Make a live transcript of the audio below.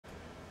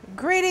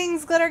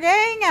Greetings, Glitter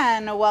Gang,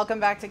 and welcome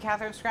back to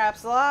Kathryn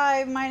Scraps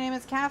Live. My name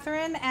is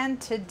Kathryn,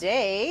 and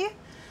today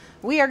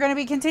we are going to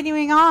be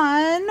continuing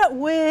on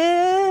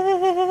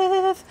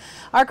with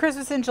our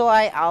Christmas in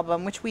July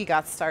album, which we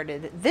got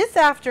started this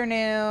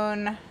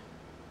afternoon.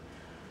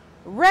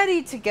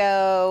 Ready to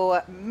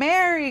go.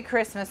 Merry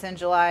Christmas in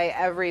July,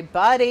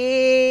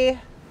 everybody.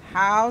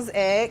 How's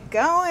it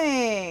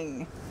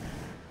going?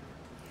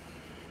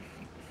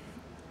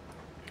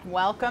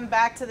 Welcome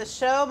back to the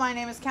show. My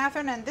name is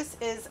Kathryn, and this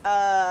is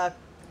a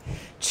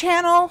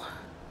channel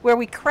where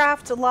we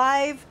craft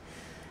live,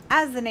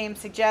 as the name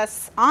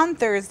suggests, on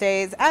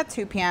Thursdays at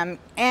 2 p.m.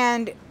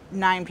 and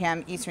 9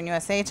 p.m. Eastern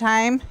USA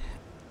time.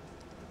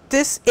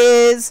 This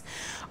is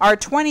our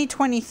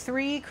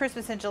 2023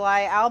 Christmas in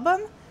July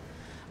album.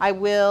 I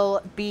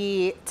will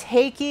be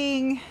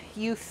taking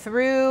you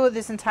through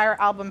this entire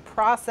album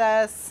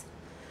process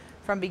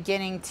from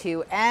beginning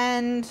to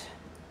end.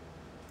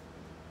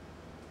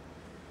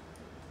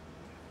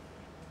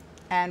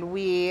 And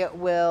we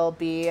will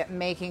be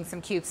making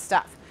some cute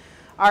stuff.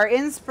 Our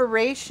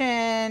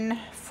inspiration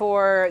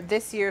for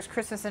this year's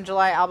Christmas in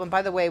July album,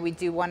 by the way, we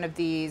do one of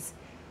these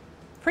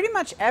pretty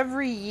much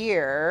every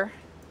year.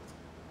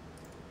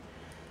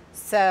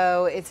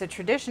 So it's a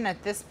tradition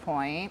at this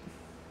point.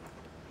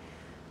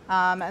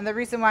 And the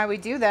reason why we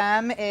do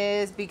them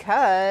is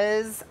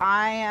because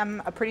I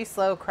am a pretty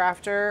slow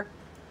crafter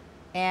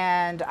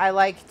and I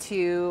like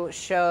to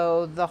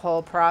show the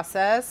whole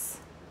process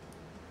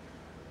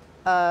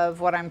of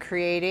what I'm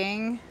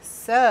creating,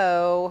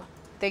 so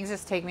things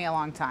just take me a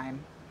long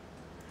time.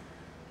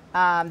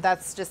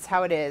 That's just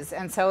how it is.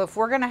 And so if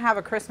we're gonna have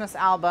a Christmas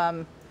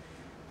album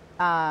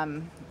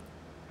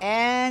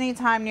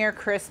anytime near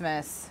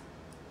Christmas,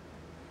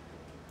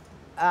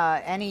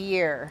 any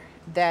year,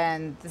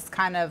 then this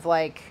kind of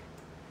like,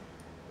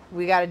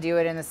 we got to do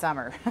it in the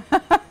summer.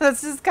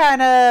 That's just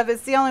kind of,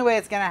 it's the only way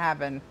it's gonna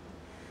happen.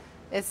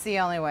 It's the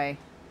only way.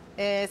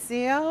 It's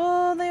the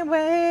only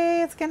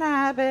way it's gonna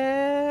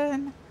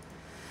happen.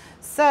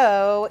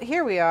 So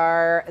here we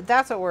are.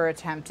 That's what we're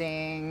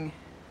attempting.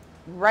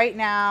 Right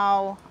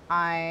now,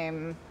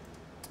 I'm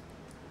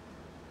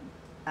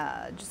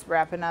just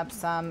wrapping up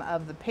some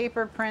of the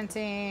paper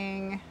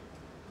printing.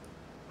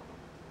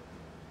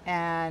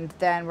 And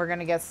then we're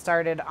gonna get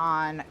started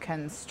on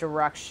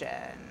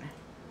construction.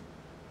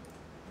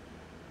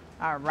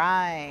 All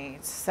right,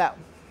 so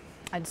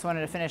I just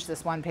wanted to finish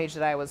this one page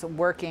that I was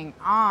working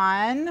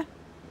on.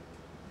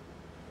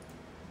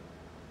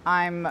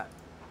 I'm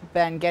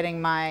been getting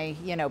my,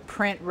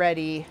 print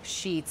ready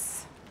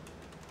sheets.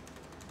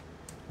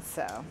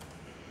 So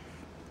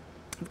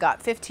I've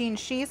got 15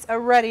 sheets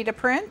ready to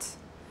print.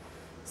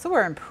 So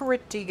we're in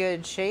pretty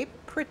good shape,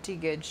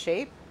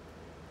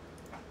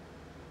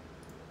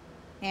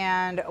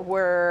 And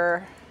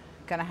we're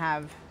gonna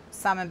have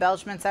some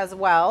embellishments as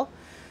well.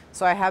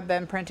 So I have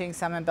been printing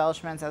some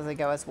embellishments as I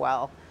go as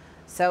well.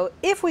 So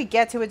if we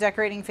get to a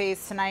decorating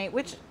phase tonight,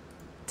 which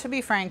to be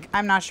frank,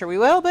 I'm not sure we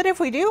will, but if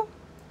we do,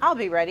 I'll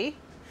be ready.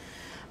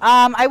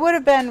 I would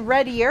have been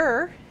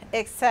readier,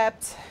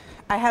 except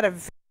I had a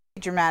very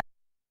dramatic,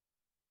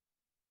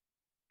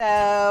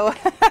 so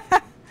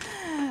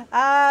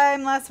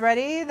I'm less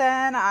ready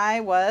than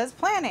I was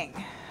planning.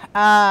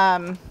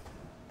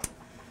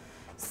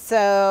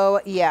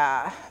 So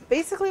yeah,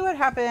 basically what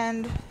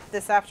happened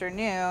this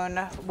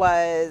afternoon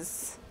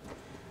was,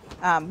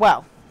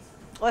 well,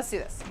 let's do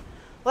this.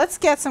 Let's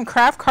get some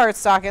craft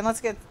cardstock and let's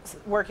get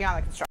working on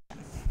the construction.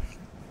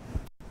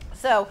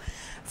 So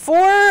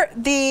for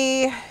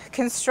the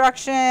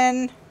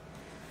construction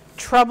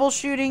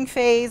troubleshooting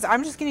phase,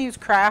 I'm just going to use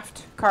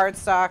craft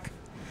cardstock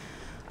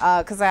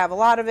because I have a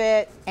lot of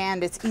it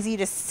and it's easy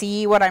to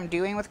see what I'm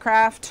doing with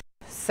craft.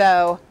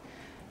 So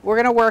we're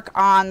going to work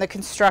on the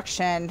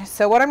construction.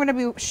 So what I'm going to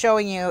be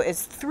showing you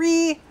is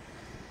 3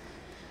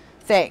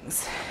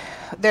 things.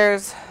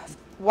 There's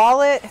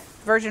wallet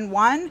version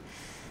 1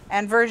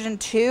 and version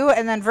 2,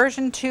 and then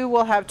version 2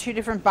 will have 2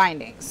 different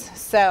bindings.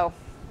 So,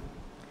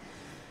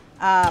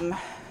 and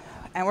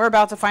we're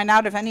about to find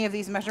out if any of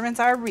these measurements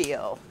are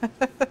real.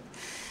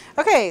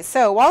 Okay,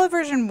 so wallet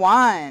version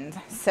 1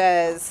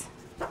 says,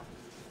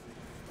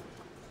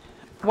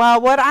 well,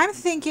 what I'm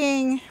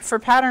thinking for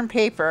pattern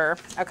paper,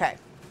 okay.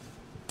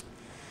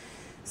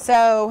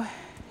 So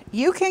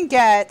you can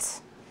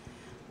get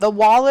the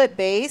wallet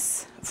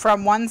base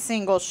from one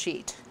single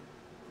sheet.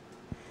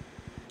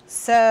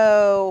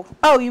 So,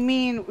 oh, you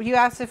mean you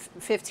asked if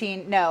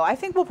 15? No, I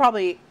think we'll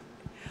probably,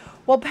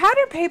 well,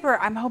 pattern paper,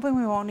 I'm hoping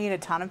we won't need a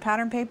ton of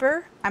pattern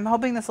paper. I'm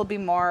hoping this will be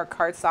more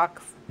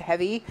cardstock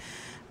heavy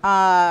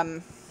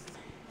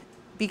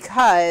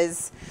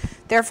because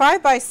they're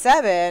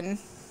 5x7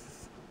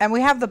 and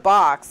we have the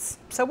box.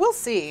 So we'll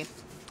see.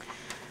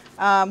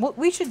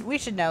 We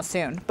should know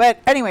soon. But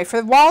anyway, for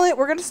the wallet,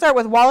 we're going to start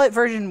with wallet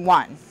version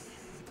 1,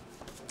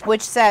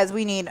 which says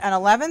we need an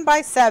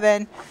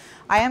 11x7.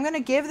 I am going to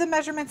give the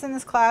measurements in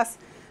this class.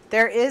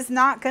 There is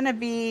not going to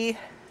be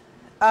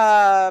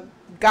a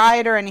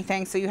guide or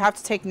anything, so you have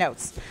to take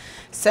notes.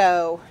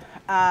 So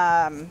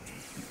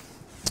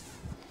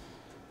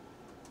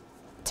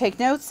take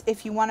notes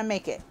if you want to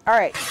make it. All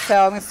right,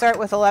 so I'm going to start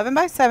with 11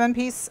 by 7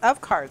 piece of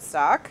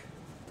cardstock.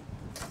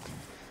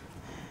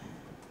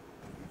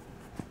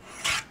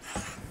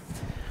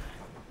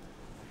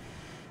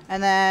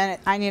 And then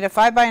I need a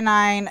 5 by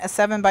 9, a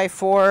 7 by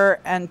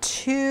 4, and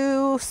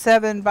 2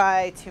 7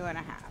 by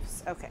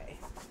 2.5. Okay.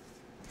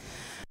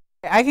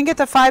 I can get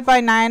the 5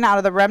 by 9 out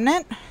of the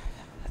remnant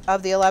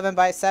of the 11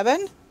 by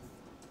 7.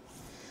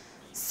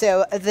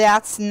 So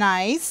that's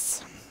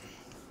nice.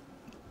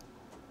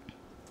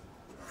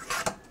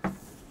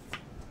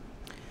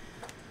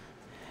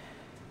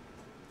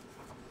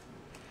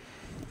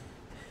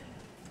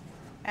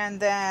 And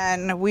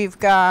then we've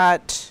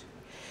got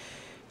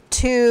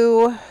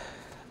 2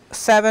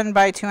 7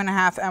 by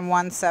 2.5 and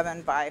 1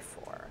 7 by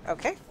 4.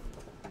 Okay.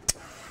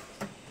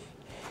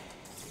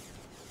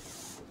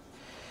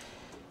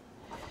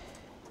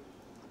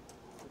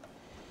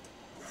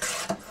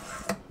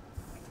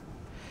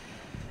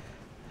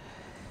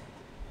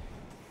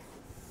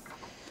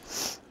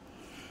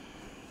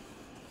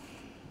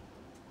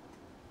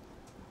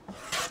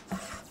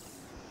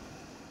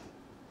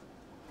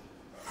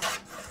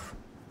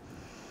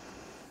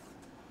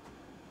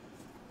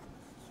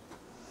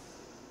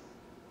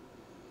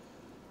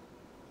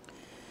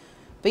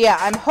 But yeah,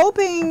 I'm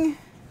hoping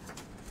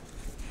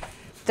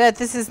that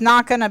this is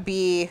not going to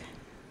be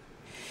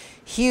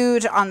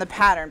huge on the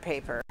pattern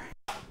paper,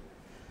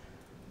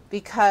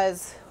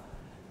 because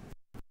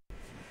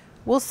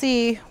we'll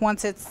see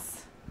once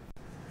it's...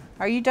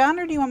 Are you done,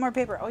 or do you want more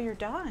paper? Oh, you're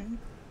done.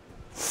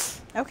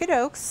 Okie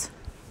dokes.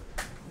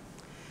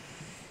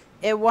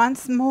 It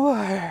wants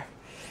more.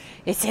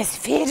 It says,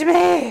 feed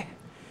me.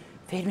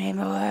 Feed me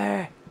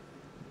more.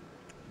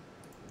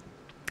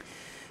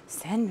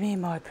 Send me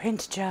more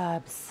print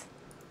jobs.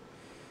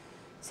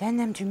 Send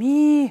them to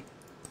me.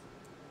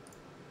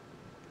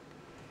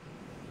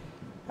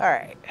 All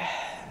right.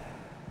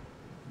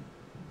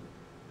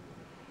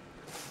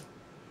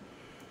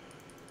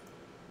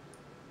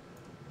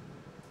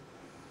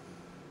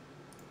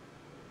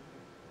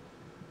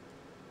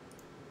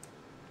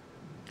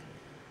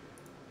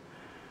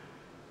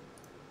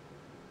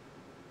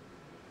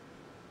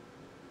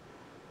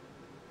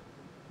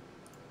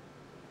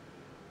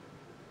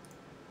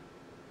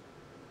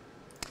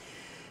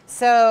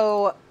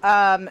 So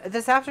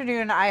this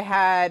afternoon I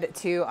had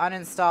to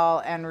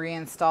uninstall and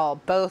reinstall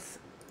both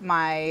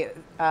my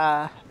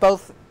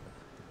both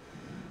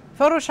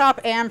Photoshop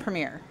and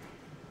Premiere.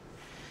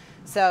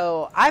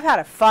 So I've had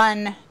a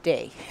fun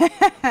day.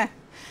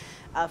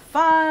 A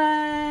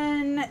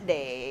fun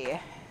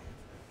day.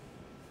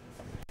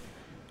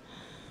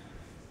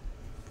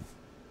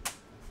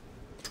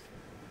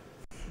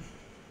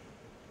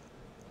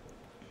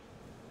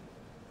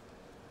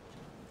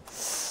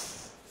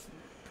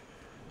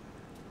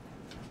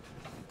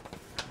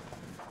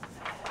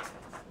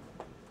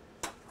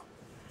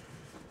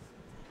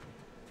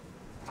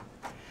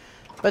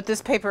 But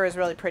this paper is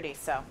really pretty,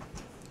 so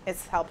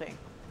it's helping.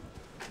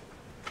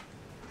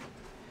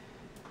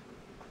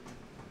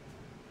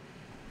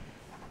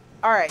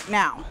 All right,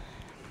 now,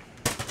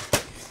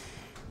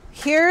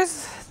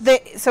 here's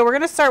the, so we're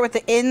going to start with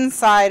the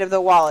inside of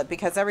the wallet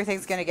because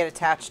everything's going to get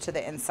attached to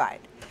the inside.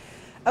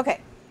 Okay,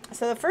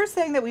 so the first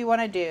thing that we want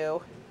to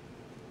do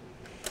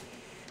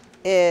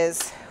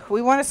is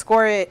we want to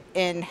score it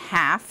in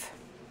half.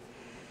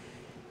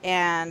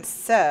 And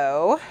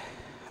so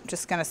I'm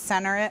just going to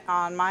center it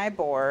on my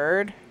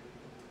board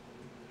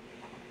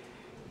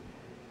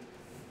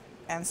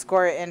and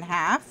score it in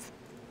half.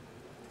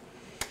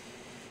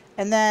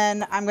 And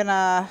then I'm going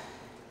to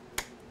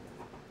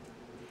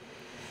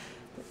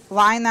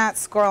line that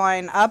score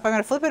line up. I'm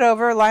going to flip it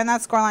over, line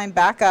that score line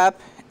back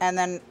up, and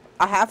then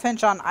a 1/2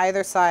 inch on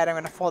either side. I'm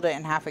going to fold it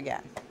in half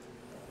again.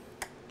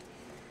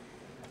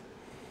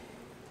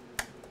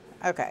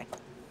 Okay.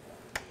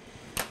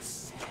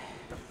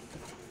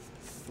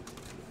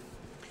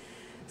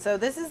 So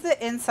this is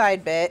the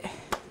inside bit.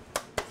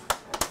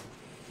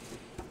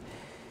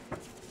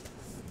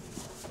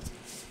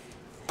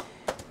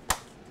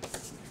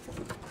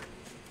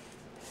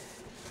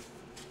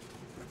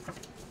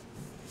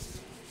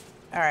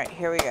 All right,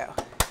 here we go.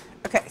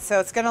 Okay, so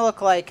it's going to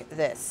look like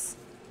this.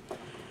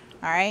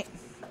 All right.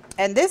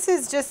 And this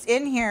is just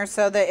in here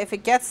so that if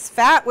it gets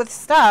fat with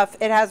stuff,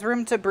 it has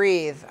room to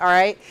breathe. All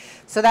right.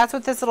 So that's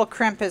what this little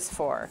crimp is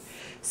for.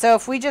 So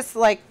if we just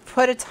like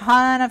put a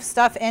ton of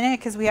stuff in it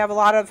because we have a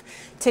lot of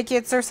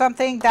tickets or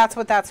something, that's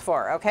what that's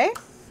for. Okay.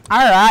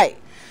 All right.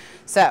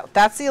 So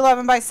that's the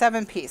 11 by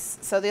 7 piece.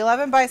 So the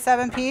 11 by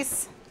 7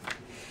 piece,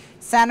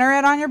 center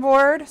it on your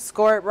board,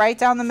 score it right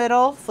down the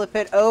middle, flip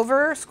it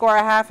over, score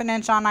a 1/2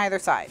 inch on either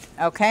side.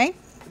 Okay.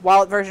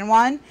 Wallet version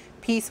 1,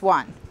 piece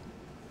 1.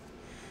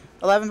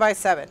 11 by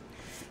 7.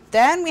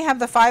 Then we have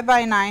the 5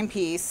 by 9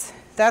 piece.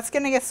 That's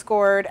going to get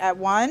scored at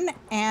 1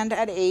 and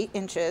at 8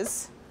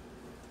 inches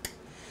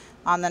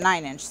on the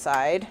 9-inch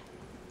side.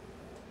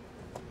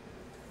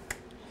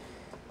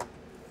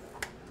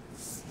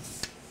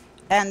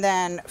 And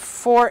then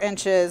 4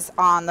 inches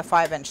on the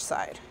 5-inch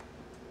side.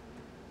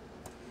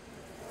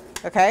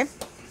 Okay?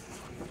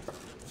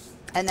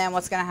 And then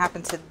what's going to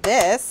happen to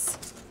this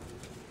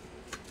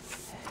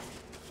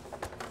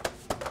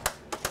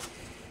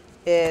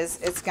is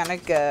it's going to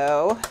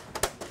go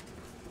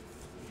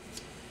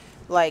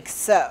like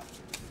so.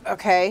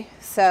 Okay,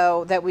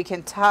 so that we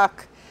can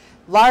tuck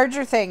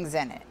larger things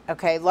in it.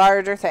 Okay,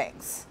 larger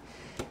things.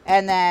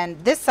 And then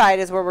this side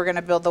is where we're going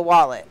to build the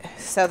wallet.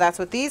 So that's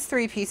what these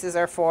 3 pieces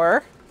are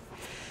for.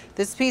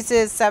 This piece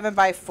is 7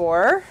 by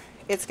 4.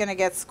 It's going to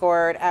get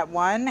scored at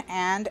 1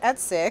 and at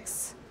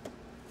 6.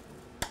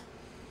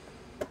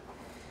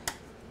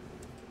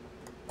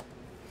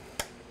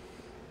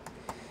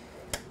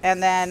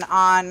 And then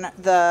on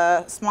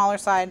the smaller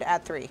side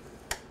at 3.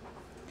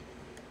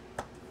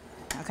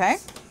 Okay.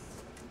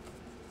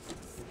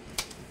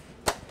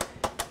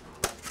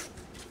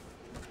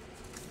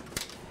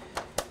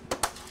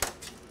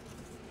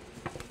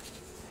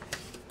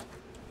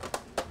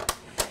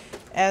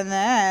 And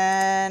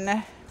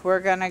then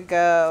we're gonna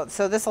go,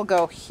 so this will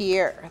go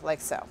here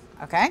like so,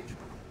 okay?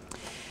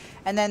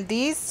 And then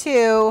these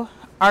 2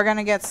 are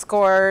gonna get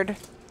scored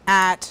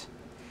at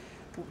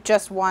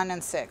just 1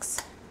 and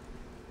 6.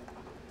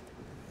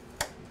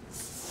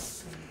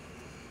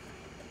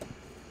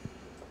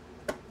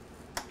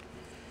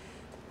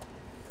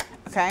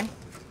 Okay,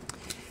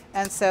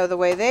 and so the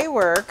way they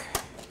work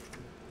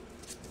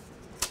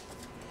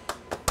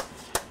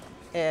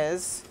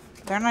is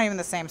they're not even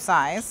the same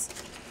size.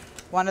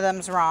 One of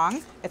them's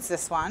wrong. It's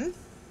this one.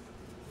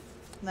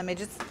 Let me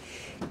just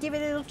give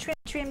it a little trim,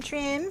 trim,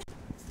 trim.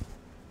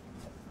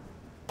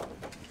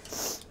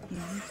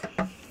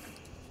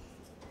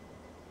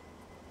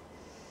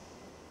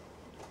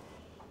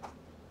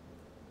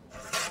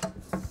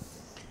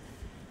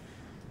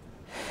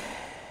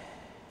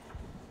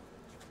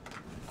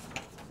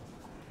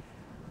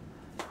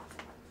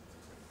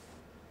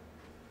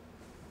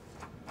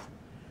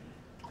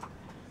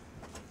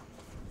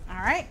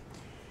 All right.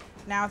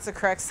 Now it's the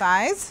correct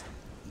size.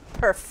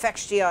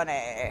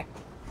 Perfectione.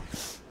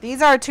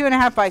 These are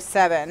 2.5 by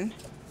 7.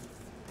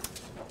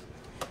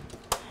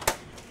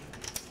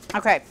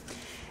 Okay.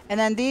 And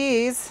then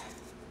these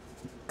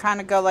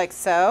kind of go like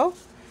so.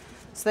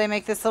 So they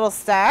make this little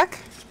stack.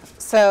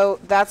 So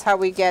that's how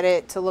we get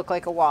it to look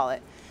like a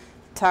wallet.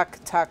 Tuck,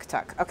 tuck,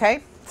 tuck.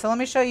 Okay. So let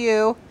me show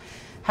you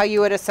how you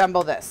would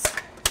assemble this.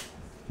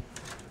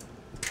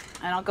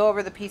 And I'll go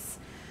over the piece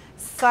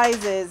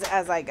sizes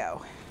as I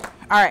go.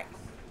 All right.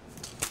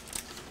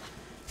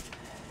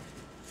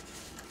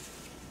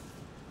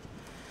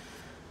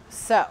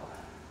 So,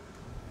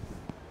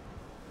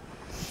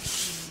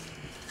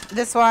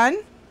 this one,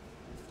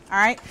 all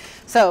right,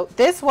 so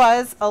this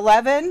was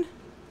 11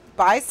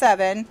 by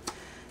 7,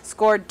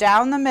 scored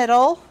down the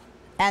middle,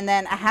 and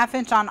then a 1/2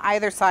 inch on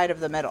either side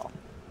of the middle,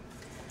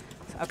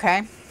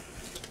 okay?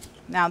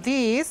 Now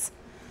these,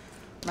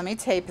 let me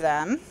tape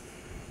them.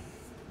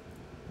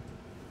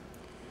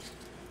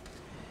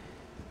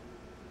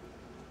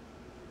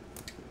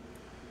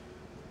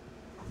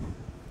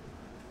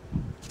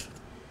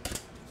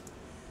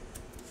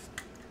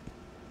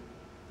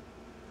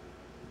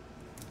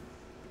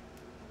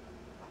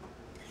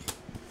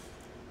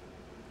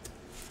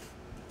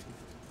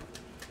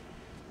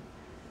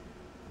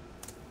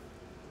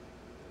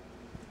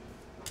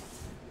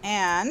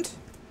 And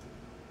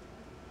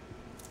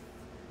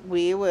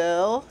we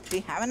will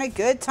be having a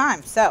good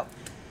time. So,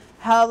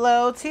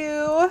 hello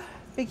to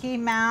Vicky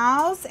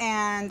Mouse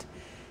and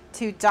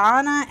to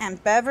Donna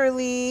and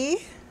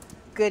Beverly.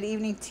 Good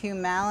evening to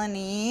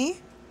Melanie.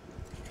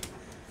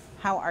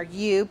 How are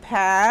you,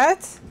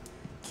 Pat?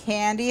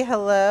 Candy,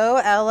 hello.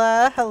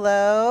 Ella,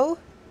 hello.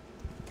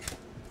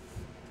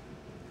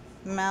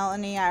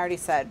 Melanie, I already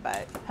said,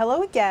 but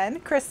hello again.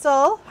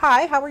 Crystal,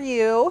 hi, how are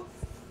you?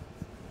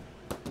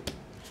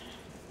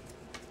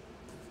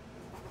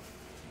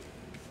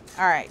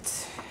 All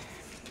right.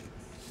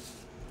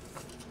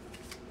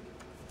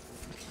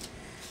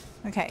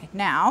 Okay,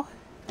 now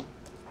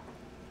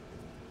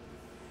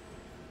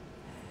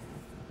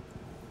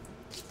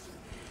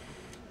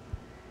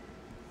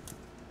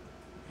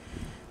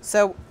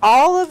so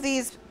all of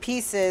these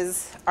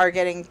pieces are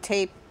getting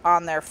tape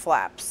on their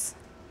flaps.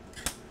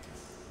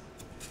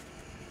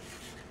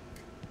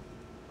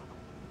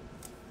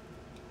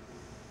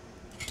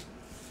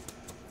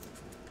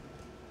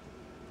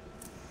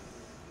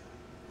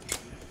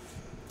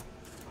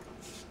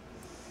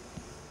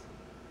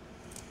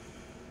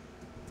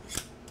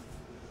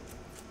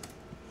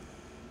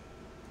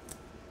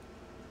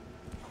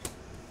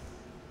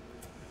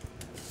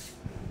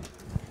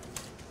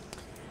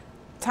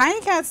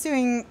 Tiny Cat's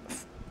doing,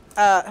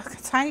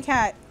 Tiny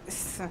Cat,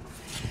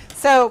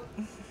 so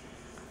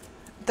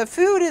the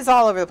food is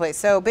all over the place.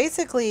 So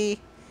basically,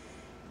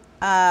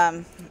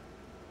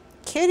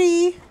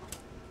 Kitty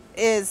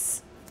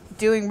is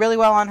doing really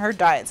well on her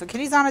diet. So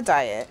Kitty's on a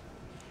diet,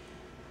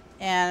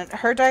 and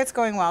her diet's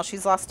going well.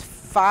 She's lost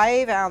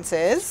 5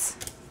 ounces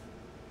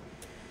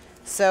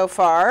so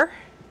far,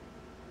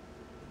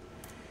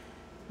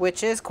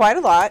 which is quite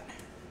a lot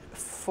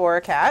for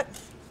a cat.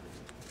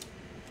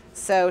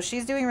 So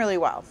she's doing really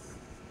well.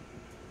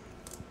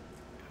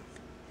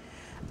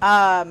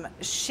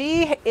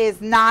 She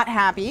is not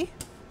happy.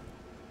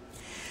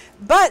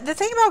 But the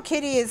thing about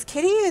Kitty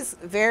is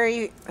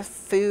very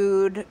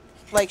food,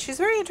 like she's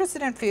very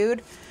interested in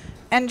food.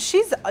 And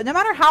she's, no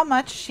matter how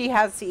much she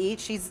has to eat,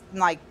 she's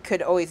like,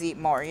 could always eat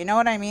more. You know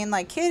what I mean?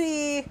 Like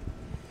Kitty,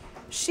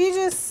 she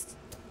just,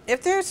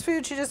 if there's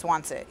food, she just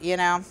wants it, you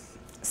know?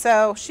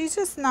 So she's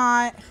just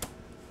not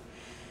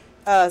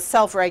a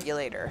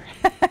self-regulator.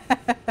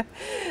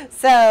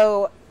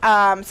 So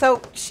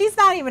she's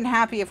not even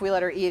happy if we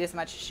let her eat as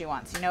much as she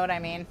wants. You know what I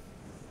mean?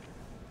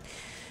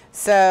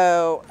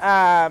 So,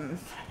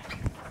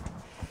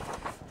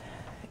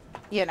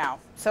 you know,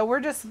 so we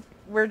just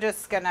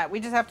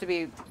have to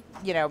be,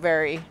 you know,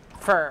 very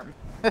firm.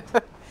 All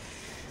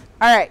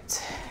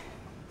right.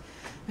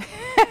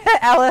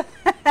 Ella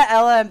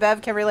and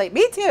Bev can relate.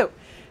 Me too.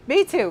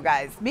 Me too,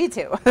 guys. Me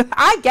too.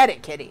 I get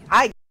it, Kitty.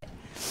 I get it.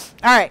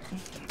 All right.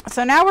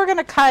 So now we're going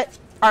to cut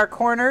our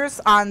corners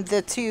on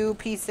the two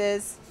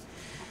pieces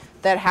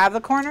that have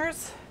the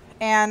corners.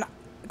 And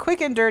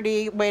quick and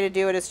dirty way to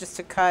do it is just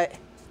to cut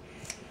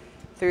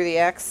through the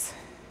X.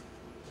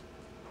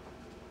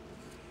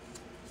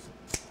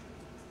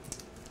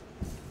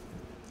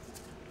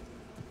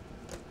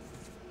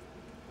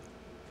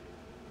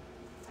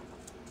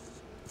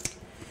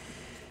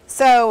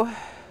 So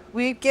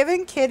we've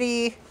given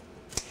Kitty,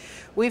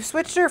 we've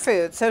switched her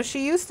food. So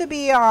she used to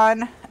be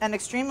on an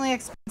extremely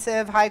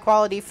expensive, high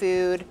quality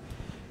food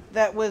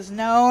that was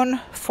known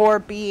for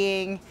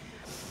being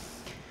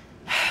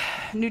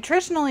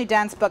nutritionally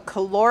dense but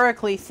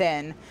calorically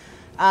thin,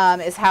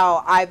 is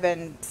how I've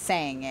been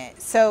saying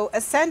it. So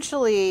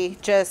essentially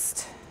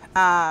just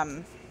not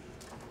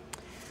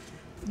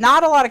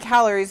a lot of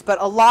calories, but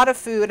a lot of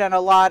food and a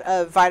lot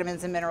of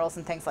vitamins and minerals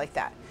and things like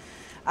that.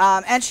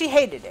 And she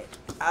hated it.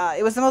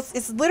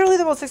 It's literally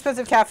the most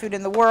expensive cat food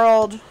in the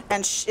world.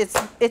 And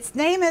its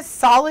name is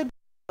Solid.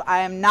 I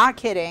am not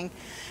kidding.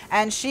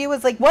 And she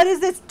was like, what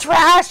is this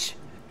trash?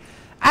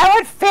 I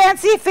want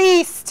Fancy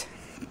Feast.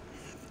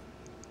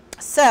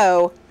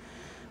 So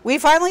we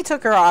finally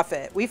took her off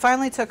it.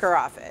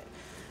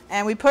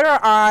 And we put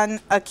her on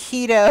a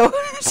keto.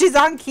 She's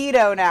on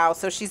keto now.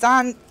 So she's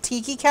on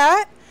Tiki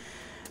Cat.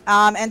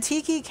 And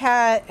Tiki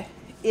Cat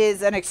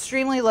is an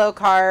extremely low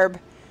carb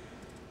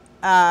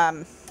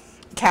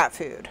cat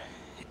food.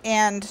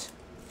 And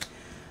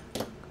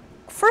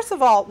first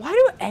of all, why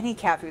do any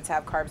cat foods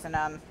have carbs in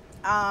them?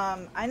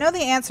 I know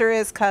the answer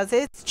is because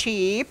it's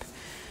cheap,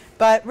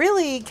 but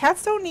really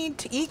cats don't need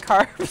to eat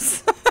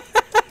carbs.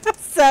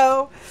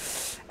 So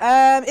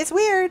it's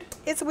weird.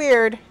 It's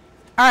weird.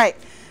 All right.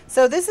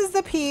 So this is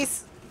the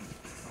piece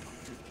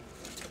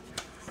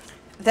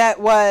that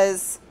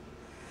was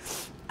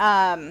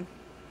 5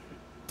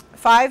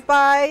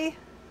 by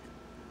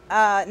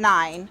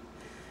 9.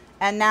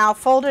 And now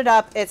folded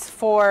up, it's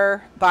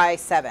 4 by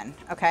 7,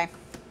 okay?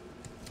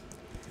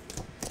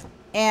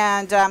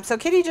 And so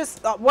Kitty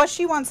just, what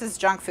she wants is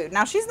junk food.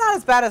 Now, she's not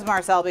as bad as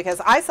Marcel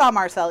because I saw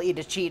Marcel eat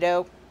a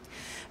Cheeto.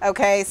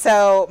 Okay,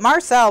 so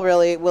Marcel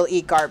really will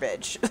eat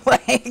garbage.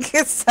 Like,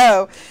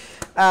 so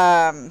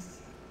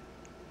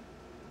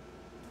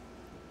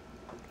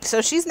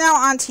she's now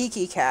on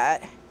Tiki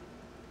Cat.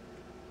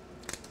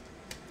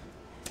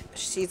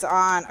 She's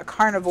on a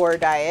carnivore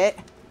diet.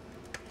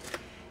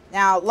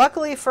 Now,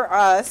 luckily for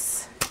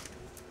us,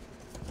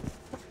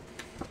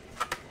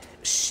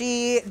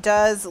 she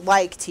does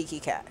like Tiki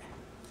Cat.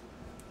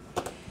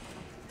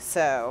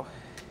 So,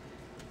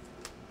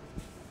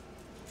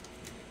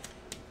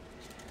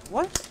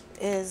 what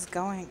is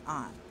going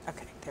on?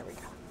 Okay, there we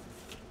go.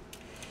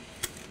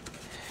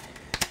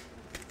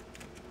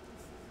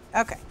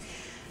 Okay.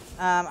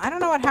 I don't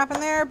know what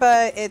happened there,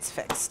 but it's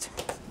fixed.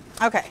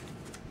 Okay.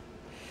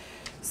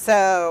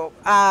 So,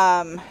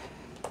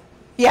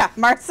 yeah,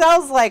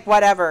 Marcel's like,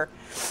 whatever.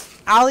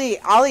 I'll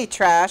eat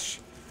trash.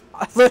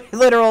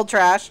 Literal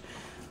trash.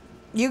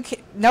 You can,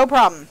 no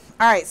problem.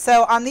 All right,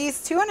 so on these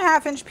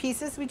 2.5 inch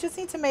pieces, we just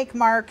need to make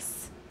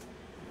marks.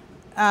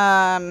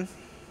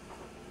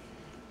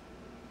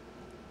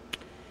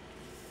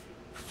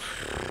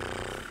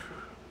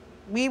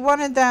 We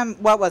wanted them,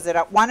 what was it,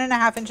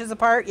 1.5 inches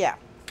apart? Yeah.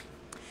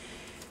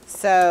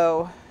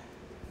 So,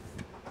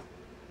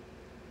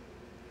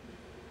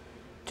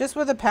 just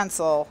with a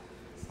pencil,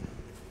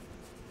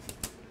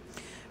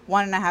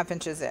 1.5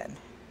 inches in.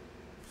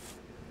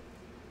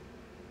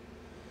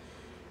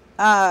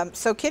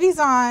 So Kitty's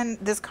on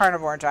this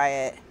carnivore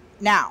diet.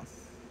 Now,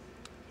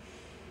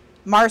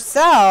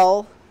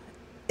 Marcel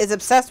is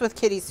obsessed with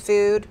Kitty's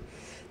food.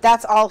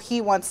 That's all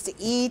he wants to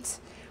eat.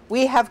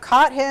 We have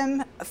caught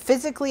him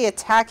physically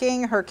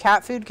attacking her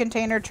cat food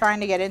container, trying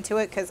to get into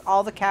it, because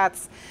all the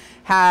cats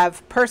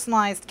have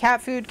personalized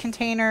cat food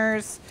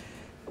containers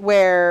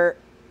where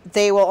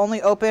they will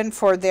only open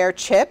for their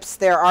chips,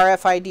 their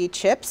RFID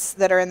chips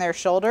that are in their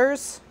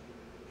shoulders.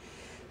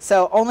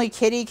 So only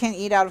Kitty can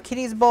eat out of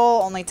Kitty's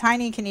bowl, only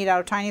Tiny can eat out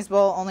of Tiny's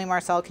bowl, only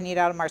Marcel can eat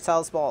out of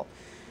Marcel's bowl.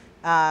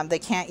 They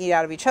can't eat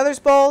out of each other's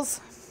bowls.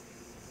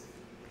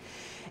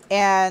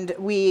 And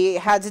we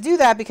had to do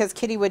that because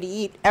Kitty would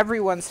eat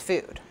everyone's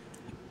food.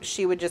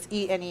 she would just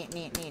eat and eat and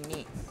eat and eat and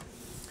eat.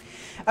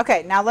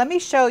 Okay, now let me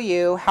show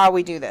you how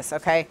we do this,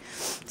 okay?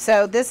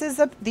 So this is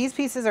these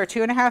pieces are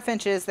 2.5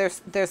 inches.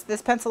 There's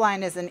this pencil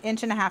line is 1.5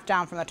 inches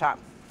down from the top.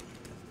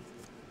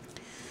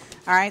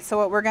 All right, so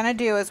what we're gonna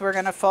do is we're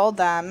gonna fold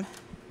them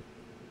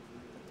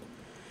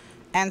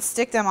and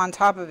stick them on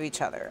top of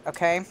each other,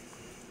 okay?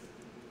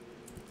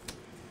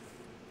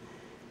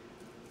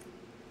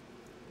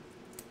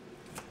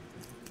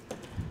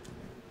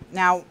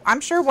 Now,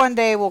 I'm sure one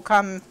day we'll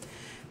come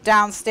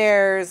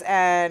downstairs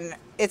and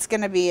it's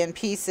going to be in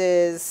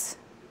pieces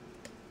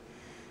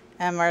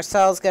and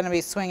Marcel's going to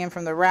be swinging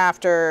from the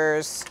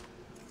rafters.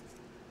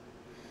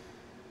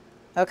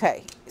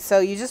 Okay, so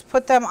you just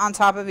put them on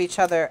top of each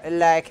other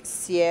like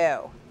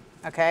so,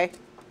 okay?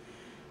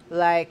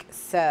 Like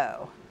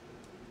so.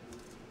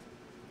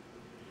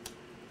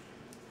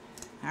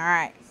 All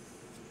right,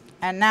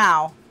 and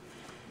now,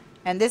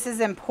 and this is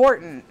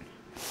important,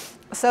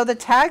 so the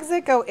tags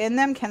that go in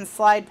them can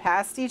slide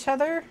past each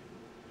other.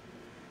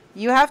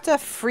 You have to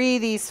free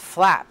these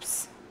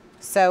flaps.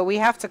 So we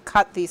have to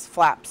cut these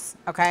flaps,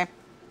 okay?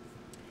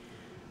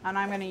 And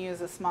I'm going to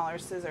use a smaller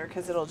scissor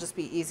because it'll just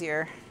be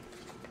easier.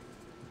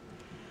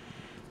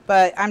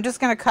 But I'm just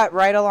going to cut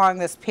right along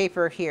this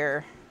paper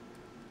here.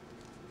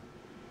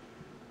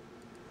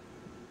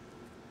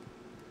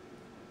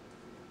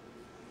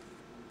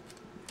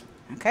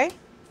 Okay?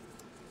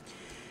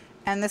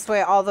 And this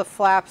way all the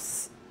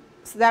flaps,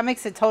 so that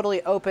makes it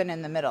totally open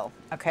in the middle,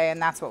 okay?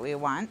 And that's what we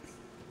want.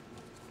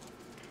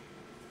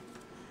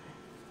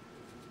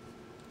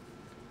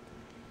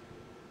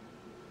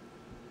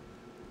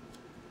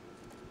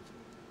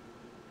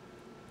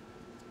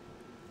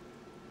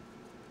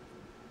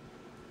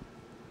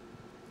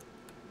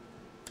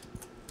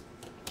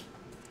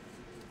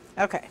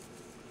 Okay.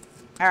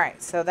 All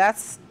right, so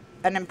that's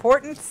an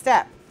important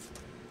step.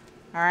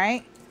 All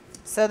right,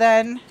 so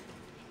then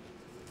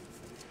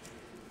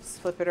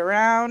flip it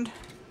around.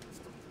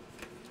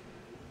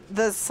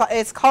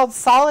 It's called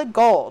solid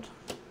gold.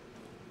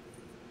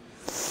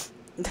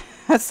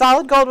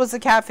 Solid gold was the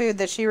cat food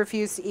that she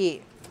refused to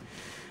eat.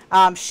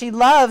 She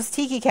loves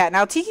Tiki Cat.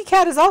 Now, Tiki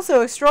Cat is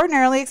also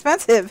extraordinarily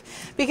expensive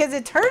because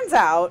it turns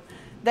out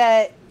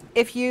that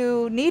if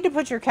you need to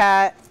put your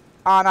cat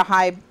on a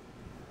high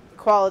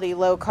quality,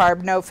 low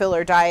carb, no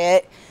filler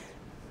diet,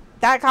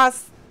 that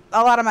costs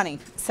a lot of money.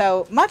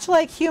 So much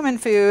like human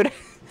food,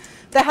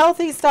 the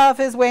healthy stuff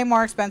is way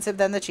more expensive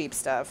than the cheap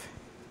stuff.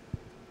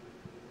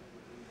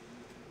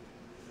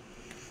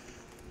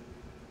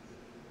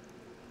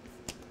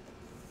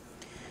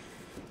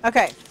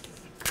 Okay,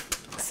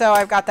 so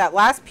I've got that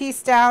last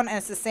piece down, and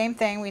it's the same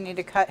thing. We need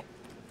to cut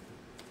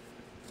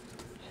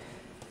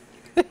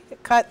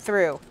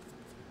through.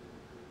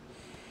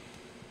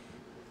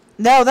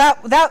 No,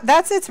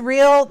 that's its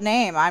real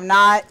name.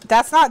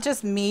 That's not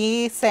just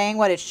me saying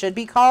what it should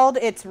be called.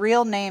 Its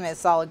real name is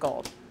Solid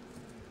Gold.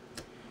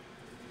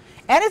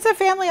 And it's a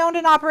family-owned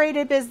and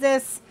operated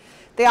business.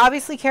 They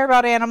obviously care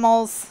about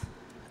animals.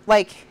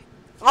 Like,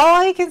 all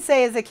I can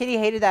say is that Kitty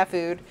hated that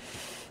food.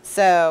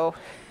 So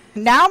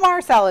now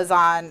Marcel is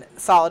on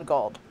Solid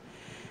Gold.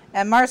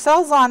 And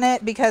Marcel's on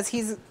it because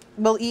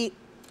will eat,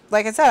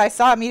 like I said, I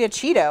saw him eat a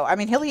Cheeto. I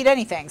mean, he'll eat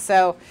anything.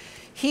 So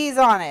he's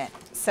on it.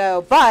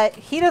 So, but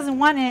he doesn't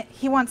want it.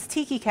 He wants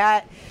Tiki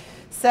Cat.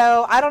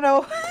 So I don't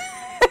know.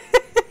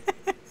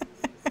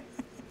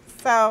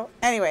 So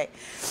anyway,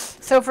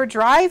 so for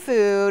dry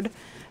food,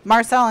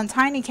 Marcel and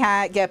Tiny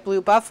Cat get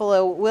Blue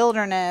Buffalo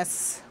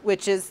Wilderness,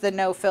 which is the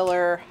no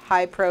filler,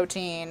 high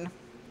protein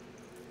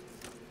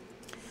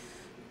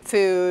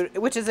food,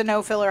 which is a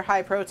no filler,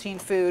 high protein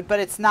food, but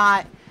it's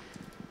not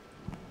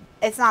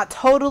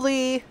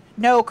totally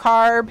no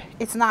carb.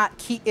 It's not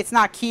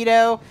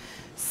keto.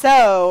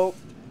 So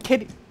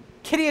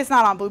Kitty is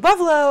not on Blue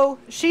Buffalo.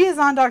 She is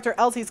on Dr.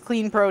 Elsie's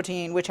Clean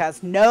Protein, which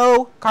has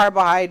no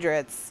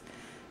carbohydrates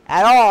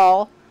at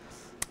all.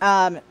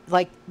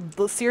 Like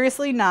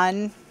seriously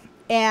none.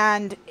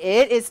 And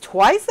it is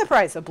twice the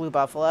price of Blue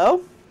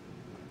Buffalo.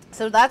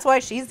 So that's why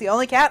she's the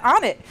only cat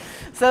on it.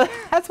 So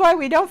that's why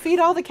we don't feed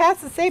all the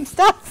cats the same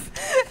stuff.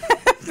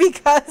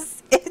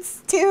 Because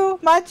it's too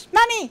much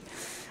money.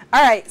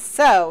 All right,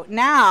 so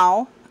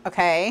now,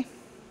 okay,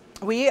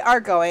 we are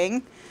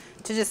going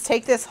to just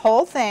take this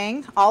whole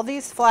thing, all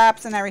these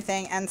flaps and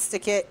everything, and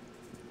stick it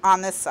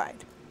on this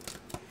side.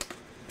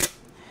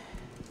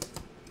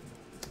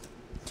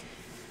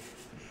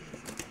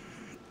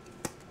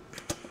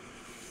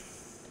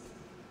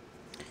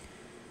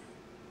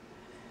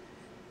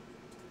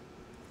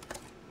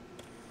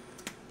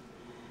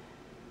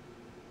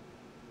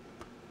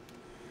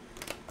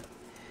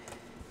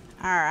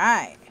 All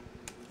right.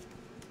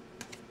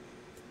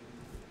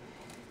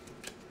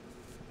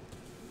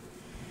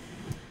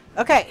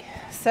 Okay,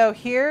 so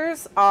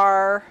here's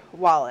our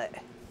wallet.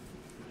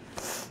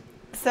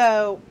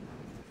 So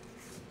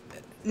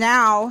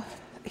now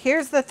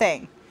here's the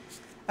thing.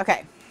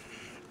 Okay,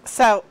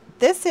 so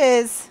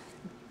this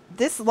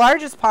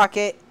largest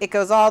pocket, it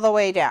goes all the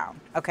way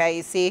down. Okay,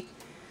 you see?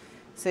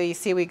 So you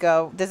see we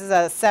go, this is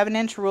a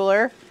 7-inch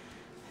ruler.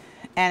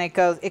 and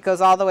it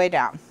goes all the way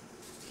down.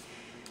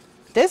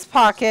 This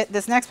pocket,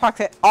 this next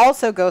pocket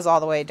also goes all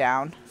the way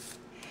down.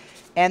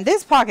 And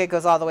this pocket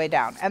goes all the way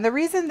down. And the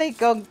reason they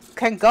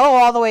can go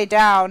all the way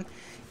down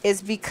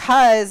is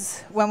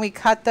because when we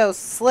cut those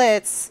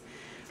slits,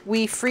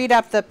 we freed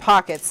up the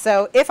pockets.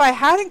 So if I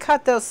hadn't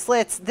cut those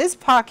slits, this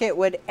pocket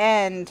would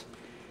end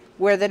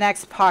where the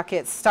next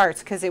pocket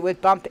starts, because it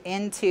would bump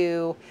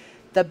into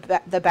the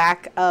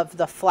back of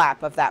the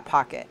flap of that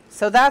pocket.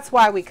 So that's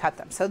why we cut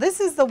them. So this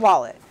is the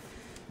wallet.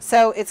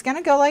 So it's going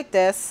to go like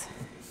this.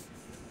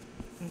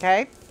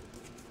 Okay.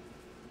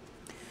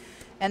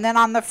 And then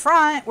on the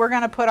front, we're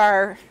going to put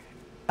our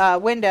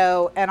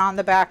window, and on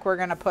the back, we're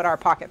going to put our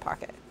pocket.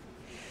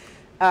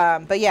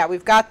 But yeah,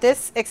 we've got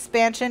this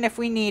expansion if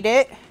we need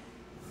it.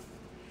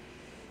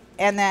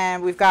 And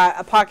then we've got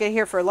a pocket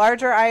here for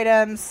larger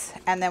items.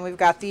 And then we've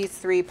got these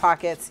 3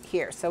 pockets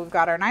here. So we've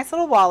got our nice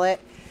little wallet.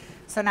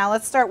 So now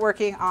let's start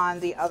working on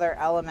the other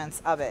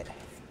elements of it.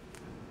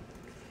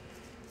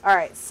 All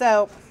right,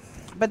 so,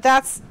 but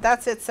that's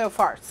it so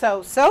far.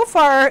 So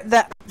far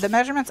the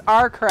measurements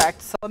are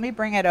correct. So let me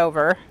bring it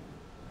over.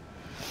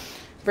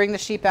 Bring the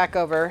sheet back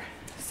over.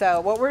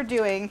 So what we're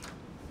doing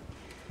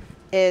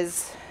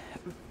is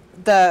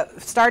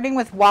starting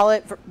with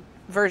wallet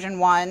version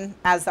 1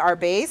 as our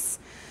base.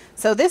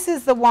 So this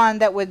is the one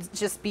that would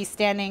just be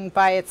standing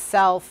by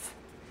itself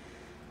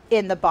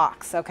in the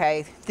box.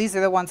 Okay, these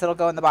are the ones that'll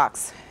go in the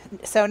box.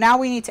 So now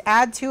we need to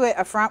add to it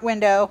a front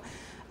window,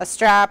 a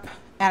strap,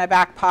 and a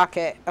back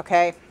pocket.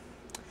 Okay,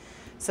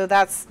 so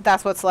that's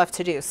what's left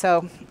to do.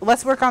 So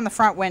let's work on the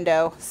front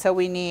window. So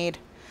we need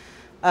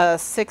a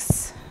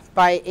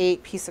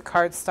 6x8 piece of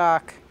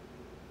cardstock.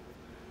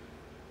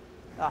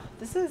 Oh,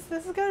 this is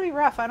gonna be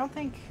rough. I don't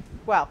think,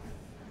 well,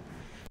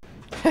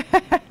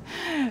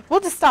 we'll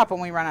just stop when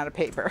we run out of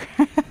paper.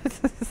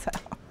 So.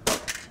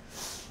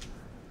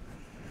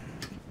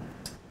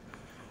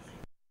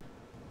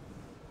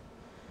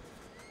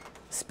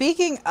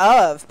 Speaking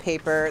of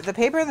paper, the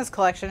paper in this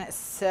collection is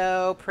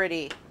so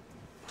pretty.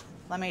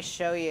 Let me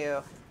show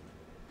you.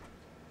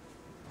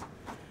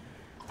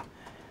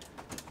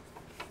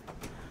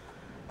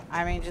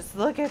 I mean, just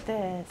look at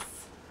this.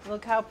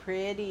 Look how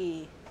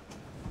pretty.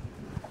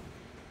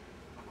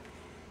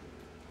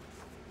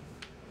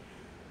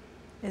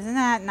 Isn't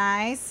that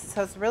nice?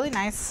 So it's really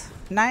nice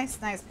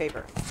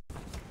paper.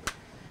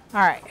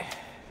 All right.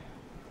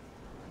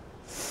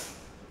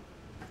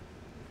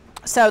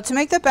 So to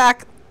make the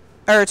back,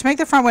 or to make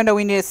the front window,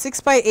 we need a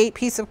 6x8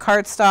 piece of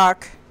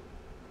cardstock,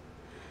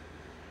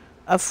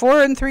 a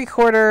 4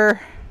 3/4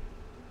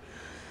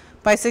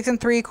 by 6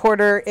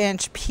 3/4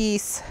 inch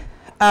piece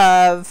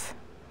of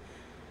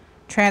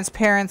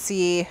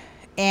transparency,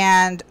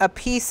 and a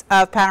piece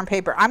of pattern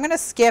paper. I'm going to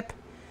skip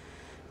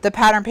the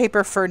pattern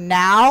paper for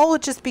now,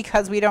 just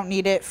because we don't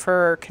need it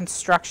for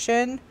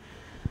construction.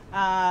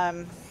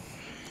 And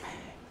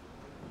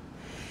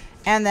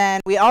then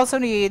we also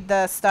need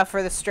the stuff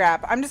for the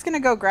strap. I'm just going to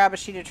go grab a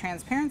sheet of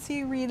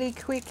transparency really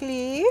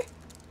quickly.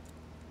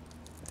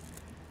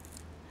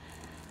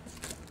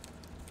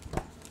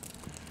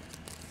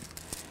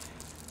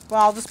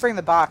 Well, I'll just bring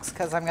the box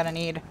because I'm going to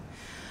need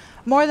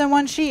more than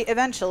one sheet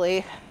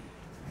eventually.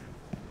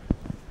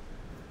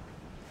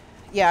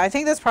 Yeah, I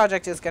think this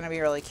project is going to be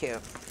really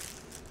cute.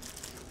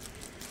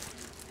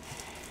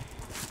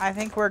 I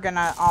think we're going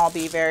to all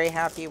be very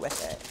happy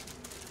with it.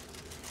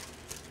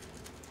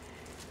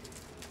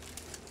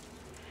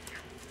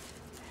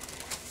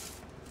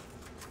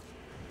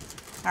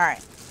 All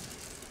right.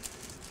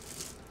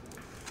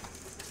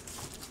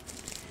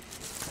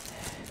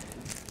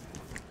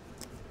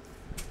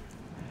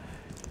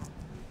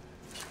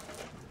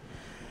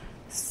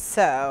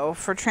 So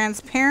for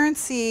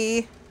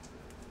transparency,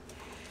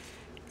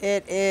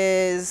 it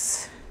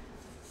is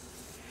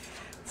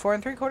 4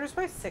 3/4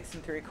 by 6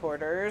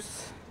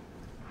 3/4.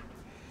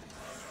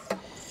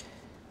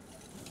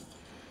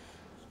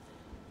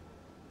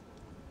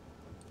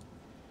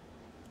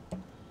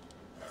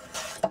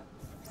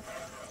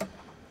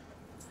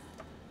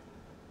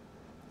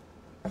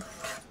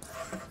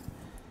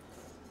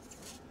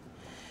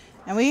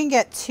 And we can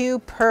get 2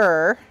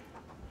 per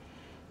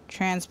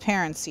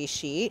transparency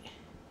sheet.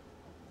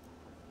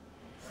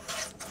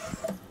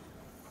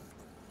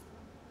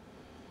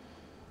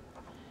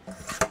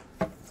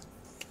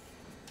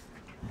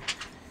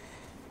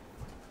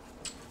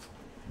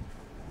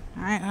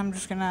 All right, I'm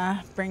just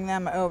gonna bring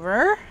them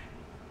over.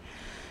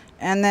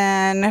 And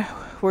then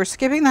we're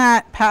skipping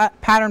that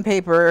pattern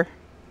paper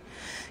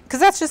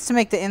because that's just to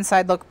make the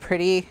inside look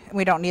pretty.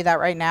 We don't need that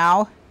right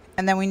now.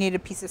 And then we need a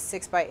piece of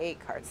 6x8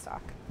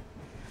 cardstock.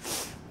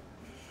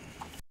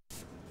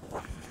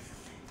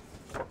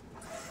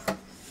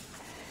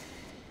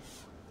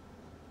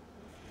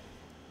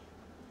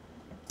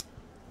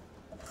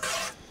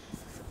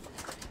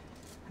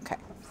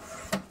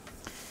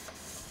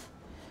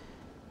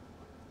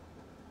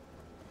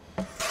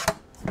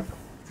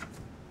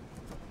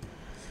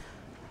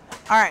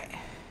 All right.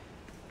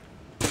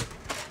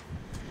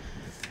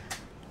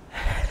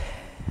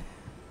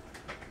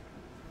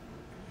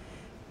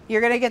 You're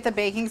going to get the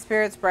Baking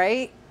Spirits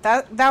Bright.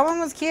 That one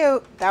was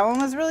cute. That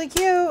one was really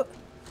cute.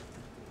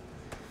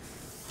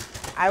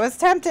 I was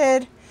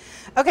tempted.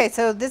 Okay,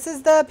 so this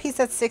is the piece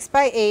that's 6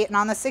 by 8, and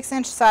on the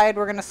 6-inch side,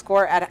 we're going to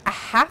score at a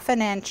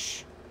 1/2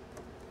 inch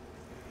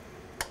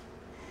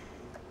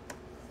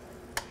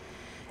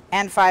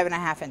and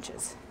 5.5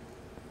 inches.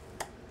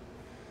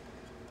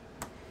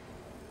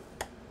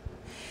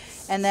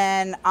 And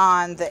then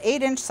on the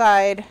 8-inch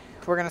side,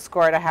 we're going to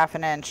score at a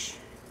 1/2 inch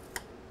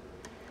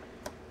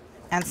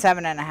and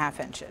 7.5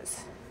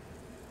 inches.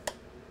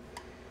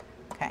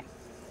 Okay.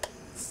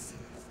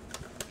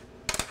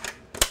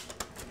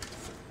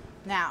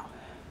 Now,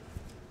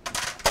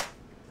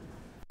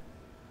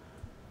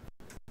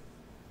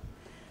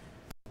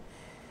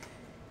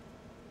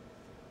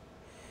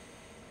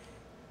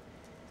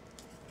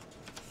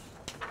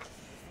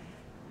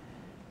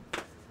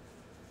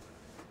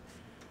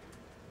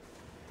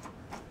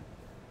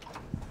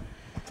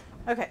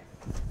 okay.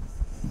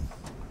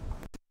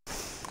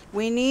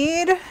 We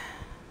need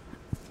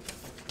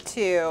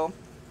to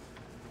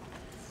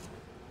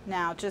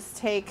now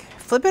just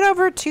flip it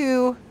over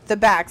to the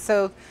back.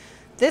 So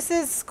this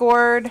is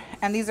scored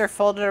and these are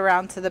folded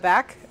around to the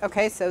back.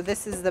 Okay, so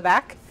this is the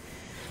back.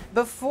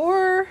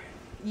 Before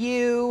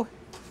you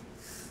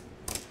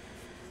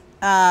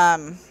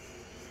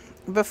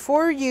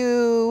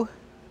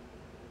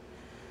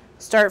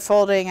start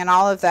folding and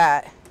all of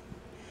that,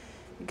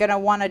 you're going to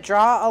want to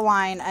draw a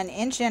line 1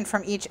 inch in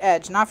from each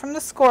edge, not from the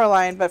score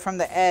line, but from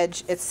the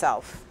edge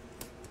itself.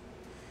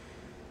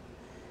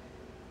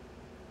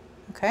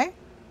 Okay?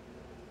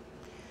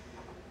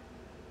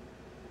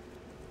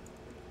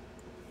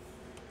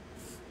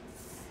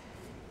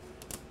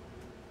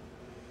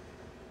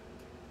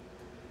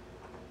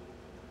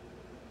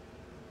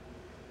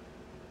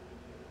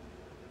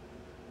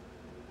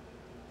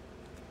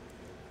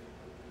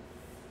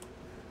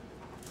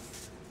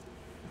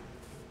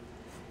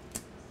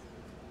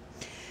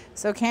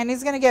 So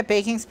Candy's going to get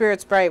Baking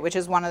Spirits Bright, which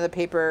is one of the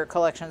paper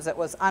collections that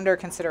was under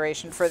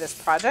consideration for this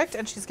project,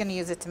 and she's going to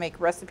use it to make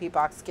recipe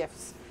box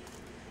gifts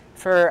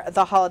for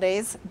the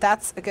holidays.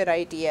 That's a good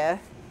idea.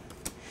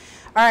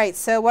 All right,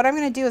 so what I'm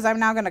going to do is I'm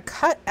now going to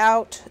cut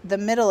out the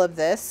middle of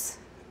this,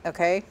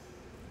 okay?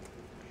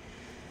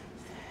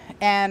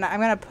 And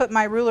I'm going to put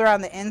my ruler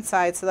on the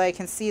inside so that I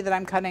can see that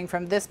I'm cutting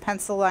from this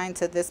pencil line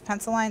to this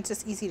pencil line. It's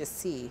just easy to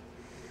see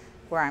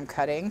where I'm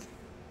cutting.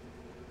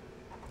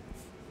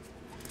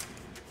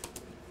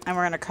 And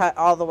we're going to cut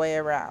all the way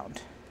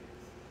around.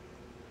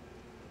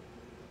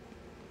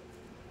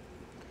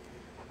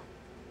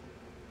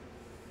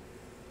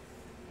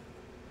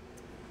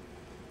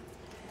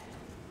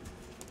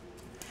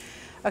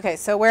 Okay,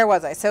 so where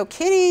was I? So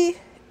Kitty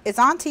is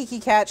on Tiki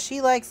Cat. She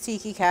likes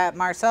Tiki Cat.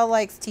 Marcel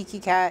likes Tiki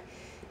Cat.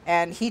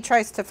 And he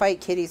tries to fight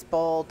Kitty's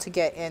bowl to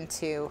get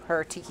into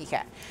her Tiki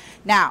Cat.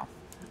 Now,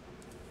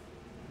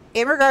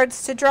 in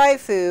regards to dry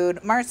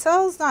food,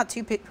 Marcel's not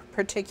too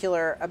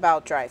particular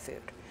about dry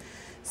food.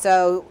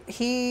 So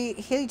he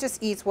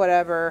just eats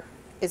whatever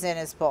is in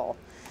his bowl.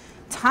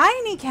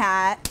 Tiny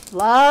Cat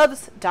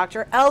loves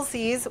Dr.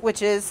 Elsie's,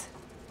 which is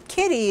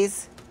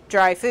Kitty's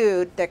dry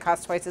food that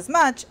costs twice as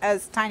much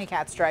as Tiny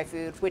Cat's dry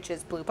food, which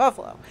is Blue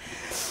Buffalo.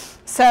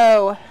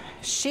 So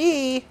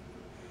she's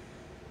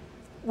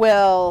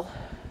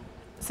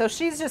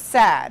just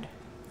sad.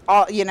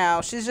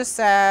 She's just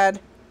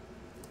sad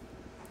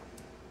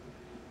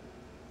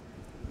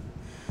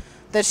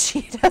that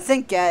she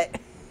doesn't get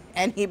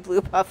any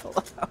Blue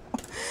Buffalo.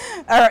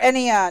 Or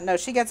any, no,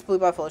 she gets Blue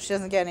Buffalo. She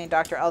doesn't get any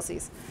Dr.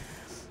 Elsie's.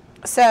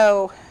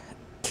 So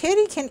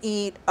Kitty can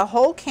eat a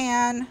whole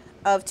can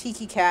of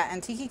Tiki Cat,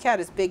 and Tiki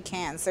Cat is big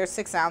cans. They're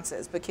 6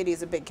 ounces, but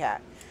Kitty's a big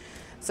cat.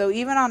 So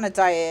even on a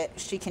diet,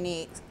 she can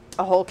eat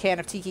a whole can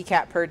of Tiki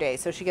Cat per day.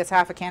 So she gets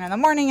half a can in the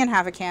morning and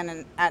half a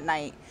can at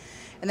night.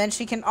 And then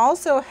she can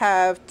also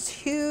have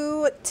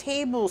 2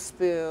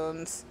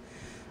 tablespoons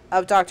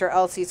of Dr.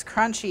 Elsie's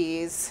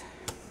Crunchies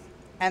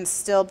and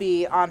still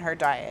be on her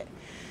diet.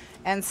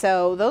 And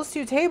so those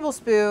 2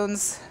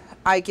 tablespoons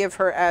I give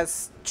her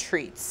as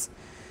treats.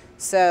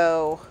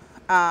 So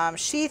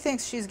she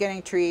thinks she's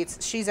getting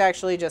treats. She's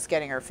actually just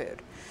getting her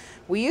food.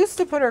 We used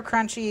to put her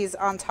Crunchies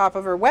on top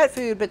of her wet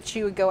food, but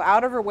she would go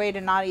out of her way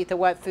to not eat the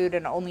wet food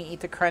and only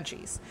eat the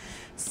Crunchies.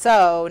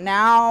 So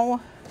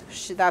now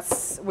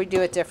we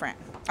do it different.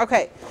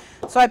 Okay,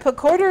 so I put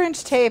 1/4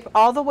 inch tape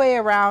all the way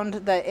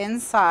around the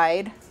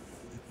inside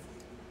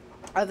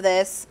of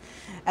this,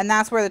 and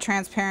that's where the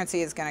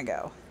transparency is going to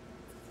go.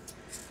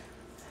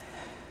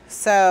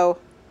 So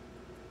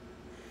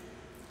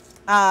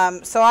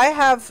I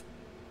have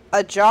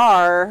a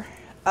jar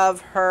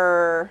of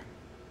her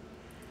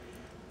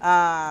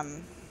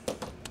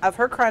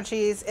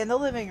Crunchies in the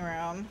living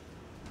room,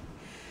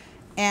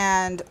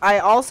 and I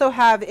also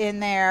have in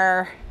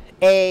there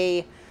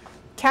a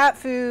cat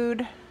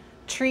food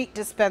treat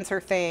dispenser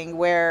thing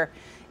where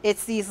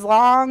it's these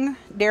long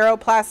narrow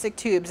plastic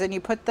tubes, and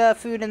you put the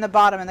food in the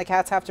bottom and the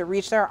cats have to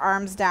reach their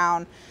arms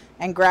down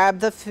and grab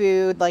the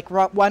food like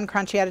 1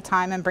 Crunchie at a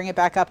time and bring it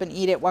back up and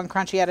eat it 1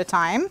 Crunchie at a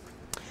time.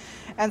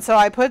 And so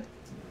I put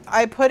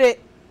I put it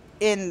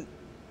in,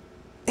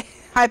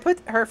 I put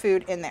her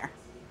food in there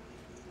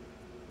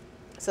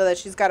so that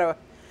she's got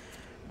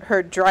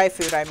her dry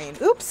food, I mean.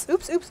 Oops,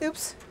 oops, oops,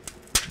 oops.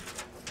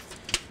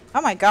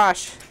 Oh my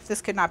gosh,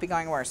 this could not be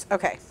going worse.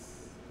 Okay.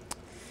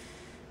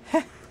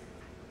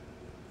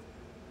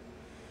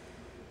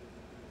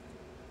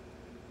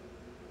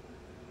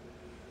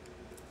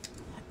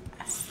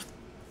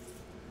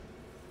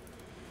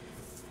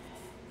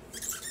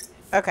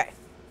 Okay.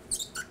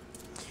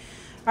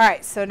 All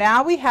right, so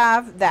now we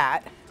have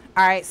that.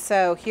 All right,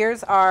 so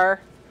here's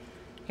our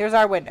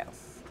window.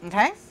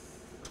 Okay?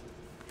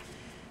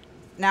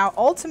 Now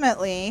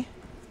ultimately,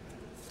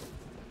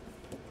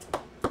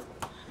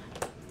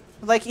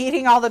 like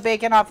eating all the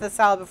bacon off the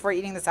salad before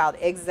eating the salad.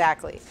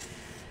 Exactly.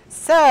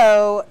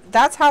 So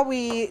that's how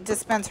we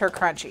dispense her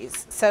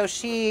crunchies. So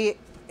she,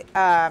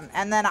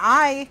 and then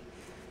I,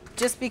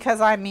 just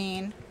because I'm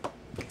mean,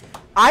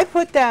 I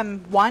put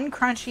them one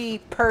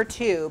crunchy per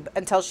tube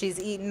until she's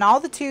eaten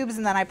all the tubes,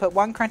 and then I put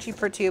one crunchy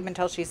per tube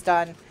until she's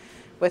done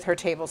with her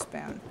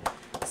tablespoon.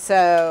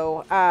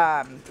 So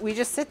we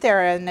just sit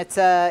there, and it's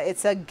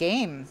a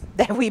game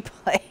that we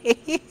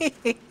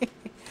play.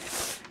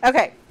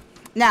 Okay,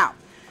 now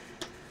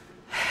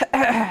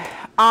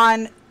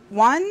on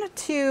 1,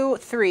 2,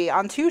 3,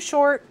 on 2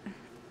 short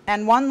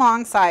and 1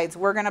 long sides,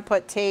 we're gonna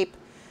put tape,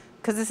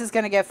 because this is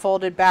gonna get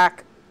folded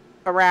back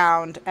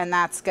around, and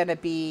that's gonna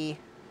be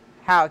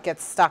how it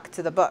gets stuck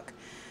to the book.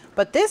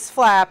 But this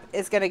flap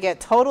is going to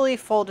get totally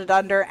folded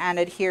under and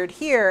adhered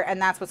here,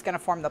 and that's what's going to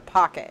form the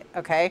pocket,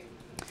 okay?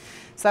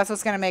 So that's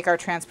what's going to make our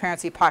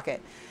transparency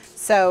pocket.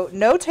 So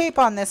no tape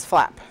on this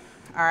flap,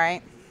 all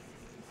right?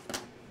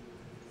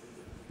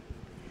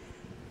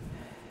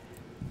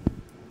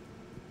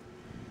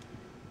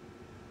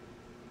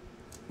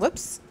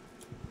 Whoops.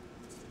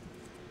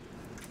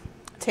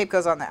 Tape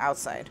goes on the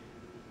outside.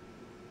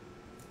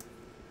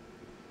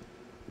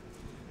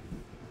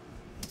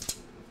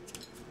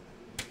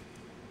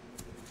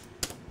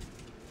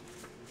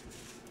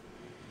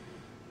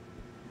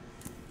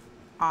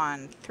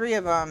 On 3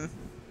 of them,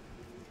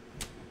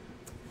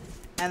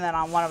 and then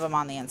on 1 of them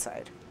on the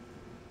inside.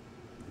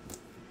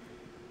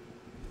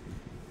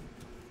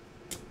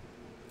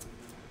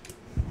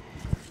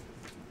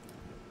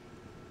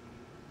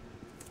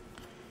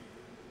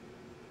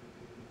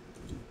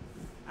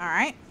 All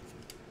right.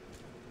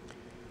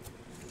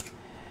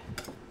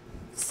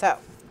 So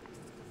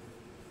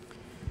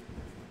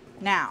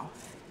now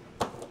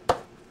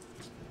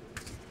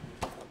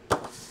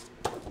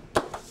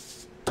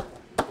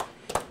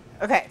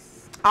okay,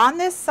 on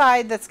this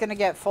side that's going to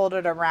get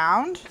folded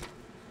around,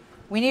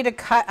 we need to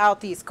cut out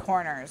these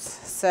corners.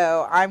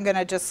 So I'm going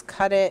to just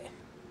cut it,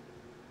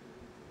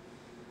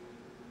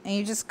 and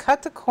you just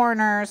cut the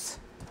corners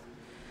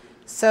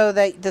so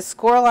that the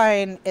score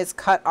line is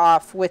cut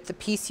off with the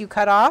piece you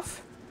cut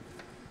off.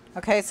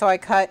 Okay, so I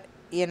cut,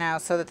 you know,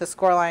 so that the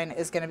score line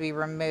is going to be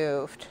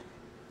removed.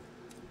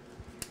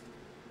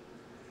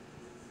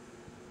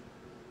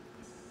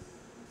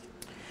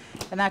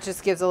 And that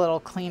just gives a little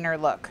cleaner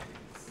look.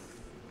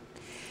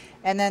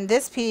 And then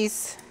this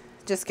piece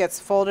just gets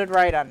folded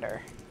right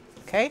under,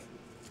 okay?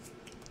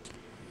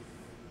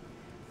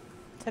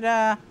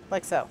 Ta-da,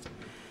 like so.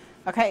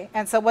 Okay,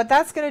 and so what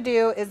that's going to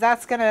do is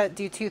that's going to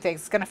do 2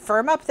 things. It's going to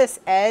firm up this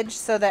edge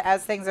so that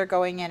as things are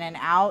going in and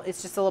out,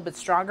 it's just a little bit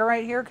stronger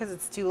right here because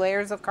it's 2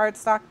 layers of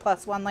cardstock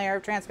plus 1 layer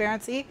of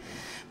transparency.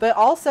 But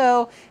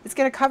also, it's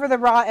going to cover the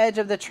raw edge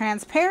of the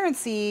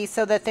transparency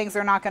so that things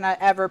are not going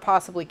to ever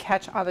possibly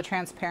catch on the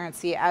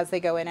transparency as they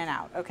go in and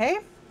out, okay?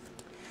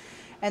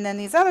 And then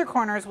these other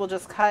corners we'll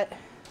just cut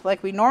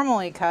like we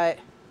normally cut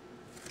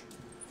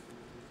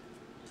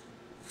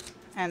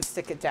and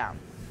stick it down.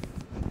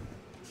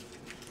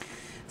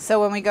 So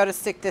when we go to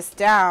stick this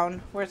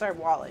down, where's our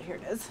wallet? Here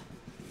it is.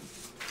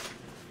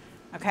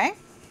 Okay.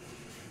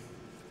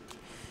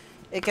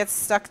 It gets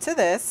stuck to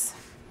this,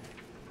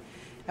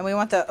 and we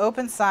want the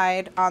open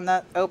side on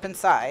the open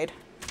side.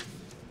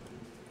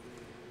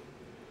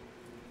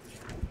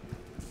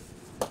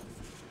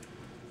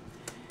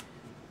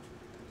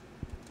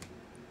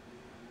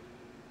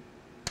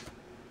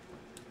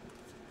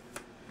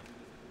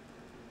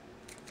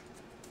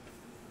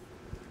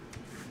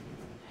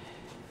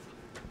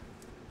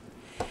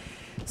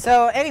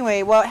 So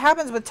anyway, what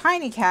happens with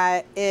Tiny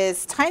Cat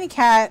is Tiny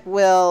Cat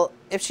will,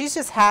 if she's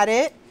just had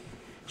it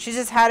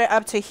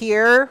up to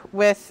here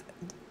with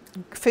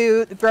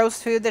food,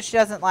 gross food that she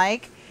doesn't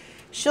like,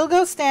 she'll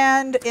go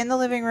stand in the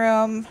living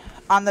room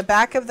on the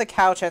back of the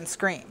couch and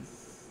scream.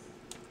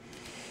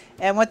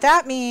 And what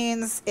that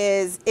means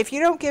is, if you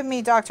don't give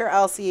me Dr.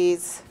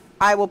 Elsie's,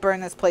 I will burn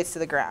this place to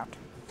the ground.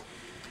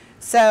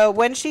 So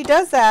when she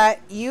does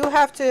that, you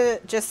have to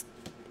just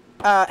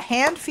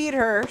hand feed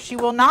her. She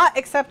will not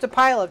accept a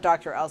pile of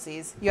Dr.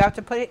 Elsie's. You have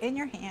to put it in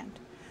your hand,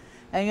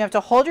 and you have to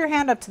hold your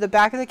hand up to the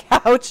back of the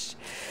couch,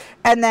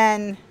 and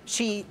then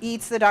she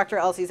eats the Dr.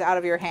 Elsie's out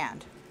of your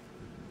hand.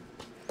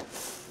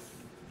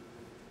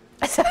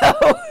 So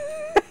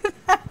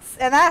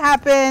and that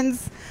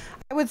happens,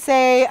 I would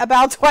say,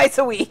 about twice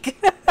a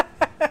week.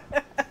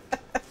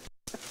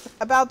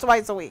 about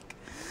twice a week.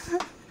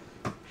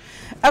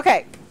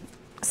 Okay,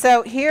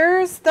 so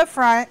here's the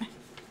front.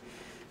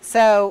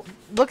 So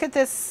look at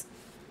this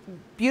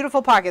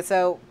beautiful pocket.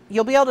 So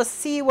you'll be able to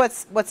see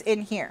what's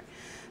in here.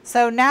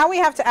 So now we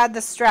have to add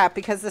the strap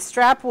because the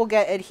strap will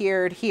get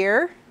adhered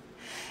here.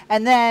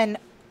 And then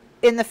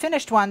in the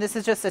finished one, this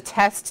is just a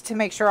test to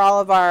make sure all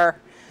of our,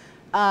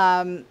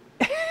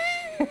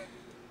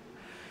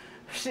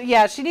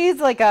 yeah, she needs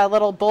like a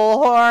little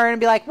bullhorn and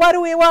be like, what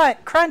do we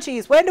want?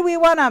 Crunchies. When do we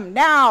want them?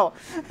 Now.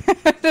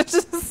 It's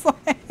just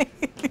like...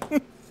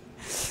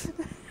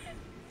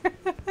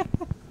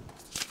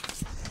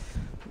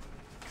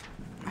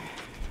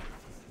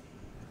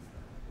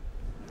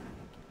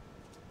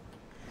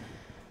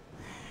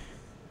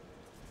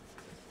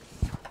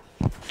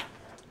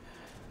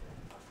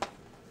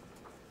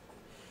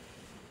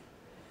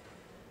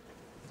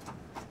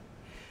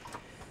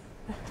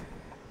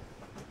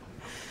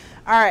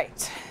 All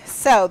right,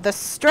 so the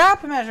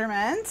strap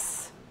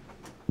measurements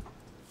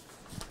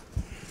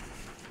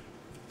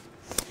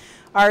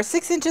are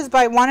 6 inches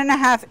by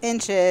 1.5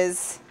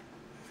 inches.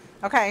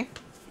 Okay.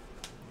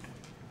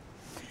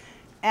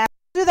 And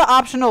I'll do the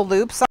optional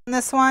loops on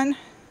this one.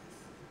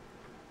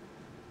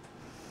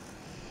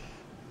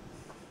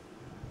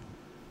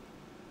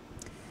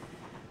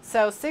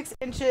 So 6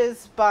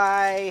 inches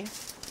by...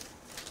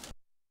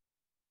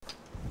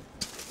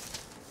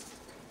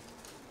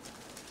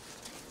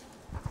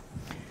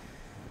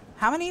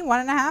 How many?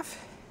 1.5?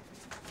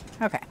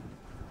 Okay.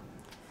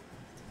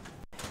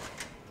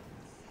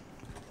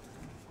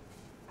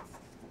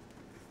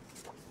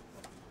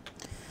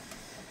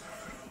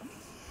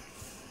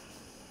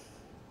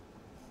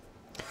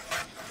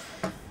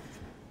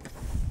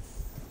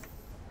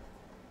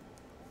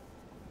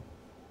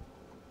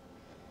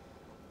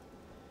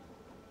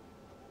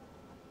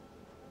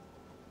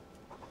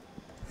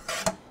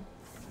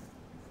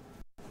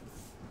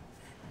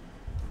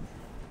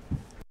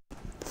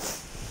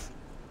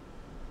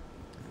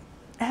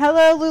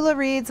 Hello, Lula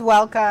Reeds.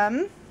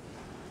 Welcome.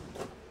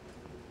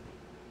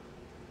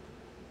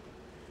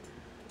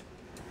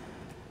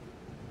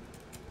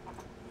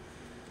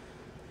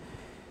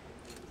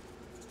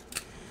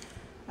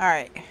 All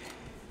right.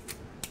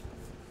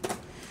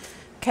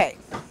 Okay.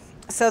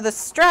 So the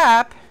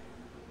strap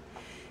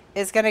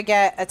is going to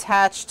get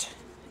attached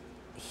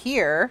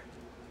here.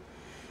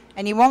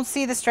 And you won't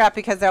see the strap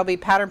because there'll be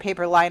pattern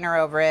paper liner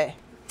over it.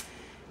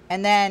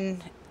 And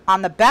then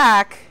on the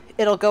back,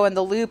 it'll go in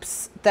the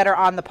loops that are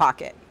on the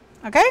pocket.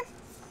 Okay?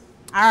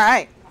 All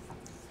right.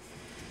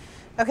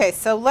 Okay,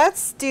 so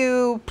let's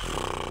give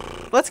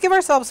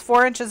ourselves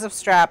 4 inches of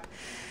strap,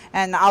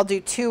 and I'll do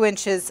 2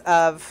 inches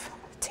of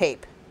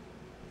tape.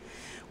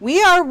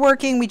 We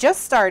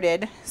just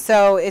started,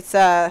 so it's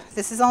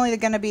this is only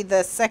going to be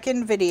the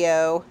second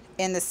video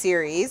in the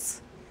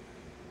series.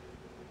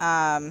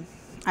 And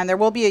there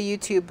will be a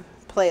YouTube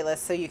playlist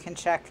so you can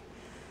check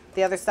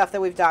the other stuff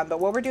that we've done.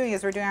 But what we're doing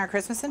is we're doing our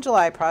Christmas in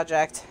July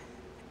project,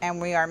 and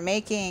we are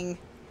making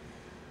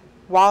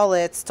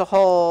wallets to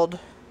hold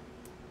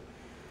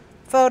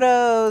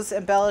photos,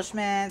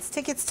 embellishments,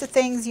 tickets to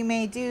things you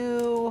may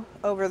do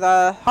over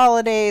the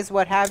holidays,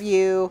 what have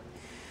you.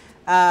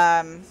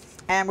 And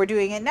we're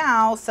doing it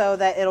now so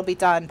that it'll be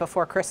done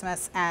before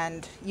Christmas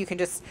and you can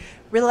just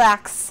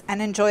relax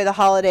and enjoy the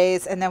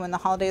holidays. And then when the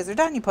holidays are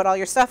done, you put all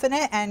your stuff in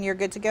it and you're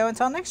good to go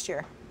until next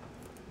year.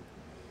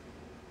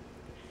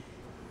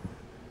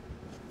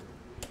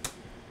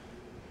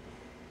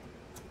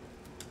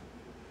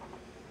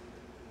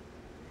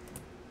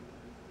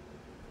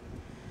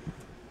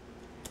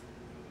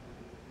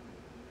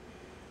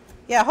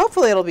 Yeah,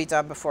 hopefully it'll be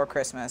done before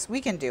Christmas.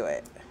 We can do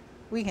it.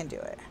 We can do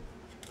it.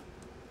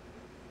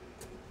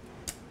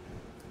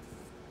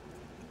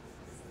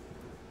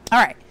 All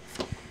right.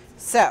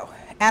 So,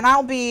 and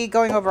I'll be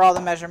going over all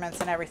the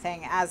measurements and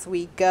everything as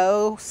we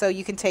go, so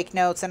you can take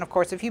notes. And of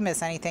course, if you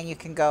miss anything, you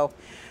can go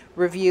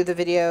review the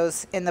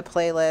videos in the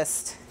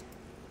playlist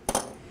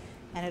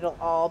and it'll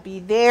all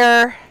be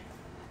there.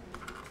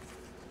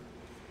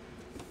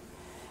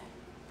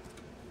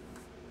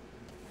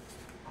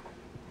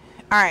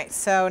 All right,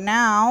 so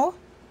now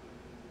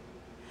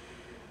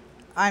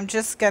I'm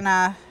just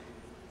gonna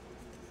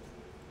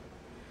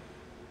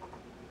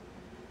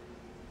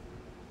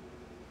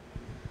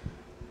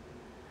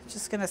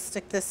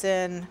stick this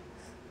in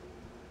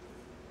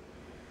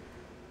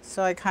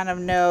so I kind of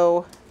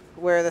know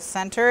where the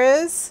center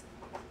is.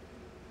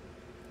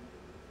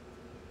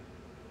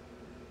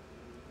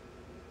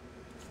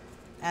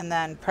 And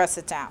then press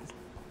it down.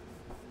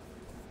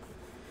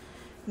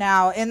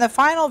 Now, in the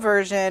final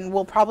version,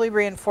 we'll probably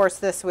reinforce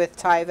this with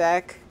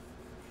Tyvek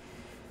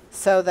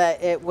so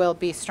that it will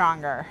be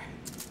stronger.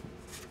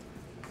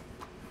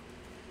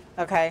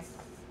 Okay,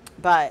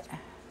 but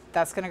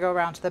that's going to go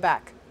around to the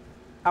back.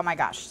 Oh my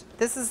gosh,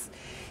 this is,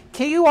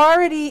 you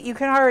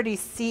can already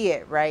see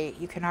it, right?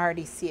 You can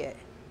already see it.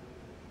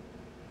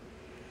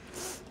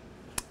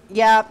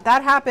 Yeah,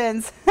 that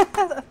happens.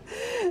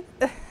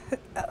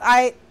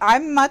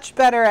 I'm much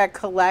better at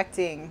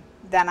collecting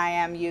than I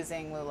am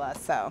using Lula,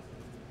 so.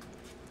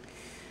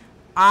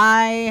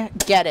 I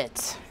get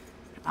it.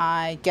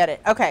 I get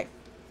it. Okay.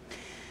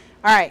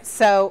 All right,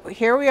 so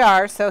here we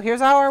are. So here's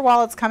how our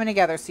wallet's coming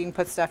together. So you can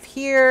put stuff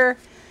here,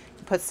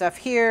 put stuff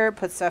here,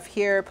 put stuff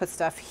here, put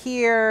stuff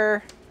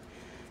here.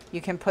 You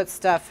can put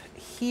stuff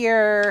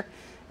here.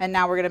 And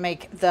now we're going to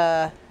make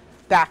the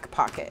back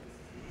pocket.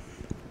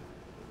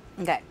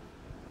 Okay.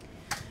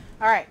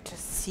 All right,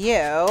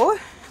 so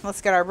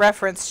let's get our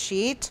reference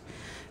sheet.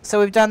 So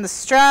we've done the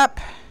strap.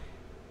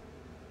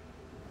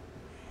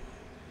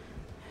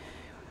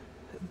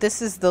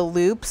 This is the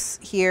loops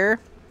here.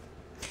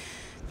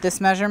 This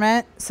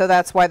measurement, so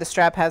that's why the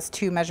strap has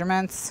 2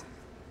 measurements.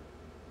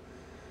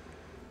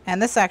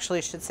 And this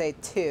actually should say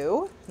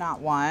 2,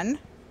 not 1.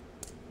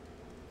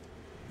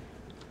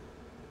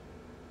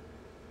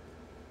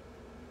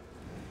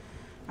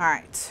 All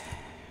right.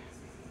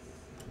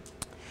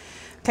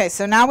 Okay,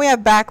 so now we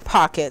have back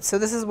pocket. So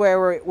this is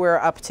where we're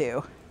up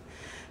to.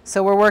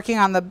 So we're working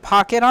on the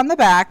pocket on the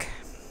back.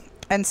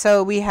 And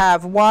so we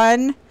have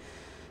one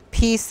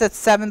piece that's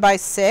 7 by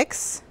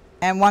 6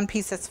 and one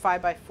piece that's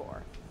 5 by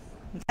 4.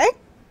 Okay.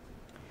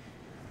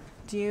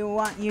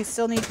 You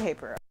still need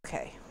paper.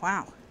 Okay.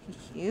 Wow.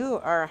 You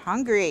are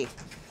hungry.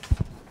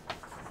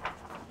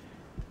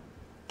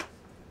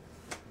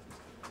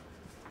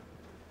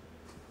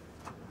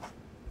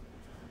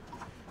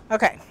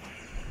 Okay.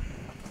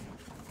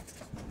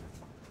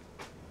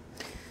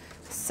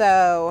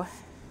 So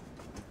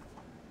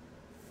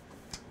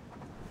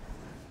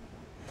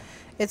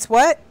it's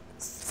what?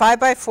 5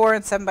 by 4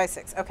 and 7 by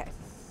 6. Okay.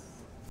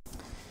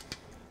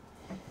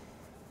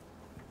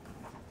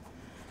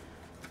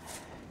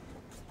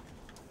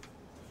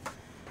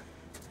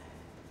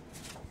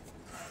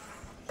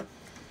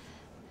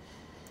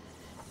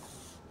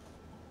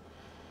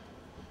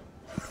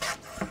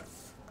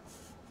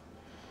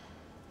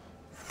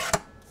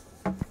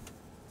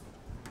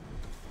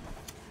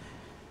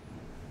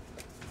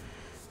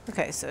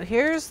 Okay, so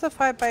here's the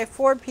 5 by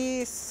 4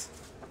 piece.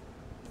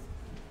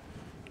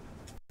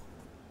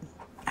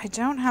 I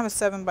don't have a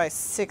 7 by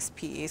 6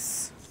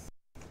 piece,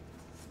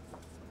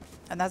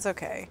 and that's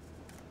okay.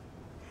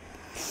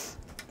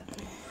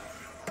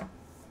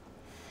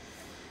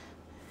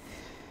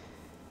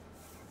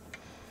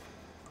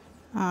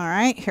 All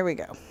right, here we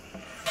go.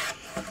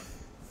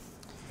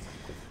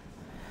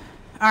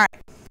 All right.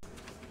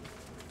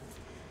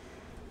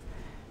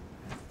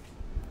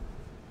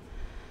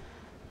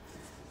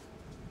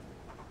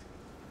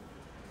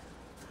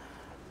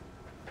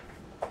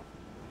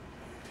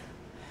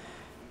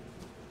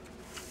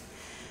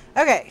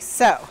 Okay,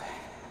 so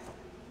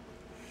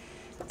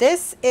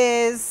this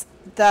is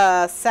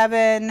the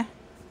 7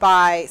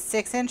 by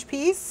 6 inch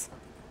piece,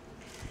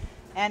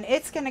 and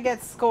it's going to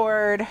get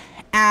scored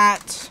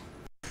at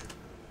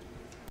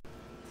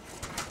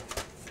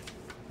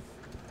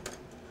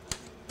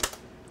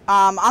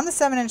on the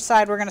 7 inch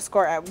side, we're going to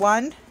score at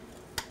 1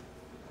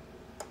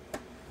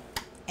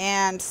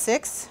 and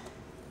 6.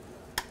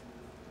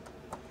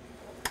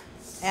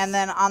 And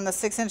then on the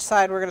 6 inch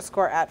side, we're going to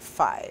score at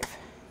 5.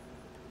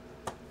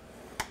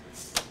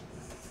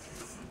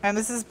 And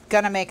this is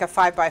going to make a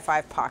 5 by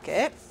 5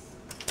 pocket.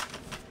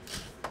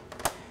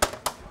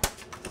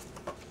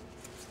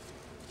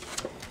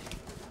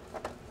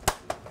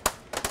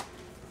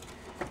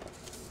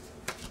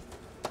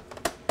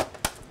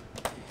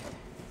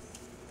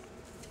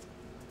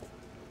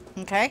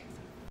 Okay.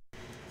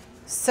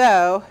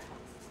 So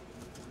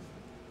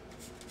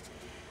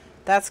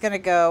that's going to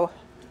go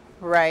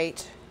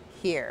right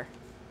here.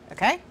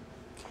 Okay.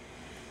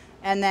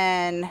 And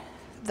then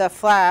the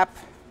flap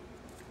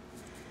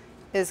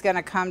is going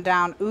to come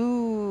down.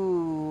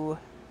 Ooh.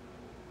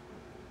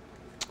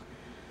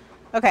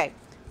 Okay.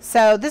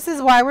 So this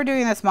is why we're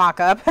doing this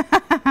mock-up.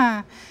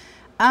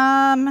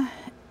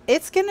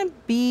 It's going to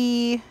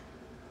be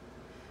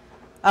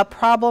a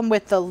problem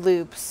with the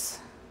loops.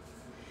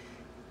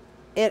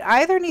 It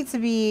either needs to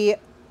be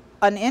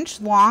an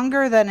inch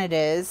longer than it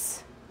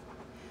is,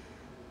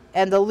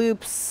 and the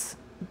loops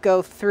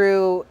go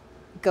through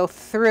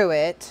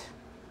it,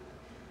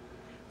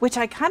 which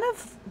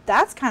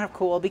that's kind of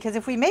cool, because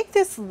if we make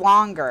this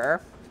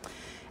longer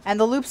and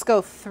the loops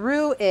go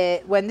through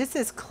it, when this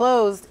is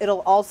closed,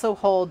 it'll also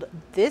hold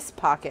this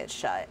pocket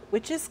shut,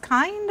 which is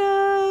kind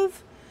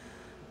of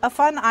a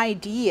fun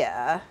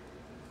idea.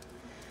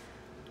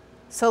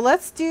 So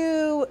let's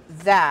do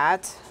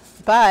that,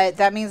 but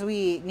that means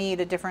we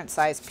need a different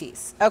size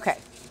piece. Okay.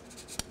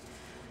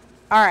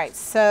 All right,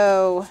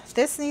 so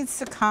this needs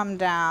to come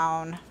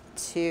down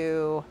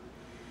to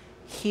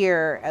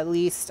here, at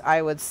least,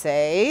 I would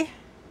say.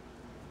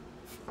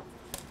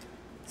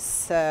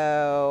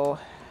 So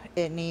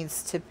it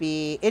needs to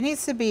be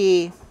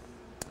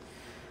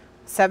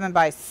 7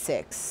 by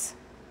 6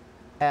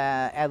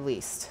 at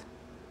least.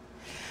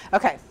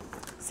 Okay,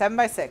 7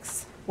 by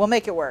 6. We'll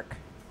make it work.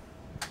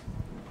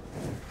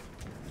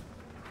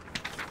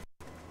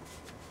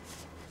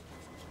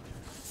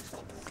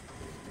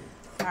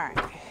 All right.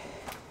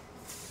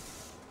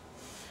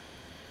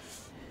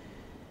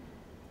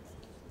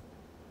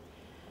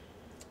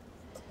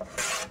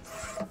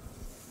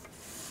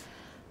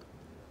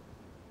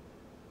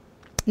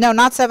 No,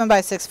 not 7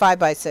 by 6, 5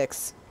 by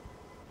 6.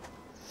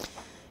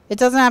 It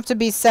doesn't have to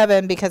be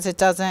 7 because it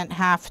doesn't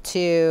have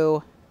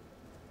to,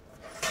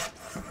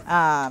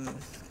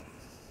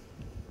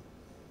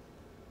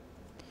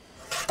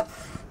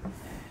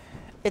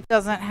 it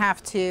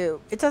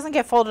doesn't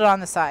get folded on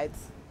the sides.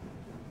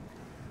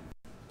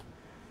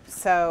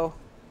 So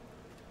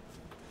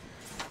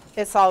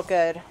it's all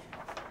good.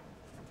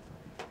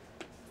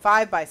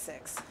 5 by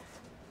 6.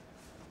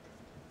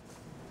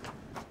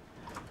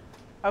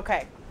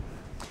 Okay.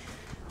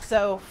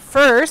 So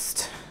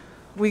first,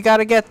 we got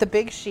to get the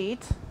big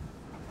sheet,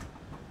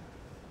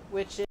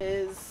 which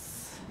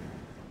is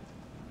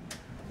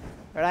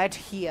right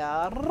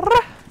here.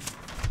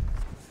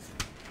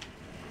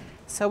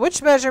 So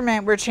which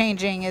measurement we're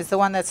changing is the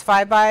one that's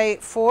 5 by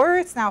 4.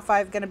 It's now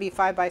going to be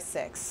 5 by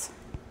 6.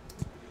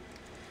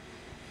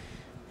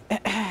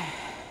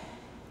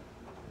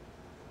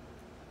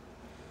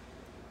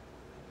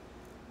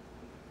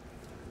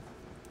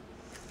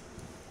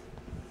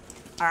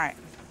 All right.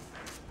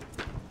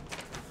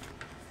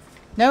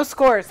 No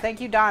scores. Thank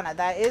you, Donna.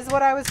 That is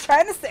what I was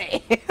trying to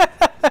say.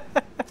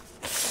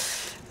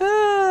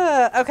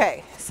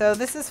 Okay, so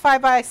this is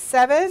 5 by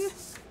 7.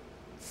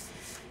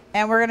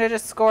 And we're going to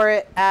just score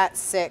it at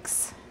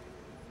 6.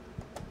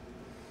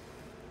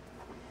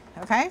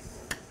 Okay?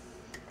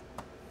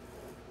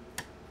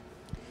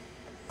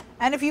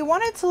 And if you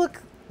want it to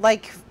look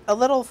like a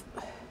little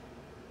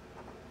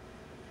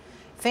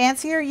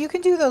fancier, you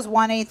can do those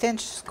 1/8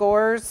 inch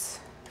scores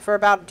for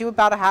do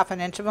about a 1/2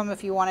 inch of them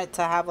if you want it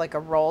to have like a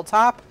roll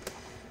top.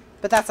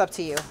 But that's up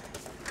to you.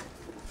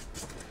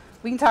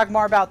 We can talk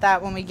more about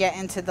that when we get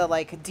into the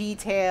like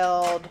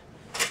detailed,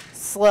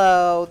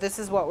 slow, this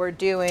is what we're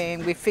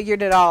doing. We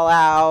figured it all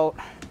out.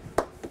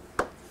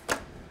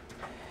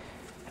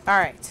 All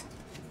right.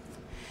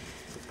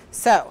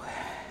 So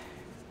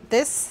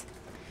this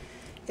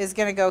is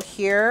going to go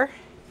here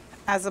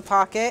as a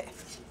pocket.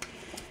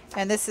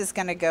 And this is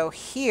going to go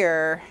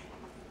here.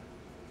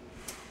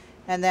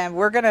 And then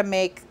we're going to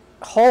make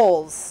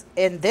holes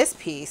in this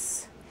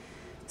piece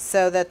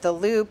so that the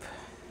loop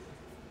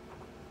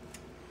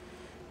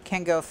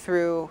can go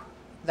through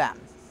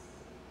them.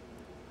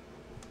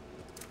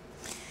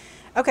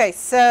 Okay,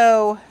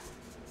 so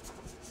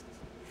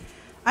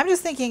I'm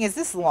just thinking, is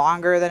this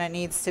longer than it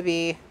needs to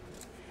be?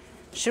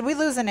 Should we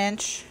lose an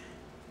inch?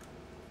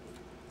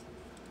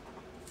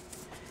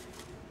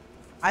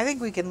 I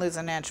think we can lose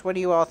an inch. What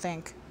do you all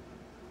think?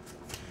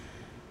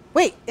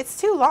 Wait, it's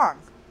too long.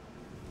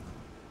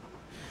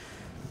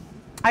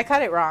 I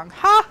cut it wrong.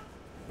 Ha!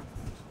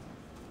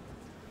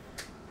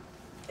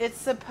 It's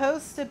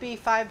supposed to be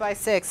 5 by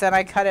 6 and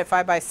I cut it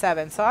 5 by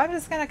 7. So I'm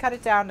just going to cut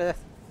it down to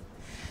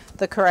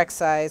the correct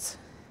size.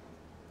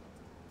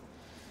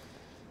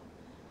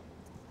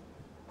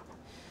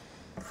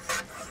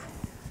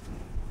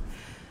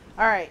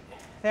 All right,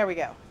 there we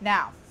go.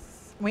 Now,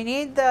 we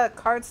need the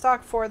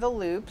cardstock for the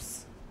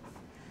loops.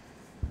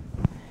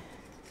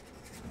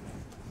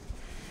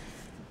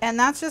 And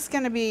that's just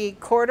going to be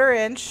 1/4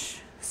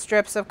 inch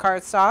strips of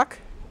cardstock.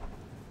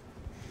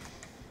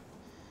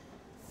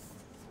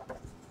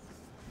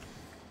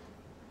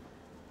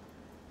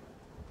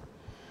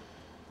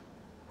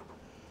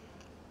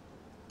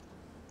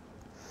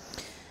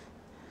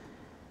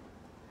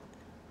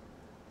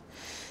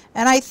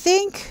 And I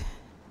think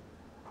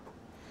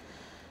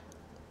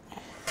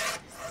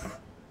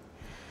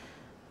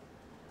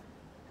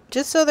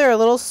just so they're a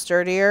little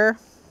sturdier,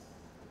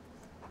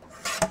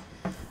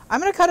 I'm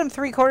going to cut them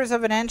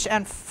 3/4 inch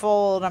and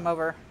fold them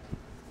over.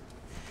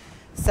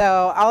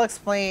 So I'll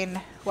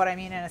explain what I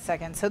mean in a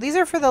second. So these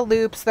are for the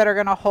loops that are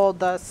going to hold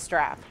the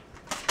strap.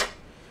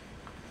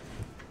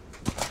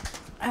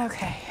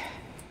 Okay.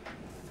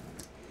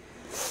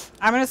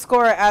 I'm going to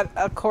score at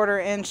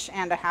 1/4 inch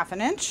and a 1/2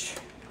 inch.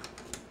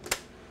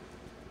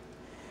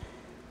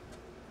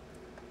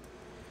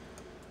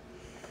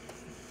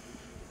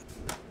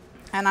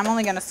 And I'm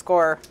only going to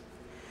score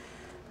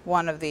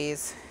one of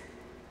these.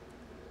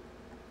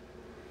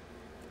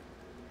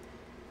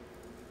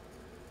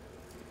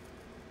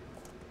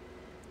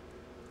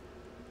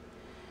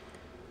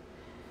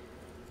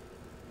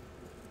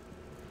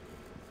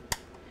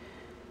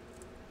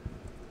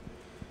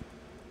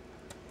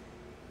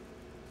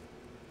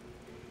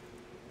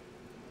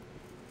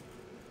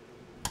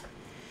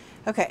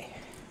 Okay,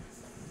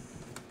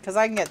 because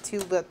I can get 2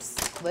 loops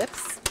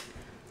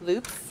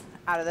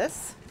out of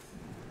this.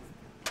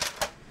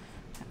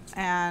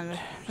 And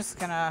I'm just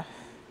gonna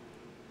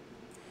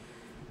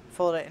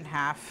fold it in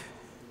half.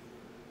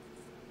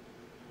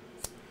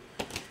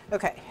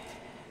 Okay,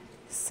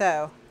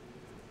 so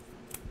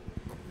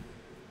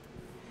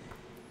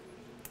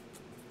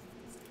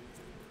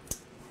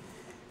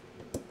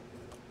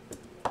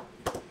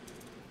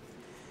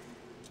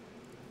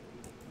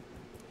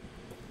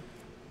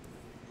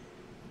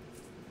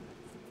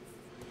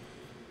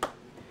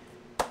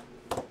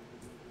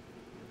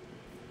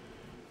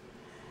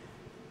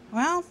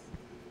well,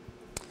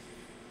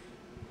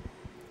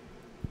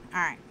 all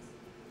right.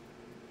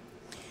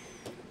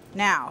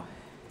 Now,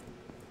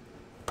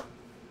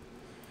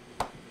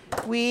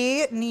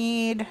 We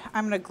need,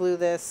 I'm going to glue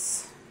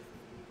this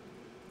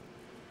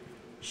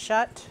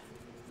shut.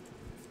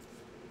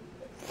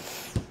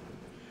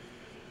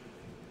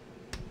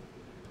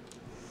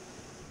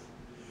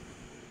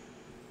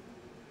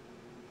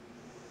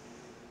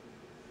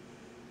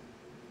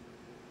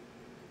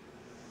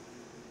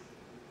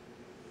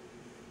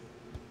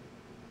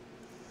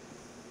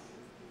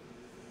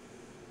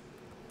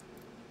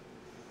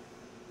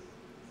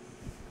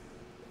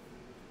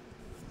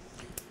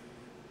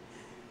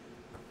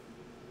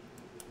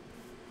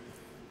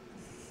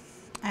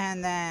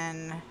 And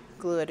then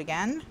glue it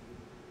again.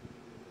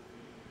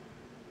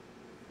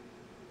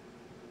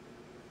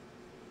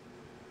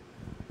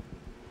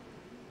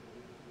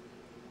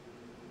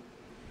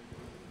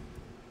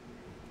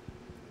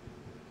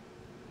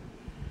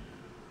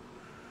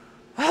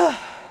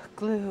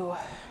 Glue. All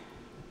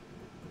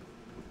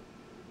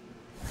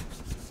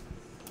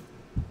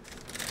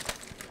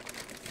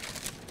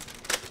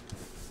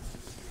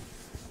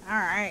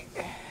right.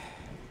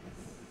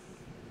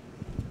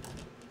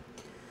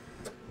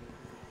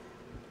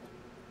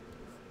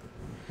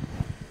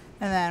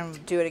 And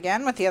then do it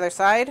again with the other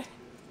side.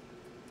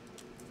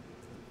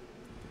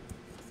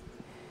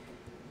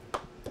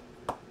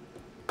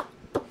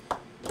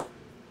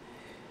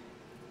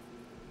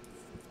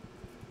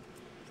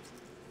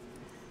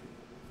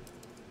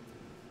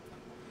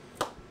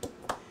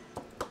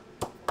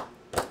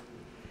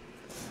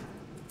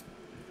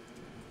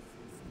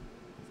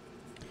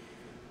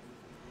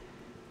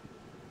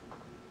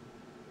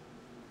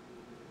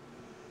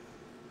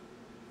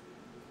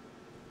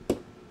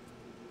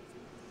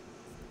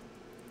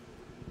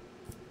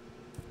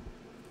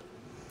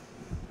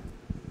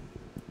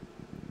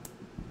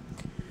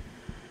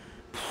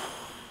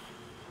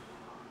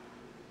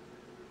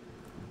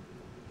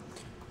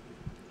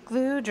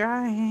 Glue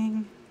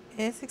drying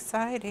is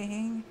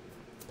exciting.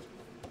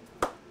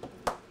 All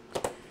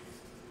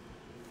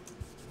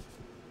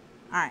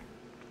right.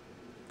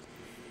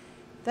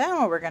 Then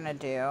what we're going to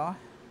do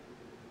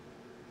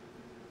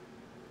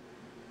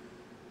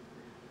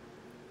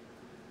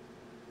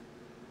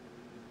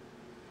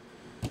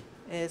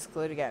is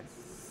glue it again.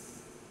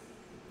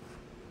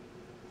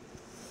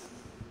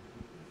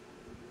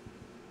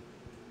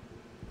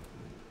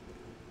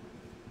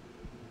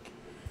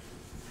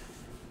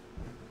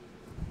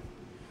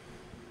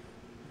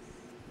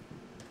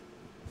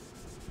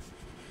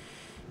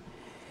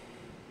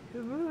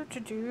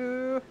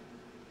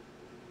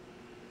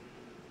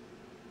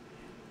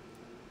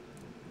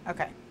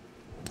 Okay,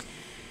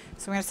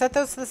 so we're going to set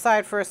those to the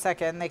side for a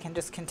second. They can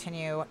just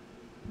continue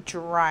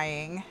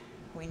drying.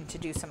 We need to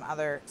do some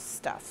other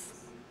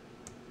stuff.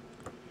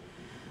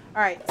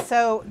 All right,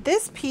 so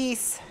this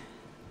piece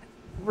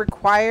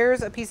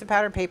requires a piece of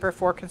pattern paper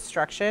for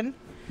construction.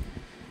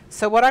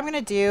 So what I'm going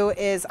to do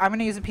is I'm going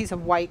to use a piece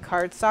of white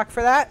cardstock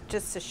for that,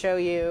 just to show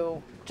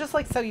you, just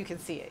like so you can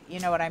see it. You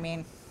know what I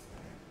mean?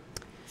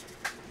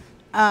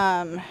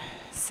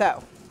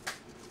 So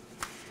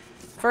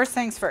first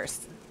things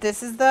first,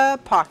 this is the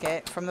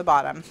pocket from the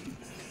bottom.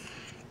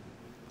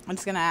 I'm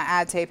just going to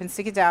add tape and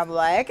stick it down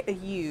like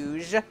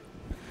usual.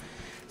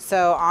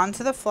 So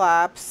onto the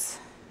flaps.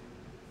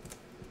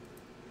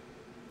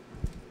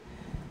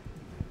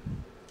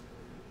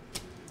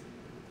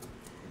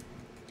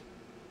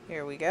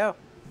 Here we go.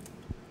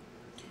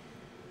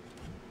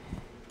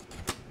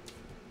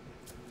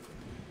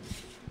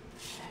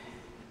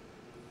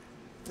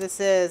 This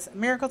is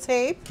Miracle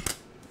Tape.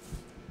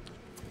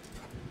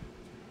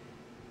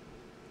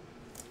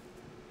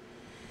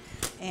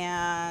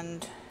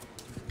 And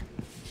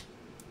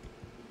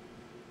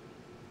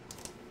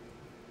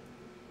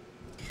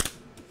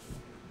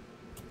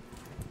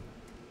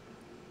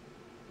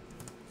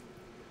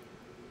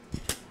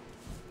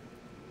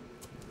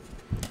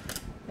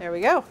there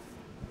we go. All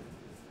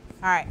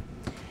right.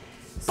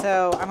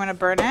 So I'm going to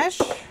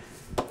burnish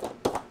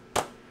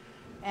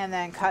and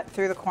then cut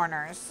through the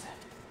corners.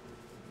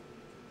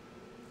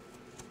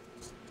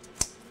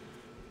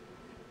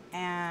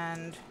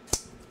 And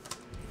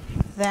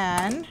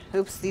then,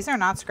 oops, these are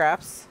not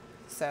scraps,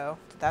 so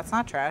that's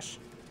not trash.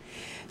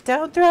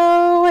 Don't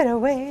throw it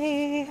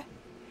away,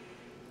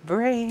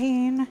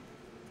 brain.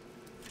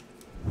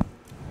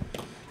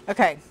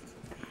 Okay,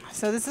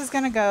 so this is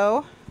going to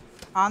go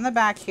on the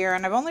back here,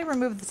 and I've only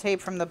removed the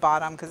tape from the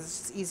bottom because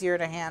it's just easier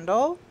to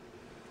handle,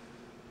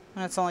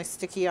 and it's only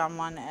sticky on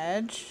one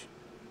edge.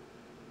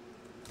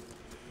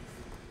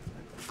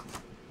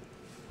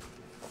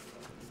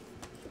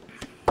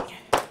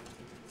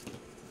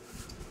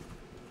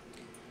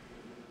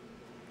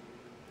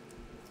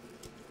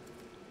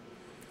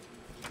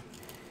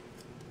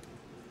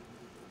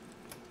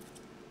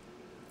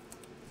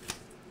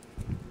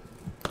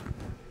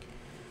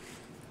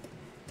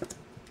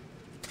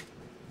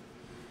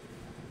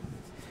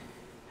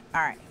 All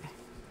right.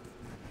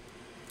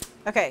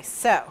 Okay,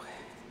 so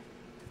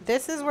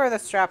this is where the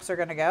straps are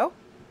going to go.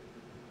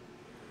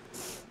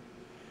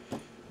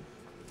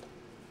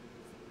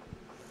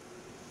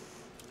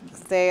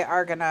 They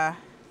are going to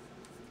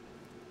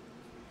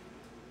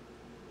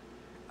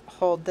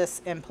hold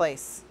this in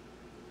place.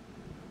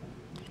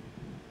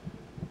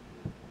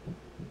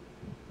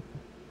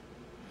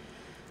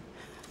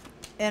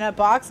 In a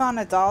box on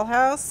a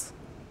dollhouse.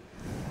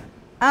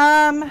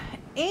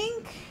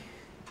 Ink.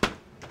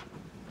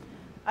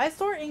 I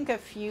store ink a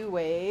few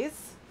ways.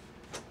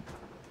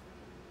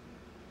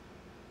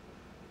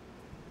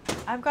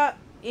 I've got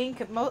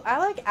ink. I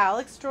like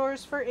Alex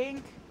drawers for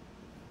ink.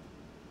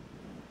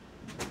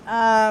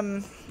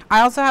 I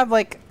also have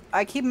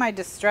I keep my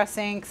distress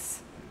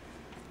inks.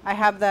 I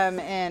have them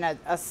in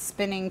a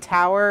spinning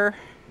tower.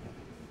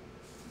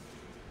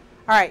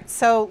 All right,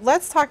 so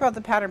let's talk about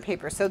the pattern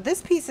paper. So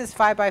this piece is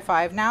 5 by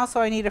 5 now,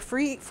 so I need a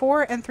 4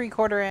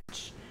 3/4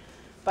 inch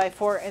by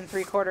 4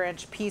 3/4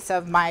 inch piece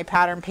of my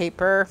pattern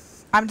paper.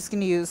 I'm just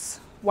going to use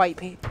white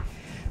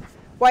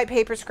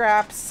paper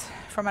scraps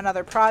from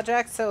another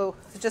project, so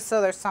just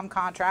so there's some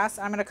contrast.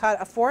 I'm going to cut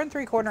a 4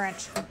 3/4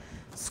 inch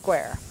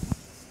square.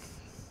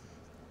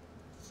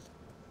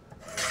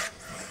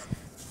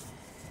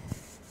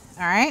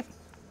 All right.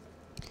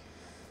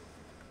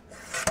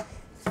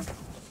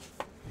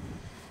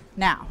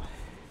 Now,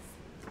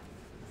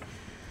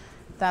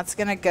 that's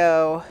going to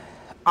go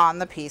on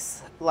the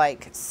piece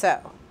like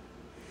so.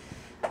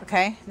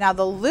 Okay, now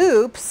the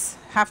loops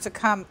have to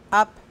come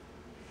up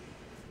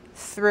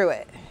through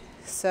it.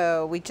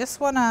 So we just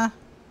want to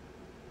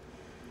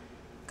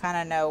kind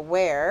of know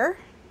where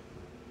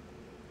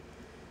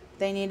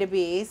they need to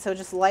be. So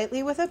just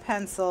lightly with a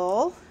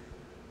pencil,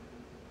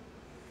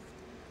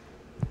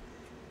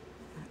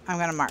 I'm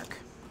going to mark.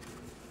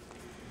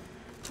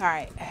 All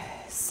right,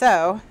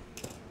 so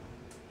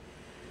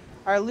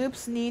our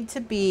loops need to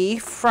be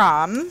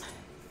from,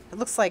 it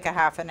looks like a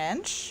 1/2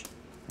 inch.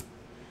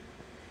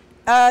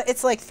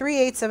 It's like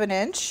 3/8 of an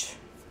inch.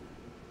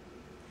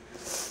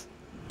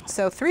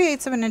 So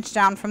 3/8 of an inch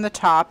down from the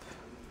top.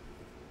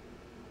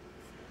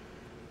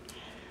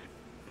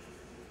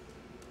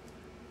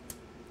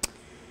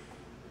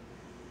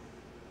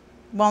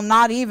 Well,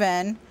 not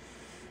even,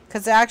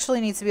 because it actually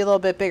needs to be a little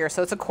bit bigger.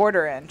 So it's a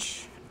 1/4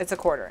 inch. It's a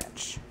 1/4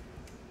 inch.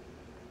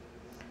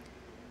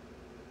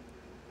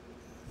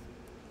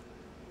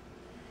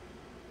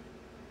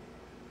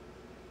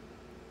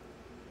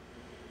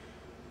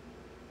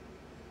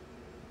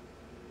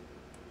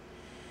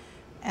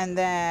 And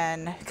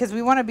then, because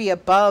we want to be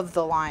above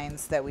the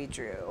lines that we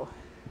drew.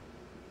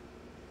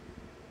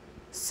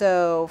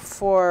 So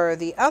for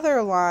the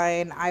other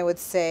line, I would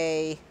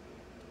say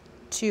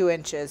 2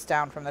 inches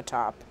down from the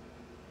top.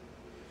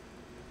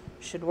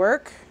 Should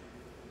work.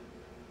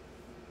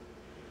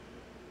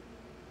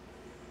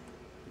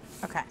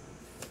 Okay.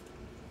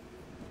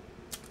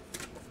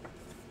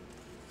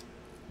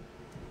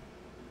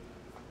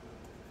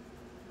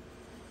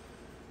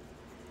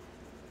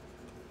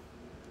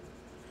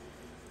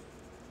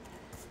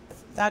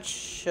 That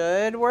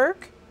should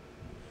work.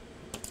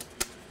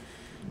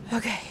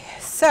 Okay,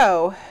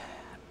 so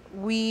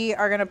we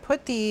are going to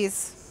put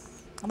these,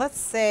 let's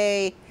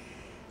say,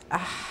 a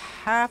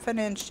 1/2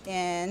 inch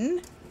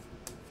in.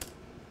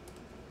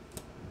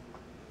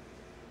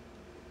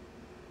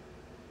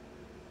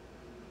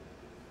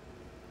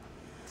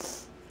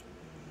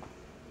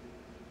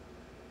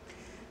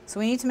 So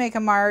we need to make a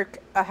mark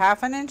a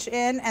 1/2 inch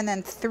in and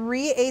then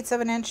 3/8 of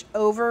an inch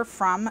over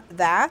from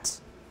that.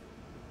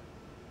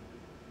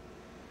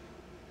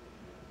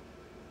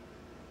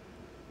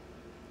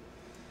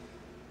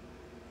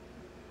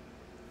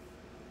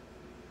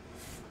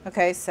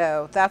 Okay,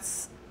 so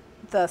that's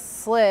the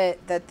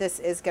slit that this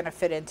is going to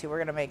fit into. We're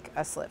going to make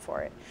a slit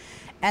for it.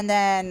 And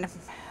then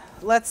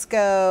let's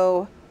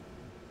go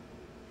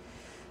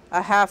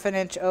a 1/2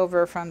 inch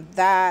over from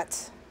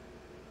that.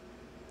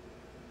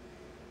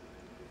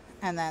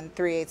 And then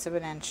 3/8 of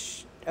an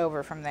inch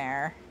over from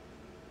there.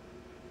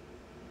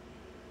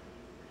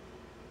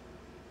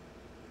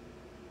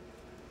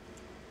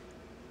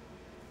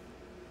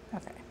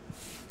 Okay.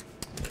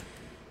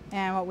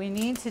 And what we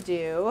need to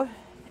do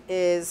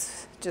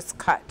is just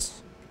cut.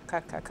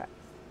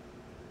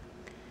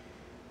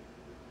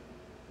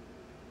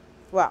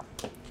 Well,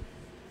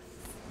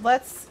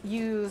 let's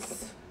do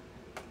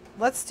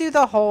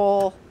the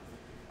whole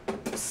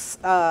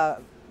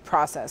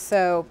process.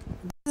 So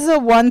this is a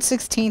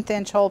 1/16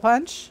 inch hole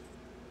punch,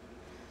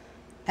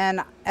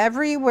 and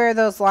everywhere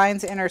those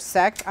lines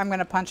intersect, I'm going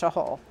to punch a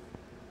hole.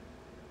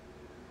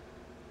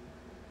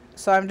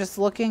 So I'm just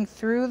looking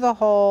through the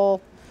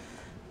hole,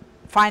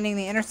 finding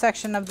the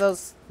intersection of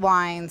those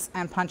lines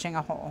and punching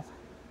a hole.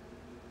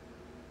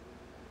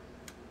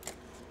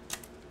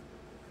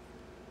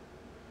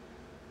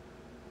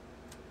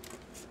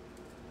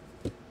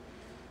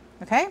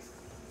 Okay?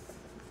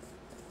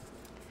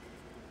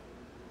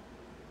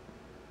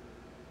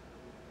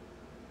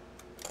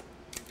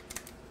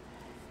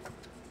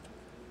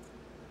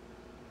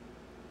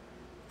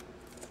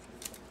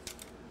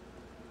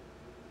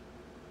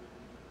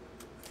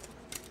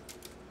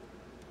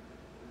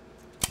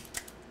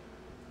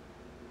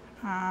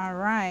 All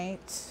right.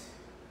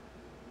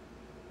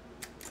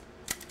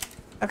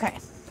 Okay.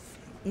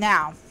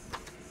 Now,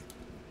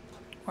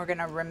 we're going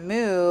to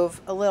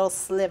remove a little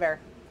sliver.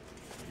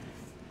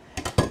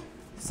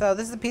 So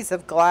this is a piece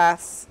of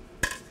glass.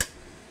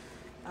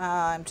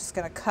 I'm just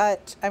going to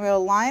cut, I'm going to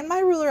line my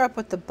ruler up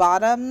with the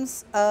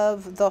bottoms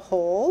of the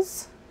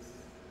holes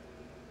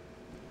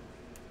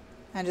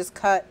and just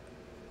cut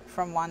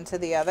from one to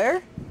the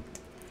other,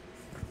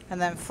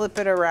 and then flip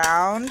it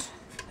around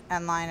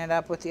and line it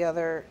up with the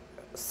other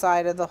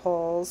side of the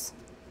holes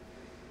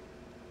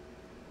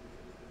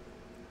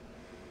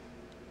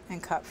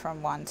and cut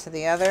from one to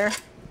the other.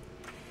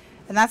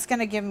 And that's going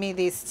to give me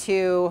these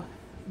two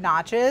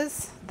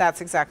notches. That's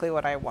exactly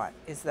what I want,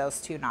 is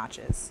those two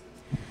notches.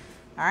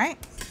 All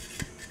right,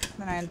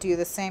 then I'm going to do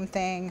the same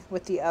thing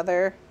with the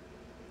other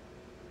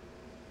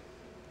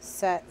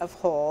set of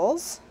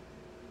holes.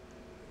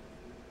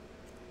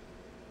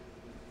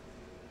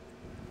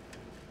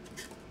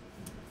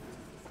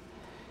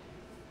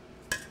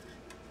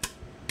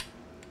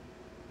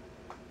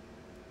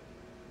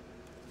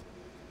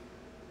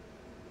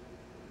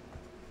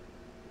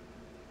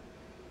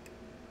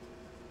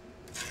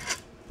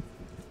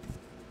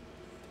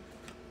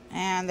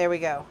 And there we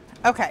go.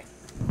 Okay.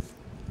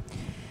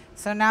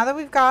 So now that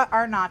we've got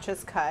our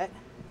notches cut,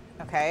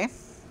 okay,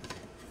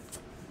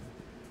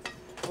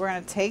 we're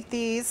going to take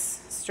these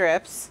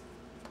strips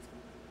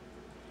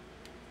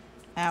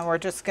and we're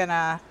just going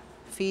to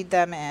feed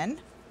them in.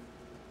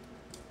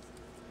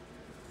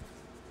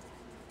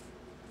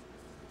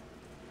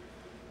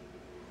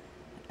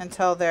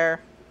 Until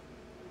they're,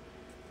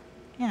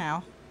 you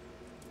know,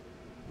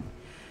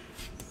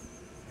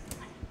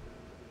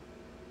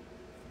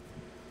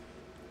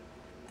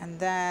 and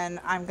then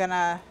I'm going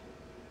to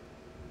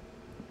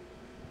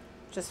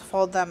just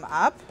fold them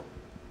up.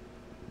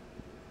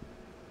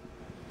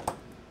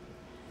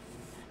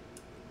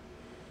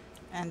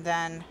 And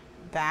then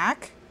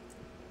back.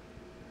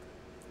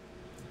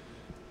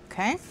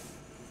 Okay.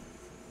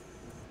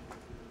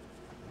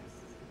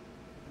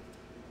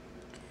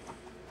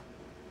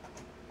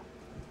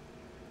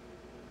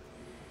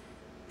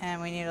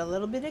 And we need a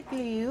little bit of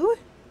glue.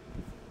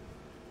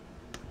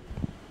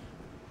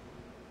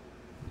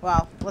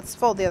 Well, let's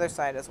fold the other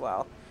side as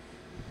well.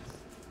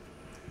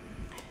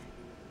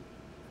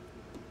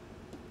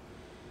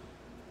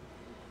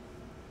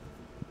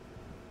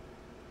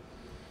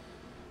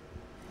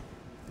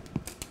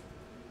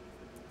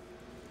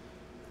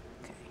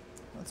 Okay,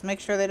 let's make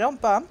sure they don't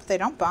bump. They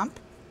don't bump.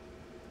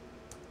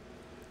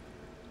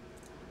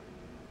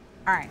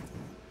 All right.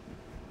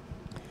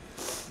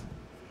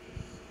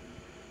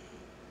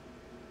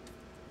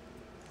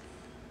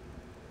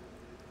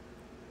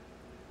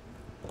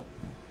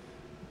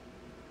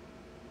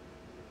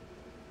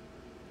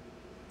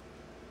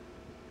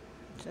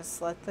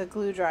 Just let the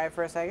glue dry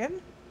for a second.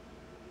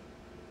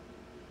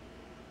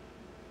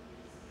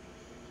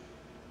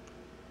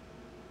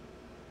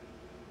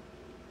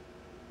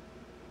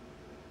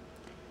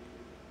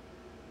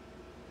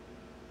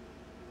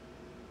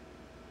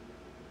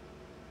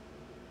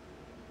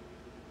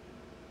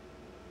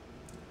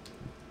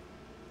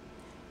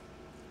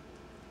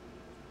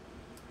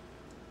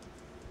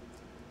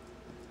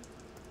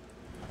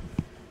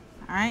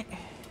 All right.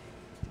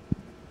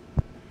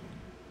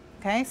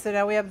 Okay, so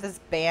now we have this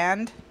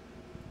band.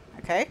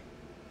 Okay.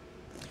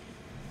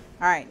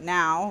 All right,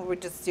 now we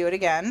just do it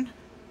again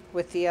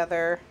with the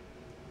other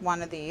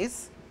one of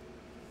these.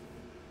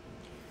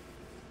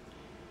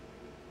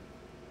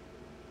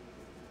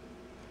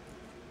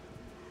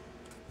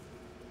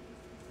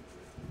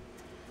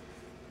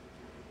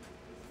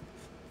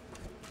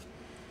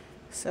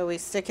 So we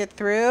stick it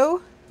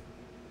through.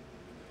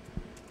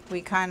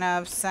 We kind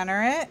of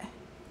center it.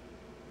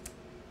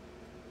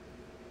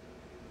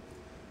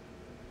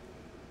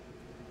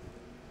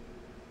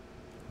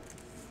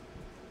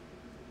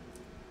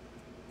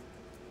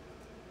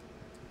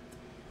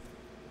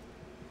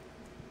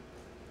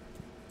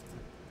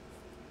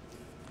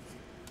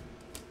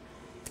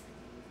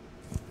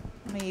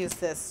 I'm going to use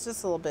this,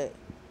 just a little bit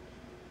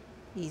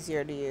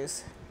easier to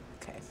use.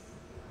 Okay.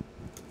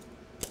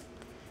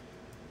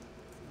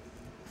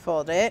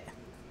 Fold it.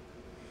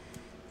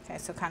 Okay,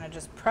 so kind of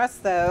just press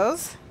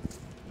those.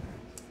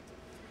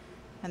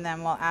 And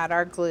then we'll add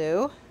our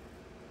glue.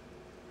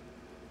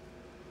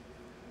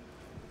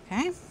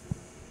 Okay.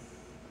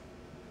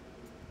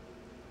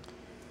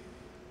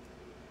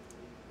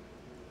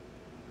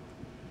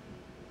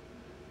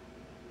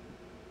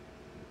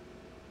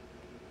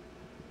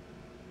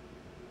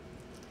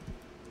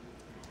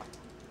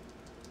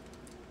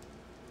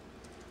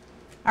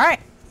 All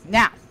right,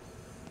 now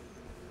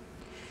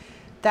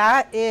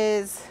that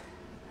is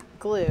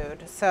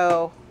glued.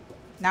 So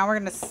now we're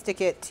going to stick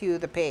it to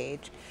the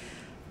page.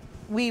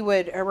 We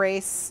would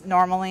erase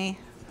normally,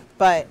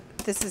 but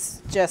this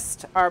is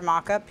just our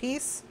mock-up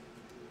piece.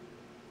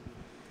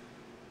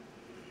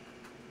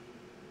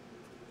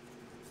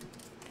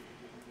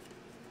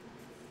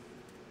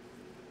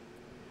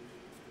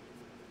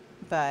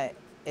 But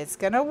it's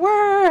going to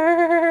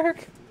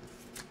work.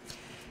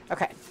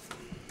 Okay.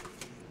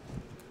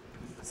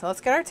 So let's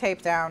get our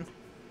tape down.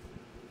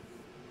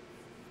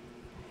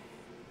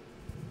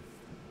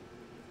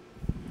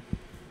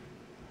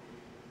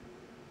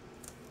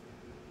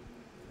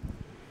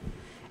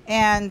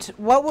 And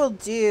what we'll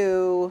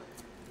do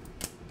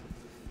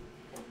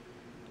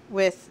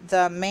with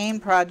the main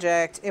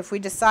project, if we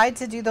decide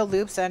to do the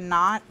loops and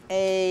not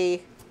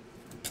a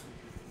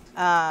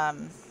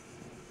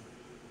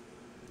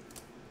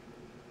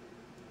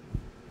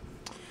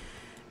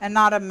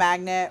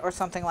magnet or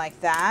something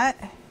like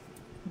that,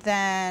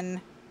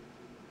 then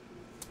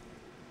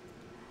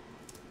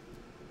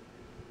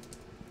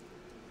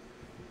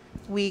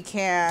we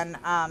can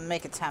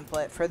make a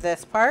template for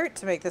this part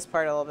to make this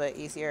part a little bit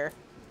easier.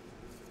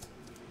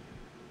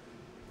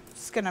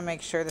 Just gonna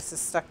make sure this is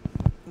stuck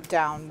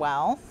down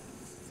well.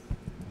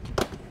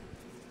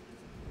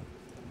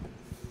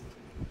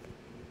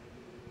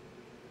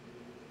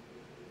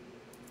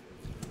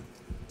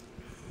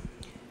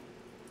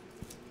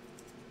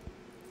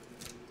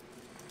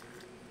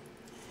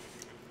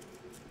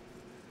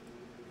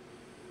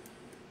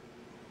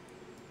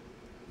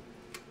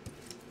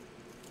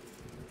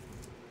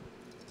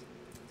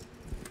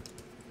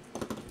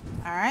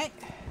 All right.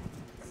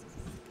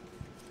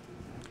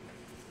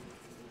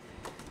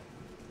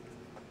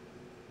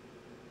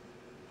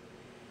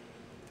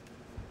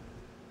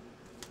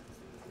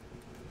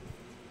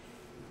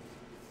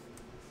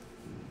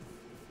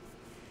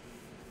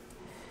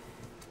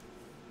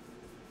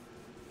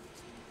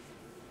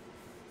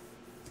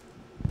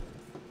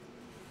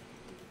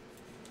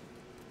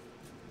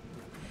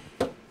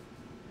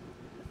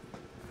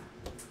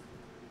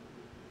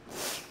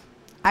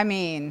 I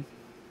mean,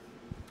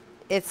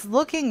 it's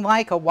looking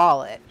like a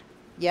wallet.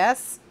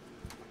 Yes?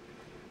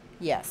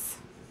 Yes.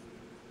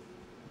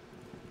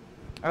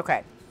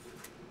 Okay.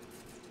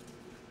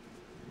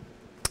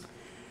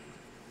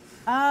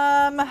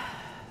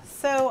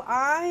 So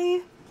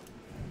I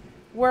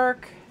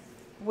work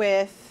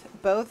with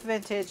both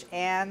vintage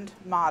and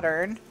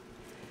modern.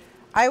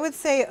 I would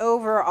say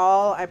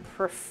overall I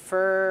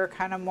prefer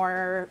kind of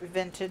more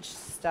vintage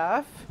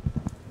stuff.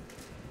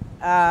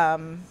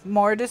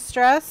 More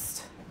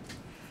distressed.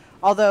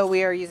 Although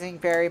we are using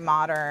very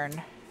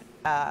modern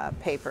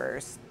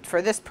papers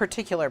for this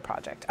particular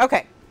project.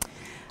 Okay.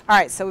 All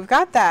right, so we've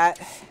got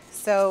that.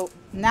 So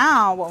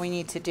now what we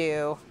need to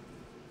do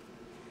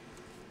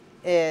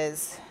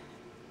is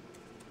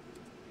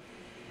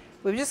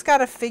we've just got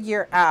to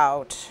figure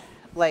out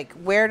like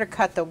where to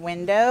cut the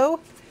window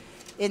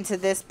into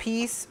this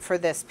piece for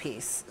this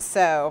piece.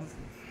 So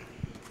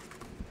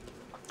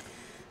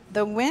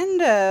the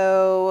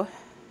window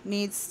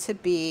needs to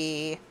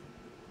be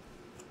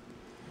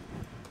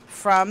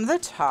from the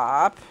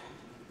top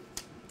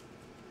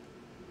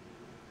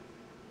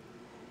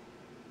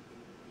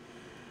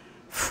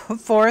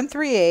four and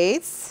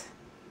 3/8,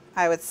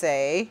 I would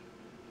say.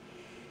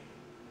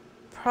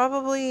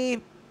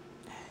 Probably,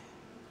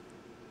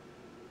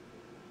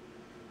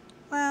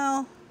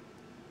 well,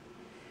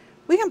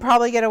 we can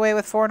probably get away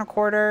with 4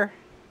 1/4.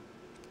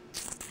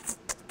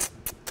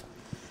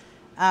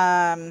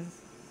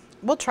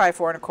 We'll try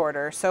 4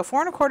 1/4. So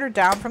 4 1/4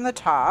 down from the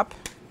top.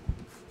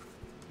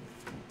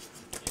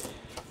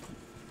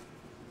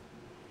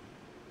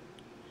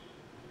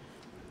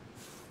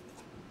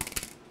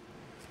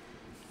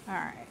 All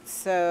right,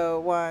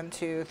 so 1,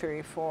 2,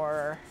 3,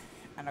 4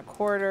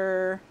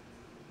 1/4.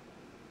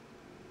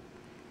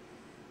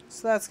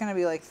 So that's going to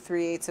be like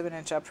 3/8 of an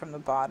inch up from the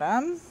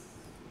bottom.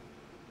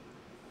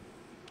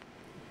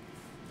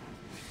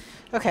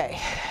 Okay,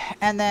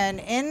 and then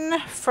in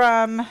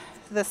from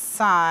the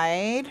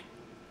side,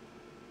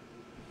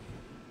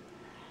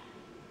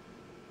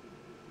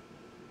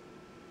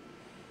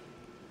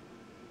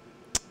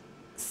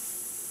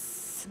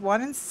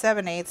 one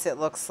 7/8 it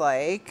looks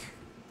like.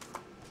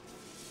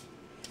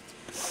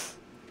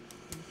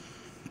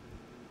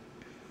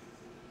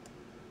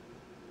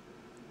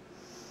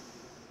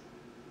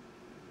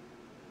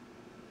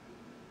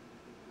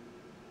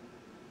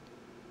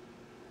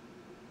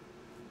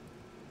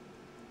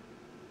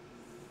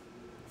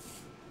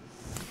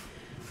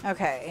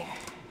 Okay,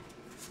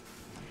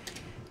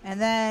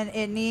 and then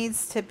it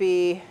needs to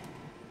be,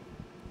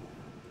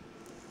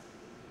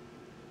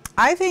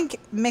 I think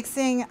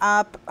mixing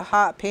up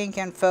hot pink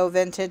and faux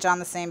vintage on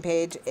the same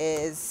page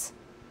is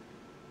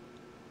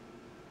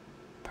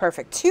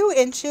perfect. 2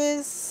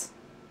 inches,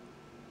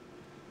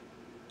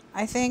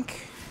 I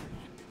think,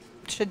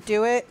 should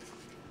do it.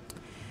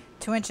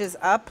 2 inches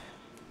up.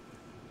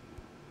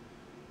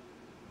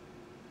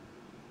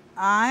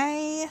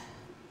 I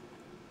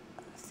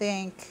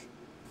think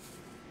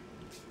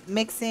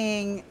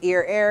mixing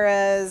your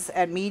eras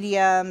and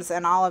mediums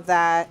and all of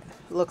that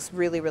looks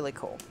really, really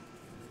cool.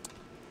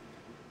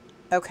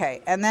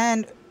 Okay, and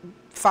then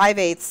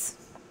 5/8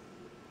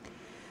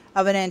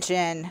 of an inch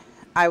in,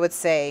 I would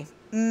say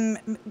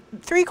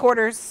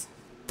 3/4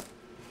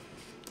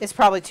 is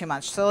probably too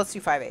much. So let's do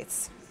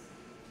 5/8.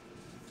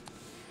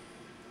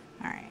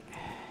 All right.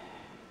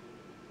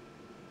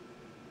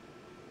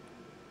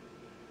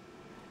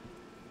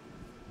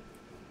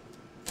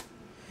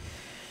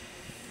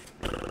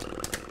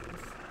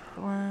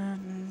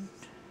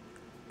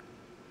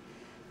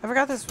 I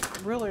forgot this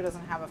ruler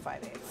doesn't have a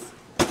 5/8.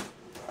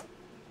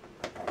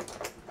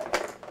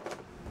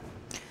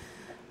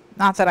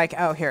 Not that I can,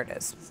 oh, here it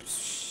is.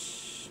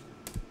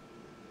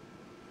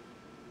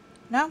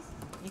 No,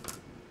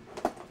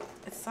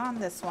 it's on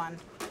this one.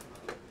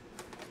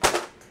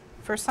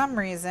 For some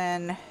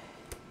reason,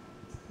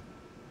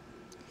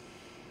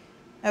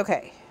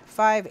 okay,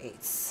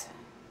 5/8.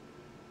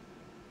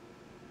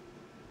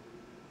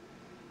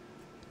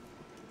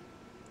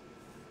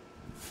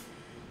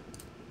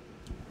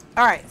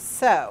 All right,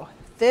 so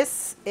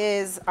this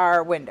is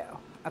our window,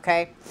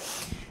 okay?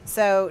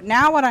 So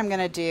now what I'm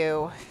gonna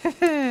do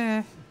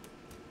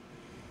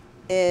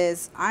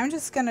is I'm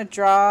just gonna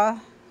draw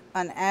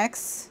an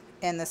X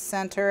in the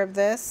center of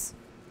this.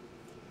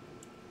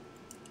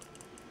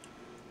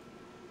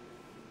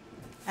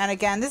 And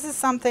again, this is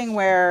something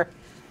where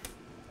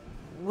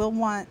we'll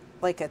want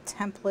like a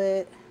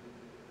template,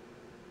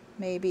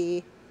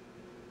 maybe.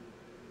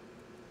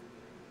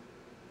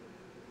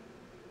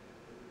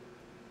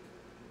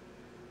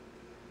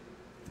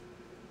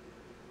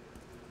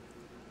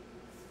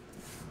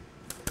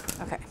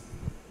 Okay.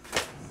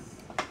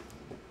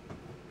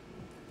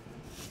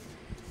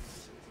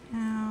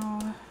 Now,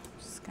 I'm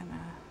just gonna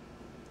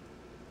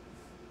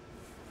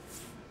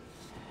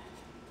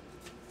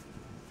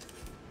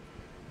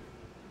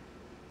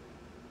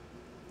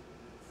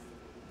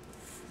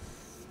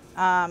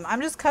I'm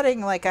just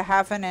cutting like a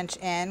 1/2 inch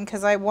in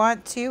because I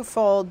want to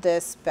fold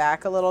this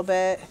back a little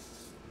bit.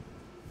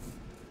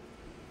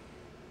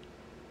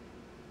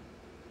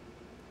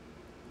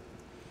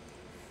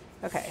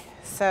 Okay,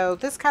 so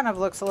this kind of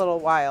looks a little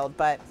wild,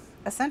 but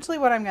essentially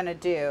what I'm going to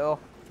do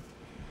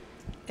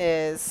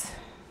is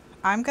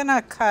I'm going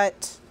to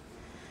cut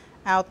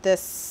out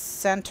this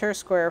center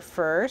square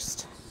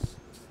first.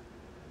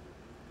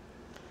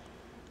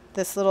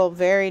 This little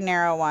very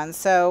narrow one.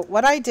 So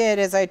what I did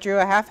is I drew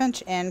a 1/2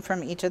 inch in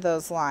from each of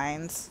those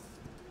lines.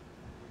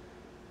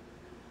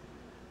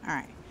 All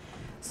right,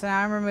 so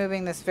now I'm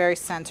removing this very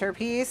center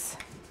piece.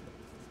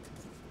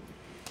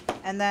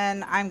 And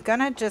then I'm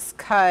gonna just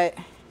cut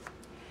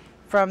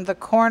from the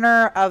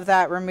corner of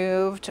that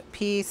removed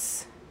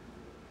piece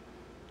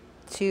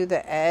to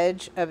the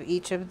edge of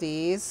each of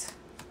these,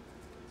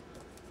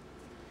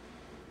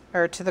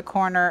 or to the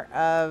corner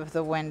of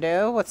the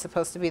window, what's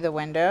supposed to be the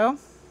window.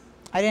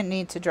 I didn't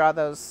need to draw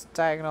those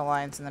diagonal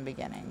lines in the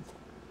beginning.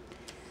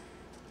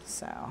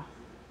 So,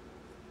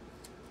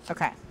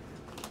 okay.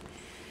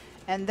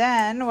 And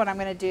then what I'm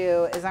going to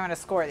do is I'm going to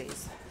score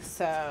these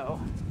so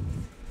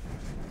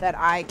that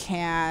I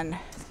can,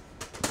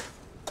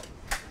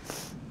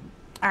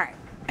 all right.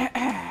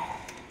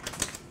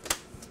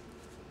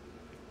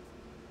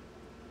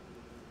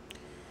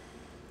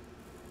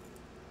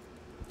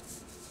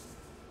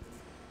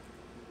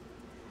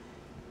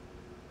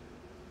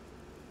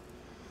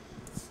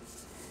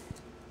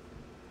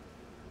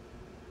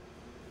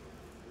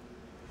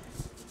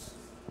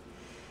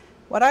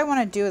 What I want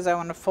to do is I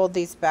want to fold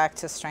these back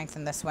to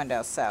strengthen this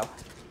window. So,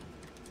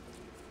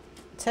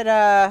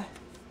 ta-da,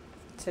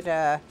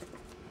 ta-da,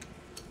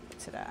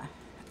 ta-da.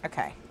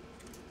 Okay.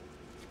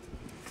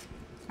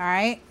 All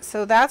right,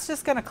 so that's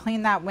just going to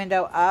clean that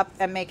window up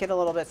and make it a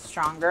little bit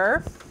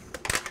stronger.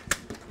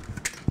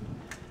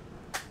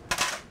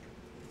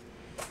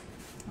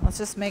 Let's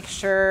just make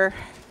sure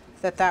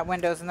that that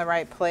window's in the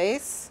right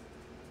place.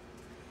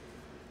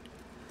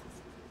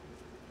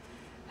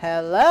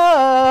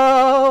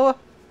 Hello.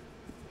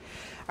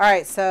 All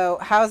right, so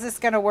how's this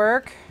going to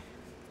work?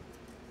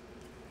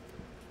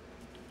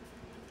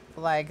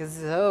 Like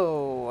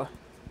so.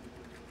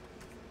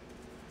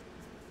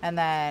 And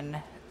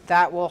then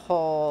that will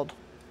hold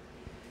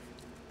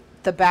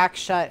the back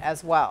shut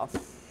as well.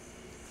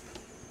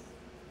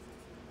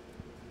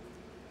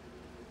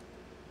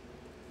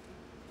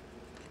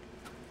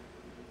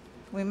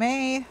 We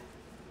may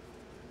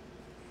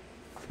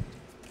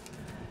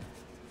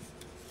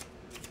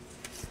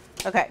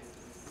okay,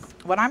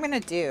 what I'm going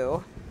to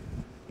do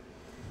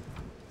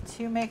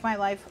to make my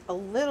life a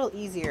little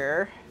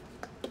easier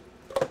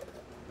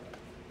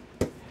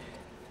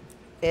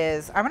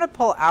is I'm going to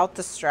pull out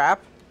the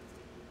strap.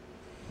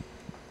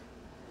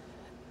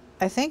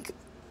 I think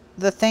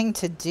the thing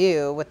to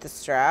do with the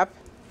strap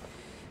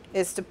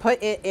is to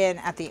put it in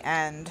at the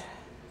end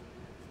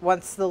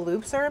once the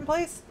loops are in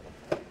place.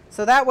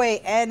 So that way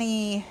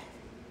any,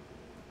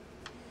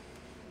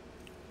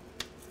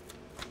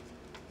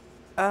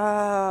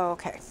 oh,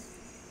 okay.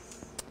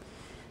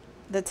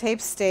 The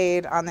tape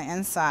stayed on the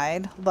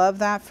inside. Love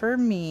that for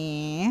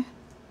me.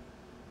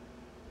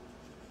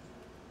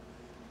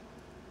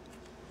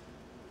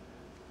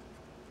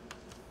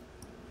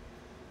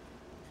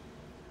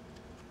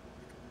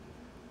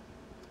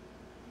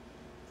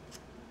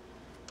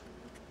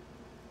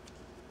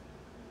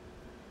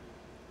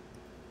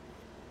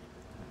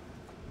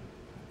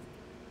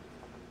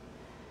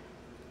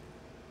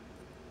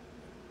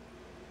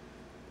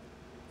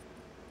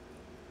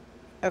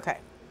 Okay.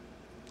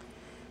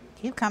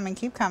 Keep coming,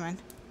 keep coming.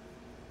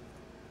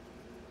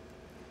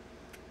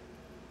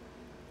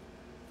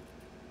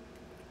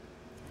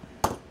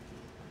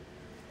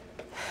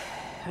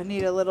 I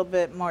need a little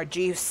bit more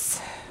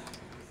juice.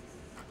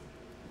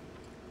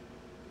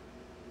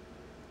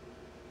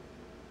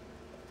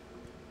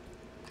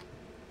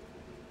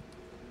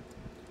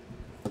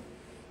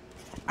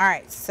 All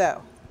right,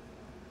 so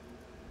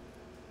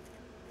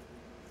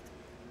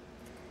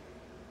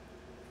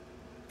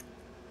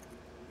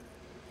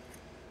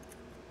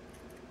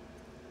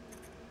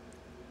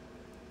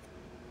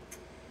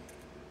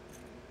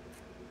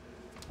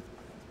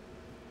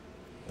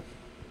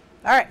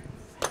all right.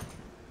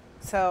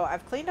 So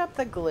I've cleaned up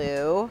the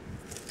glue.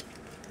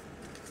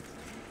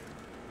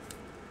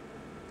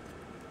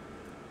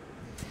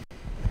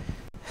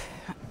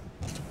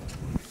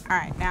 All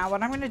right, now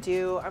what I'm going to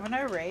do, I'm going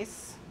to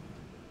erase.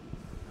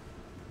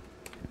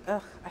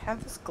 Ugh, I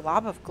have this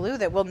glob of glue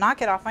that will not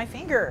get off my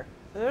finger.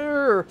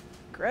 Ugh,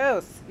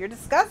 gross. You're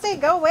disgusting.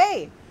 Go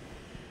away.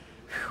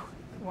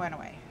 Whew, went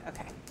away.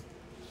 Okay.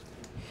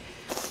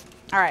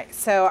 All right,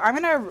 so I'm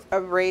going to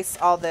erase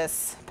all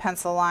this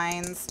pencil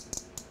lines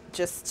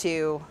just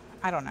to,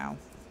 I don't know,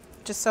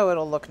 just so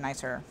it'll look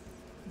nicer.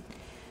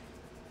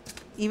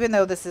 Even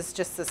though this is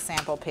just a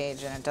sample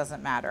page and it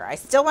doesn't matter. I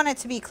still want it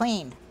to be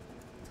clean.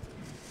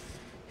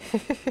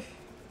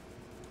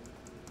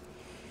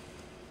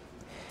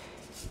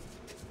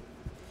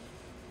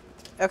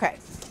 Okay.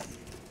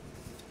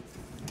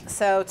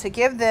 So to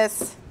give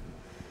this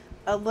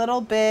a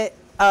little bit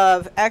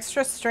of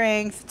extra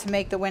strength to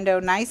make the window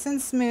nice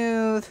and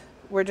smooth,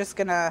 we're just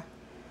gonna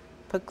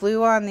put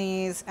glue on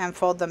these and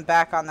fold them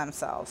back on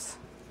themselves.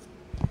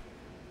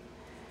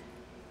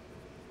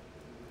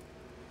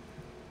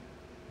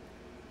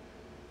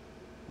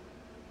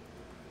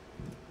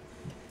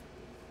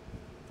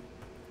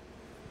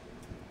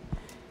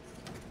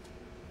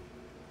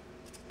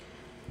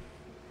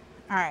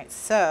 All right,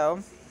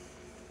 so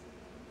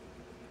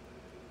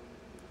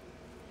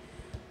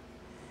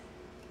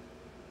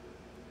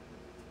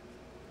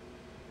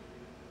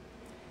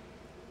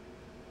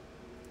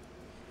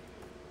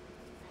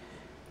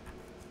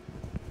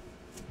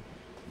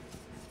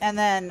and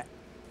then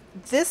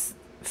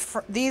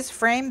these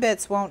frame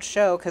bits won't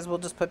show because we'll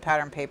just put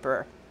pattern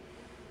paper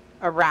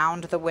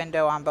around the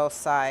window on both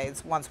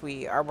sides once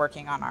we are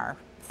working on our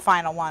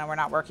final one and we're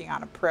not working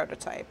on a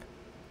prototype.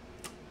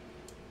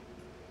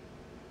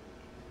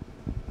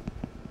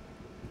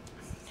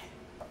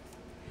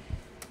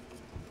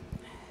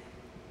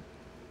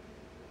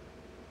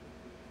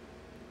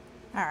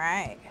 All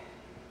right.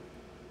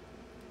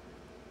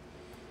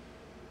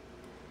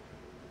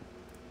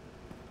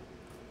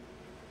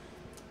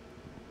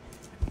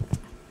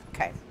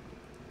 Okay.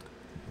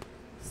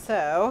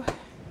 So,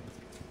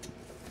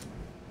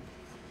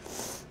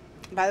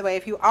 by the way,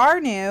 if you are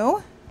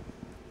new,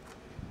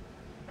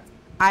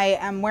 I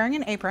am wearing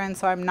an apron,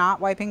 so I'm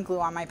not wiping glue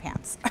on my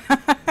pants.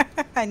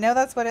 I know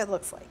that's what it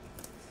looks like,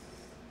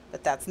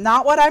 but that's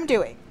not what I'm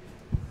doing.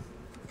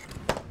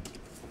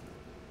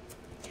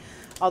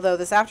 Although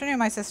this afternoon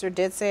my sister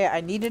did say I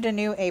needed a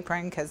new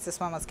apron because this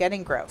one was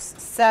getting gross.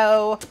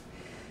 So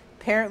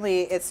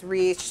apparently it's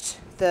reached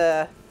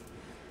the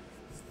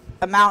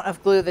amount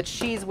of glue that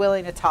she's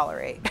willing to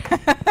tolerate.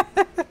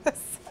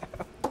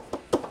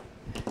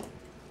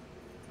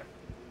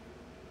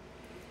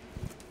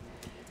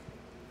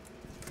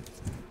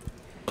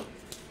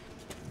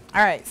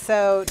 All right,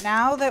 so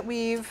now that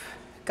we've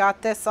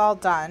got this all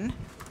done,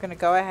 I'm going to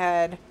go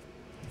ahead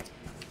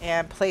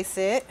and place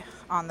it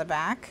on the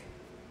back.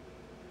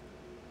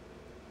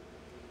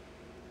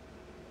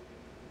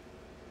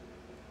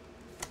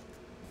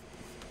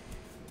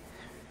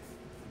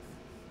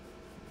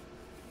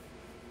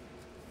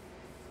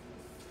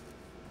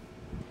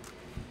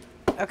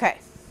 Okay,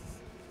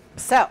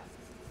 so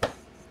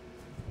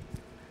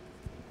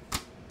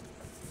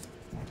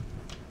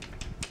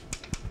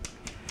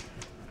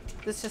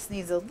this just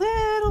needs a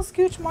little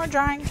scooch more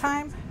drying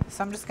time,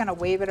 so I'm just going to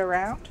wave it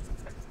around.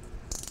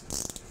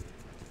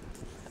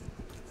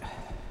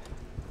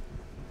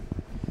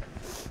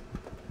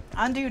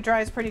 Undo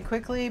dries pretty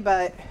quickly,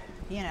 but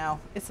you know,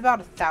 it's about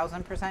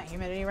 1,000%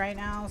 humidity right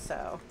now,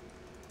 so.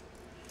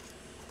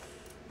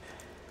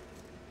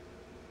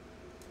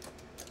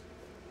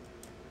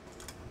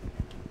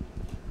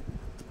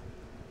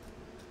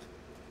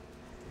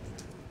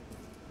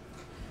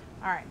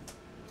 All right.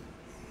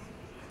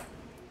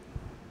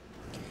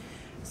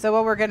 So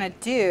what we're going to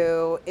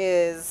do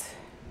is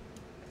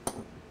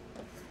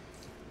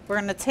we're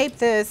going to tape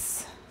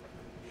this,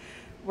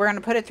 we're going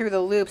to put it through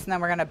the loops, and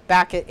then we're going to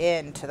back it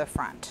in to the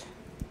front.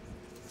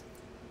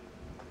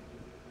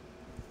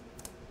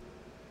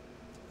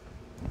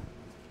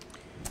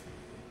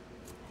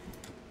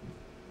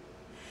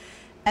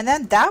 And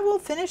then that will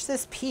finish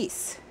this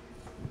piece.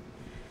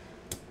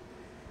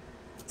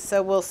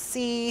 So we'll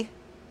see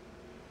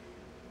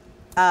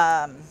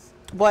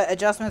what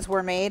adjustments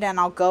were made, and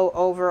I'll go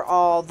over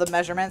all the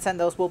measurements, and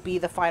those will be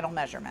the final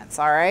measurements.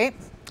 All right.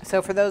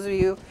 So for those of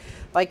you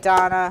like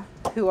Donna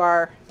who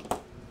are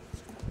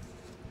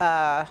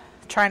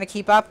trying to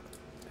keep up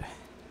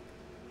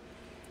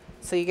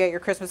so you get your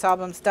Christmas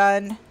albums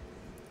done,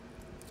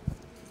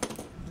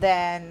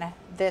 then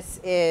this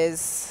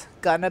is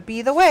gonna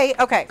be the way.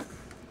 Okay.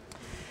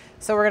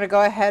 So we're gonna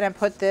go ahead and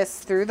put this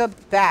through the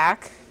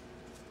back.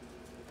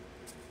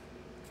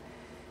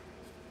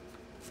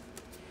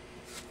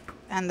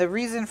 And the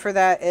reason for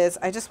that is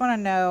I just want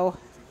to know,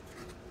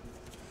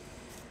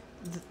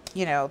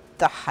 you know,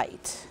 the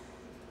height.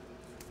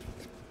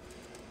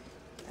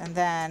 And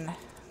then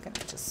I'm going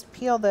to just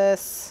peel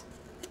this.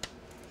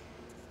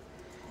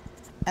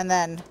 And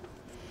then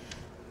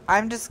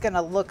I'm just going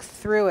to look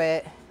through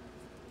it,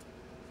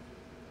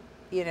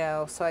 you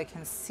know, so I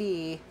can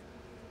see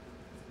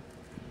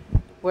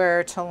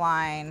where to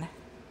line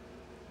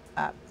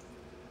up.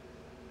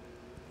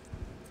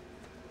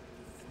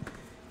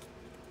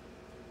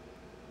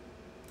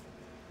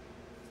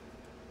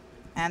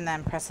 And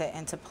then press it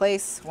into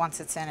place once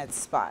it's in its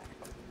spot.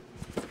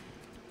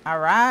 All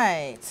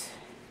right.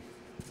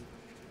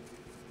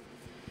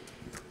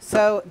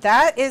 So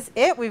that is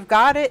it. We've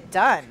got it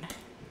done.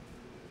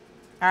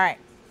 All right.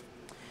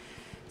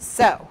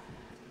 So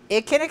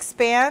it can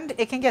expand.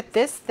 It can get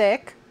this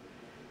thick.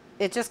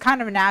 It just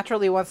kind of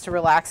naturally wants to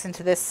relax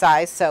into this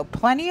size. So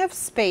plenty of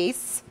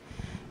space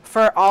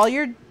for all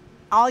your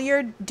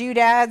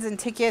doodads and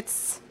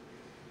tickets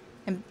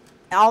and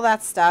all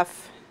that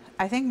stuff.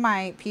 I think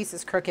my piece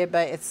is crooked,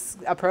 but it's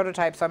a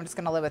prototype, so I'm just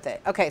going to live with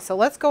it. Okay, so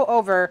let's go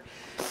over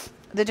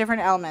the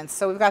different elements.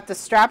 So we've got the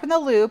strap and the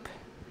loop.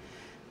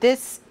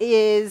 This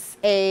is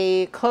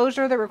a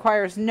closure that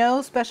requires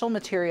no special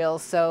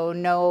materials, so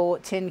no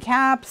tin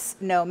caps,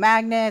 no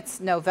magnets,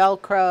 no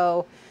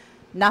Velcro,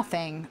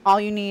 nothing. All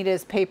you need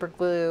is paper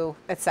glue,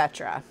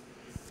 etc.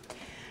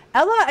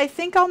 Ella, I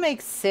think I'll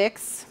make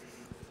 6.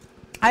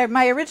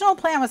 My original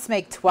plan was to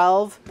make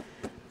 12.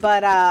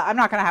 But I'm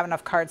not going to have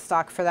enough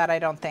cardstock for that, I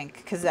don't think,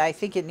 because I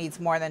think it needs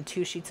more than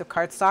 2 sheets of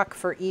cardstock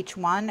for each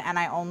one, and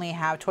I only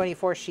have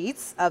 24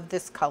 sheets of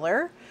this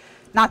color.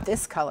 Not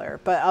this color,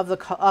 but of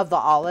the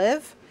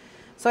olive.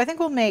 So I think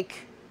we'll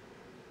make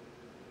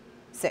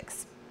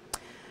 6.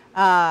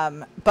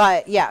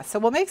 But yeah, so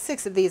we'll make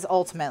 6 of these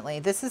ultimately.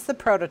 This is the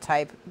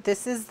prototype.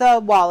 This is the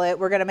wallet.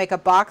 We're going to make a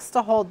box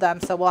to hold them,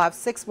 so we'll have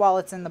 6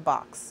 wallets in the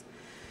box.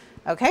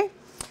 Okay?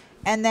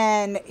 And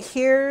then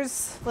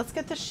here's, let's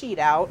get the sheet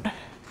out.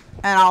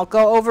 And I'll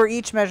go over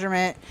each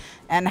measurement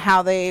and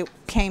how they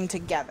came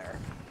together.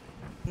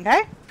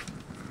 Okay?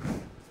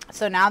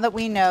 So now that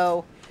we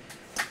know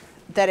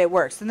that it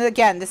works. And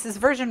again, this is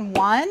version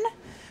 1,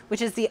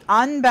 which is the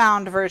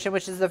unbound version,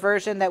 which is the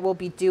version that we'll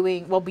be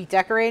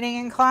decorating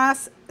in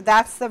class.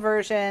 That's the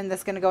version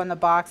that's going to go in the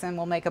box, and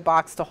we'll make a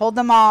box to hold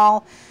them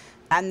all.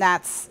 And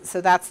that's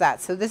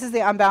that. So this is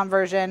the unbound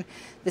version.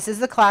 This is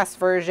the class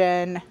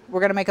version. We're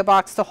going to make a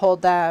box to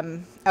hold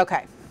them.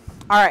 Okay.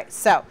 All right.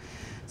 So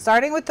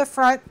starting with the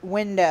front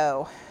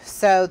window.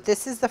 So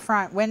this is the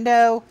front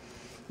window.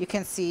 You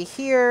can see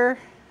here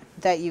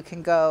that you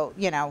can go,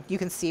 you know, you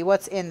can see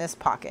what's in this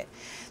pocket.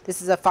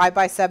 This is a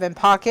 5x7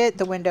 pocket.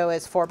 The window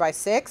is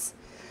 4x6.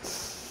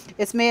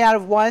 It's made out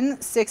of one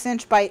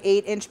 6-inch by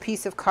 8-inch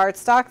piece of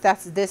cardstock.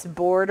 That's this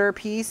border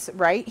piece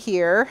right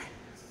here.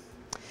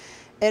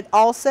 It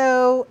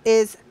also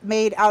is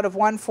made out of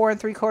one 4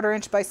 3/4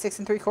 inch by 6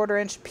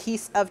 3/4 inch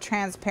piece of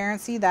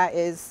transparency. That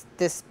is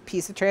this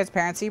piece of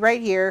transparency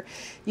right here.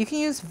 You can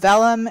use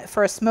vellum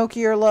for a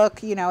smokier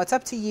look. You know, it's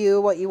up to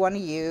you what you want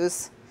to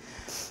use.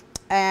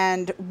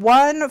 And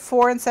one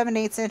 4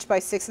 7/8 inch by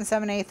 6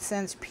 7/8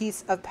 inch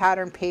piece of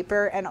pattern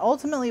paper. And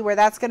ultimately where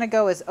that's going to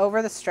go is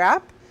over the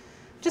strap,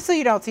 just so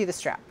you don't see the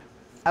strap.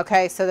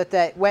 Okay, so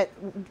that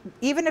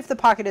even if the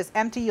pocket is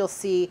empty, you'll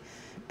see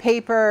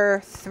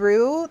paper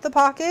through the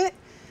pocket,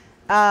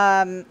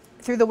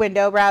 through the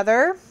window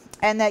rather,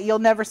 and that you'll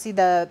never see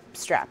the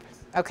strap.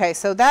 Okay,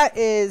 so that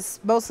is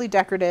mostly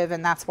decorative,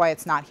 and that's why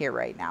it's not here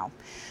right now.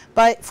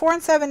 But 4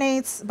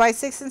 7/8 by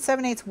 6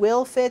 7/8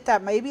 will fit.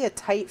 That may be a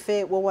tight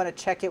fit. We'll want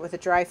to check it with a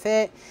dry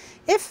fit.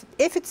 If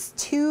it's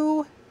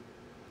too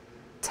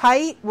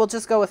tight, we'll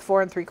just go with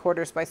 4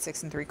 3/4 by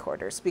 6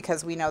 3/4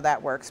 because we know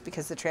that works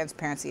because the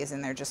transparency is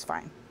in there just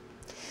fine.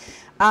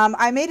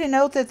 I made a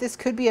note that this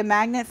could be a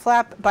magnet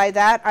flap. By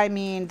that, I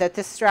mean that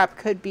this strap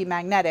could be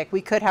magnetic.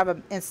 We could have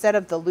instead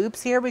of the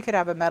loops here, we could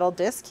have a metal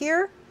disc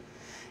here,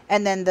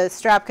 and then the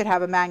strap could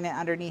have a magnet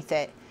underneath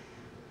it.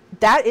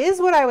 That is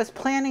what I was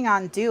planning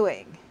on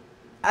doing.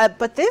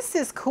 But this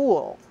is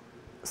cool.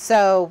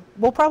 So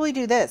we'll probably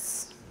do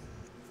this.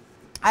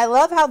 I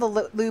love how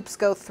the loops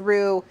go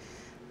through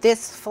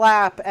this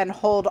flap and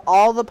hold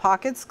all the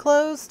pockets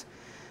closed.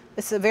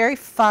 It's a very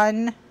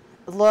fun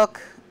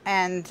look.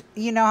 And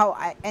you know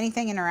how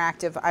anything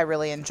interactive I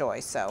really enjoy,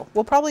 so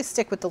we'll probably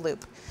stick with the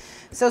loop.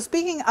 So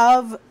speaking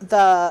of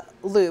the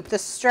loop, the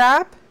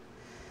strap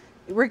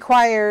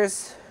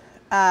requires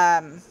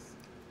 1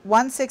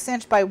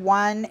 6-inch by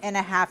 1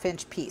 1/2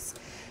 inch piece.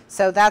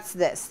 So that's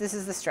this. This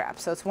is the strap.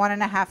 So it's 1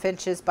 1/2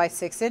 inches by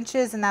 6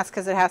 inches, and that's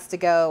because it has to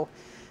go,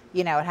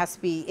 you know, it has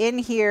to be in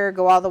here,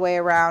 go all the way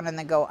around, and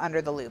then go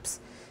under the loops.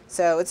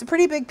 So it's a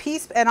pretty big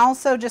piece, and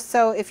also just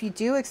so if you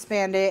do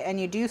expand it and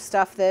you do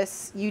stuff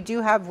this, you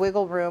do have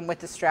wiggle room with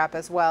the strap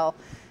as well.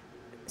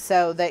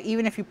 So that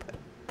even if you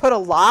put a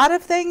lot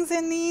of things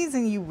in these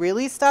and you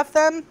really stuff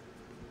them,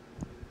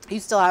 you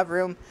still have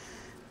room.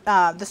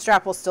 The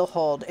strap will still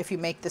hold if you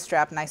make the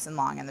strap nice and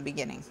long in the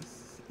beginning.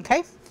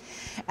 Okay?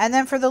 And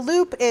then for the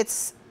loop,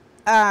 it's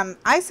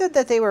I said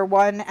that they were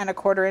 1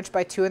 1/4 inch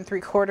by 2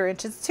 3/4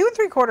 inches. 2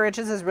 3/4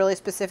 inches is really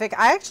specific.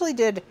 I actually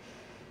did,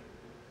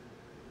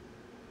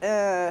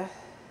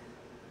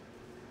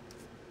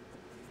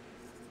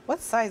 what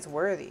size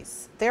were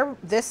these? They're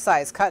this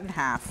size, cut in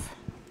half.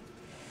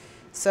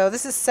 So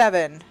this is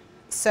 7.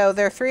 So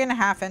they're 3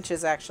 1/2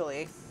 inches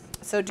actually.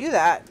 So do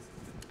that.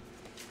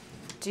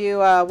 Do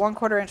 1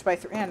 1/4 inch by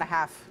 3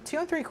 1/2.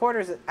 2 3/4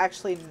 is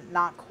actually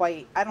not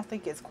quite, I don't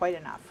think it's quite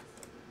enough.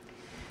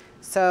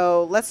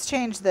 So let's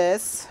change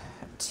this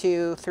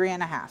to 3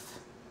 1/2.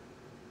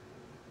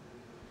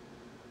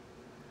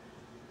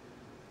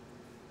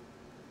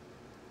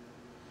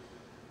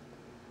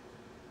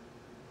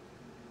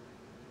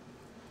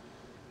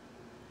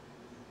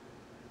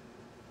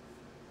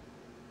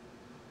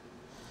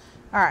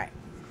 All right,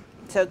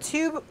 so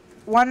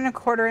 1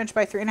 1/4 inch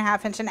by 3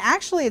 1/2 inch, and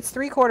actually it's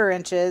 3/4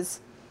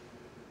 inches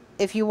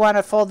if you want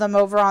to fold them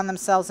over on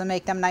themselves and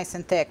make them nice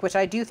and thick, which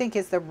I do think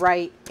is the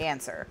right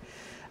answer,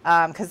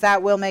 because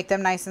that will make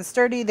them nice and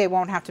sturdy. They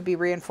won't have to be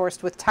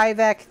reinforced with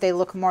Tyvek. They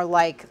look more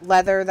like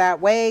leather that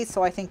way,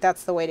 so I think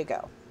that's the way to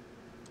go.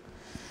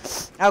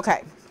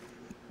 Okay,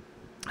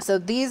 so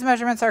these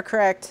measurements are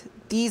correct.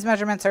 These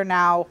measurements are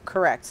now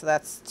correct. So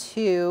that's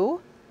 2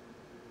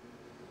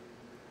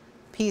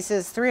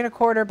 pieces, 3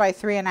 1/4 by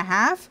 3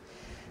 1/2.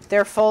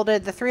 They're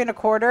folded, the 3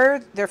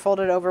 1/4, they're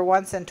folded over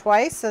once and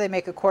twice, so they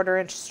make a 1/4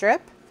 inch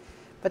strip,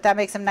 but that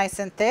makes them nice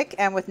and thick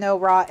and with no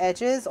raw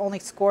edges, only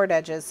scored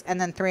edges,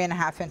 and then 3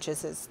 1/2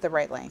 inches is the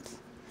right length.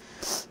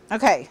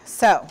 Okay,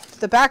 so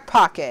the back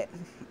pocket.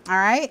 All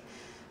right,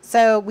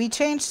 so we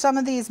changed some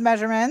of these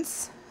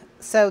measurements.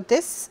 So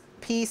this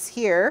piece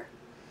here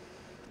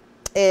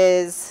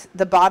is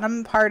the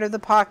bottom part of the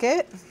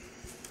pocket.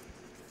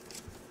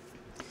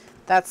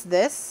 That's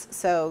this,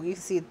 so you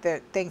can see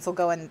that things will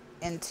go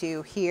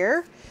into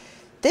here.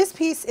 This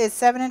piece is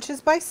 7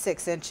 inches by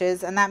 6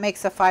 inches, and that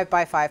makes a 5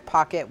 by 5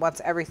 pocket once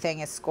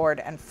everything is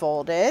scored and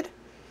folded.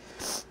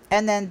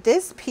 And then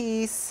this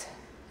piece,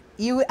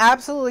 you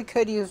absolutely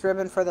could use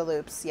ribbon for the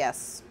loops.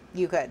 Yes,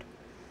 you could.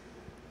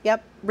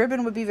 Yep,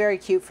 ribbon would be very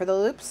cute for the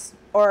loops,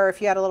 or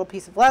if you had a little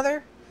piece of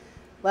leather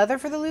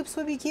for the loops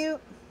would be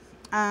cute.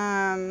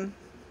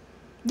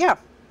 Yeah,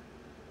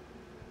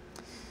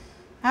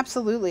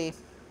 absolutely.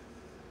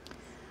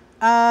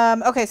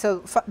 Okay,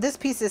 so this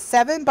piece is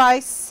 7 by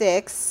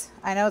 6.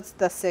 I know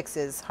the 6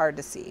 is hard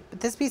to see,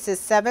 but this piece is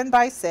 7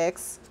 by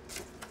 6.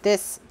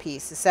 This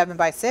piece is 7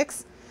 by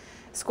 6,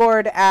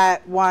 scored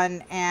at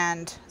 1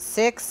 and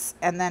 6,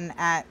 and then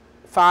at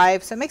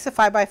 5. So it makes a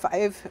 5 by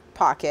 5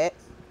 pocket.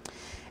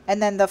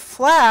 And then the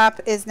flap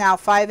is now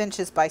 5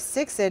 inches by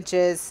 6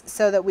 inches,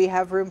 so that we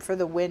have room for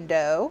the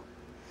window.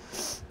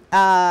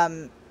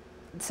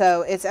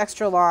 So it's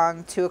extra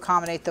long to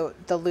accommodate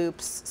the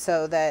loops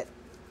so that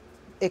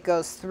it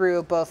goes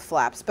through both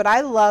flaps, but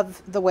I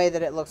love the way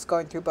that it looks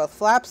going through both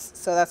flaps,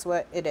 so that's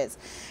what it is.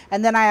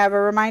 And then I have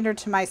a reminder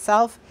to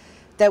myself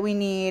that we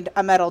need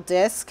a metal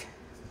disc.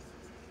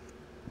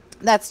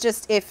 That's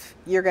just if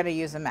you're going to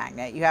use a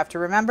magnet. You have to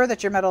remember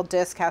that your metal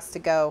disc has to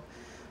go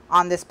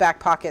on this back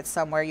pocket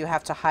somewhere. You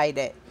have to hide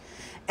it.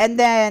 And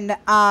then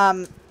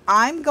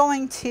I'm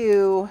going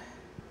to,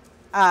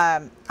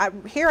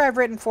 here I've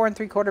written 4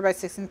 3/4 by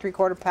 6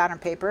 3/4 pattern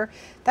paper.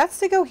 That's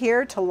to go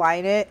here to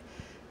line it.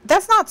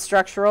 That's not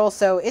structural,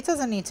 so it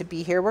doesn't need to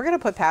be here. We're going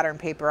to put pattern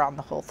paper on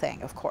the whole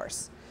thing, of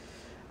course.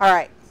 All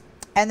right.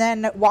 And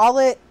then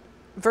wallet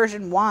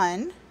version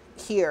 1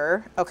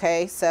 here.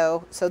 Okay,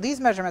 so these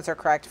measurements are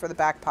correct for the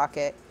back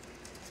pocket.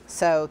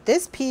 So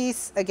this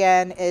piece,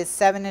 again, is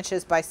 7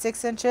 inches by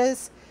 6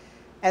 inches.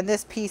 And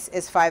this piece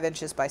is 5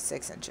 inches by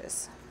 6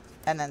 inches.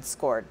 And then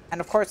scored. And,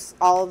 of course,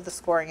 all of the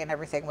scoring and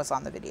everything was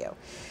on the video.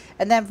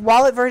 And then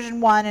wallet version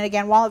 1, and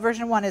again, wallet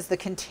version 1 is the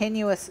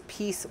continuous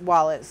piece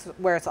wallet,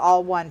 where it's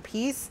all one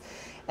piece.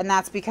 And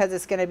that's because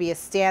it's going to be a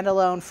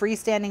standalone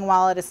freestanding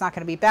wallet. It's not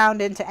going to be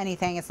bound into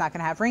anything. It's not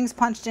going to have rings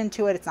punched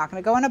into it. It's not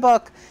going to go in a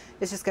book.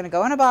 It's just going to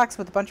go in a box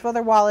with a bunch of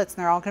other wallets,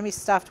 and they're all going to be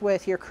stuffed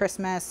with your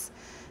Christmas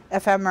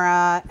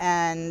ephemera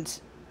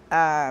and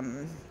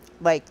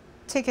like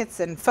tickets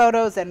and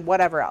photos and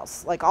whatever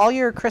else, like all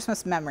your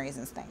Christmas memories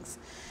and things.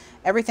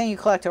 Everything you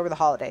collect over the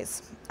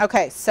holidays.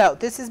 Okay, so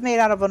this is made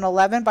out of an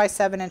 11 by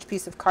 7 inch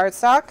piece of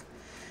cardstock.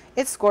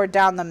 It's scored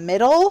down the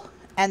middle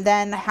and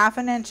then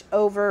 1/2 inch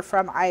over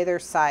from either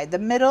side. The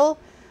middle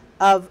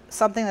of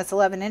something that's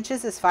 11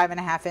 inches is 5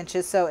 1/2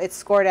 inches. So it's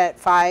scored at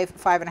 5,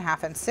 5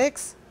 1/2, and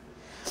 6.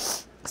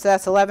 So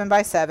that's 11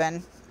 by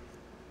 7.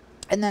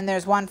 And then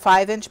there's one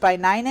 5 inch by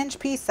 9 inch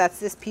piece. That's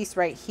this piece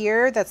right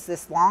here. That's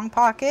this long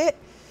pocket.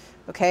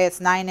 Okay, it's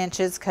 9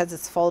 inches because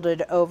it's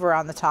folded over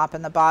on the top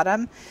and the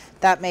bottom.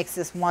 That makes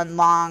this one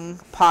long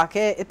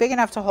pocket. It's big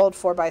enough to hold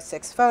 4 by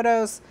 6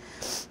 photos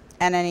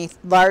and any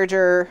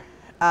larger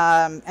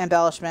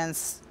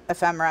embellishments,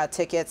 ephemera,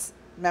 tickets,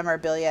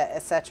 memorabilia,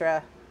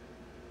 etc.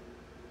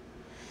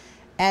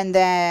 And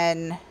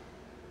then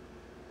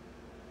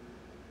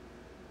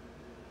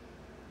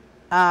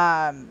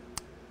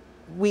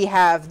we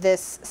have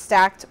this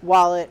stacked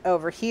wallet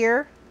over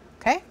here.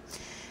 Okay.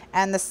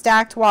 And the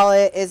stacked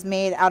wallet is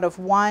made out of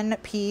one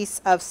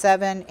piece of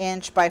 7"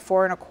 by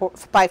 4"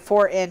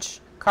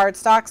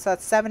 cardstock. So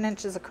that's 7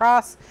 inches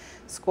across,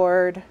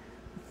 scored.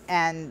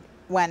 And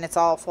when it's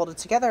all folded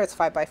together, it's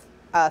 5 by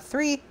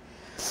 3.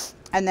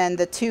 And then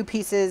the 2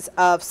 pieces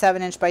of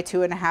 7" by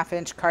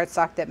 2.5"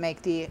 cardstock that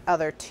make the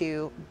other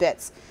 2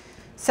 bits.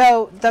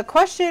 So the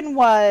question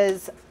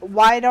was,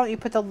 why don't you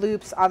put the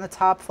loops on the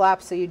top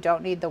flap so you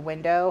don't need the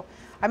window?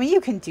 I mean,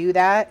 you can do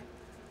that.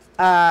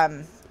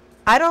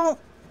 I don't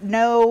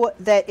know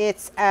that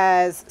it's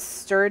as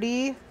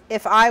sturdy.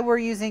 If I were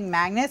using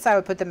magnets, I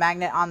would put the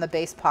magnet on the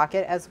base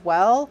pocket as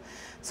well,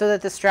 so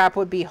that the strap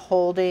would be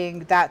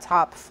holding that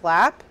top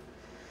flap.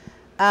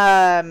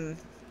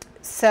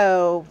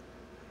 So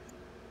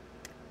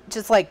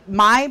just like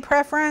my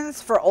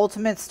preference for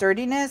ultimate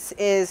sturdiness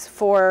is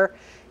for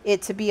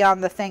it to be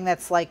on the thing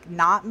that's like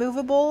not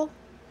movable.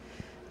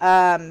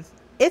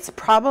 It's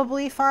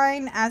probably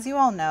fine. As you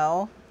all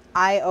know,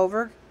 I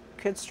over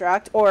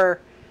construct or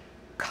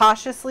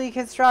cautiously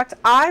construct.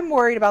 I'm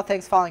worried about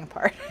things falling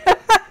apart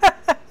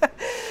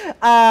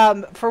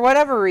for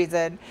whatever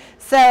reason.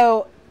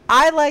 So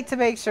I like to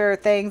make sure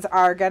things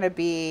are going to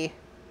be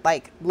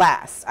like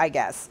last, I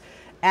guess.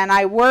 And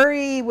I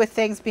worry with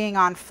things being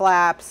on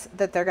flaps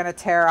that they're going to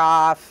tear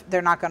off.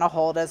 They're not going to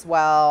hold as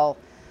well.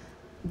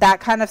 That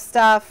kind of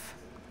stuff.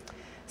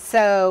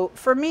 So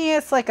for me,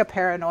 it's like a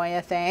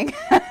paranoia thing.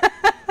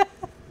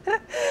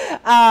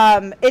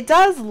 It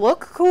does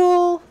look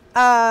cool.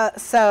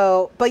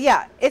 But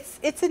yeah,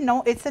 it's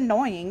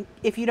annoying.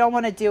 If you don't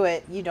want to do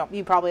it,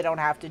 you probably don't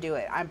have to do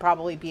it. I'm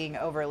probably being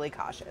overly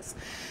cautious.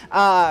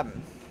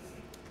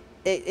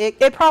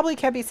 It probably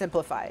can be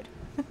simplified.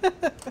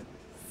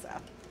 So,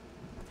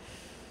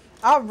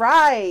 all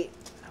right.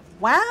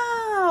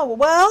 Wow.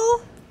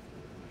 Well,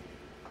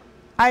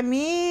 I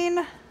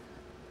mean,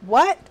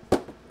 what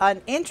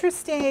an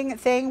interesting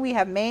thing we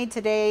have made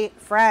today,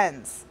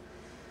 friends.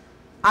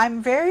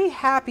 I'm very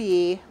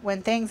happy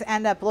when things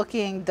end up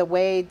looking the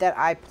way that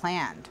I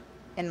planned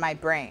in my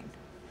brain,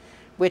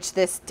 which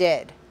this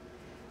did.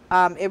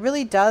 It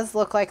really does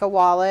look like a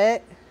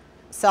wallet,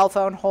 cell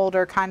phone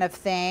holder kind of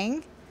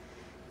thing.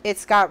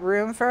 It's got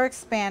room for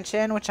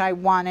expansion, which I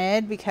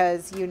wanted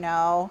because, you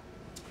know,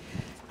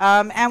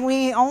 and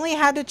we only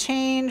had to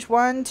change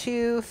 1,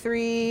 2,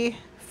 3,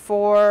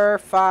 4,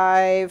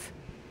 5,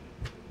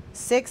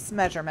 6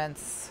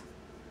 measurements.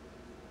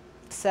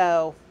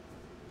 So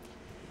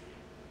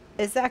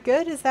is that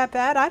good? Is that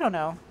bad? I don't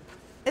know.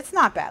 It's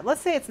not bad.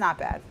 Let's say it's not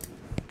bad.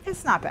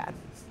 It's not bad.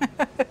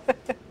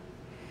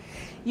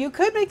 You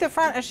could make the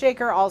front a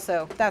shaker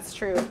also. That's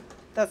true.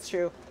 That's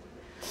true.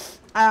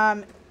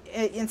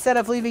 Instead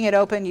of leaving it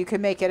open, you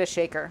could make it a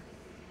shaker.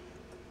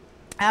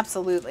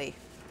 Absolutely.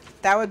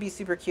 That would be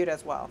super cute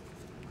as well.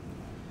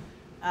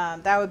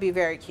 That would be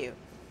very cute.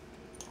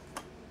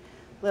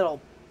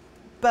 Little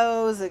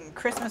bows and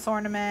Christmas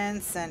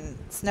ornaments and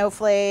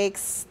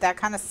snowflakes, that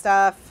kind of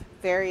stuff.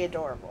 Very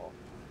adorable.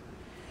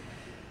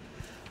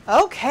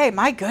 Okay,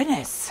 my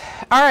goodness.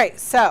 All right,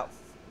 so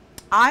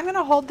I'm going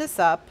to hold this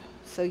up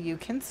so you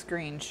can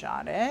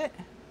screenshot it.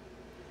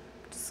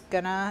 Just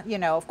gonna, you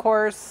know, of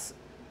course,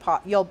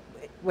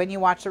 when you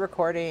watch the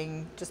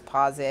recording, just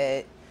pause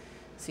it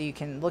so you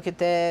can look at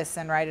this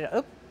and write it.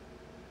 Oh,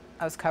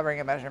 I was covering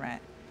a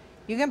measurement.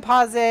 You can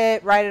pause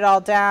it, write it all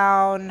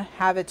down,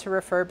 have it to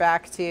refer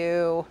back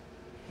to.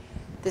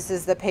 This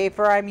is the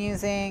paper I'm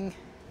using.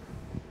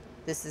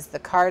 This is the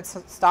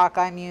cardstock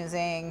I'm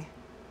using.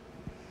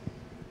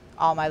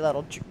 All my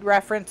little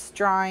reference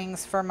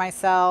drawings for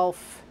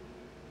myself.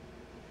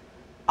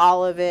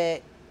 All of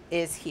it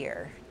is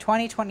here.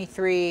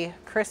 2023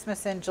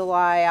 Christmas in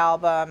July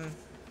album.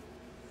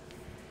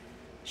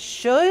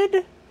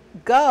 Should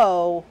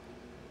go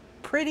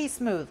pretty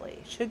smoothly.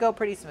 Should go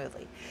pretty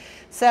smoothly.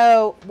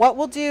 So what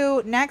we'll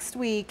do next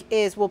week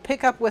is we'll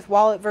pick up with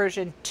wallet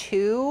version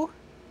 2.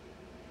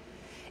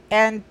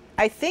 And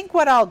I think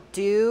what I'll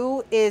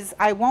do is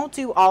I won't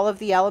do all of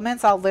the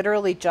elements. I'll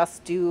literally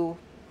just do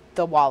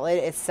the wallet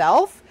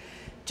itself,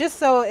 just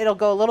so it'll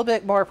go a little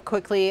bit more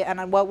quickly.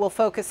 And what we'll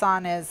focus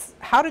on is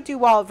how to do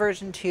wallet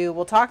version 2.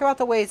 We'll talk about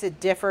the ways it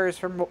differs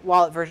from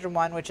wallet version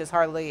 1, which is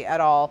hardly at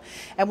all.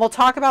 And we'll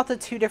talk about the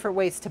 2 different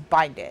ways to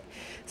bind it.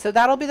 So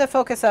that'll be the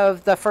focus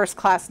of the first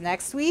class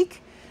next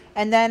week.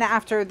 And then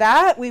after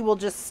that, we will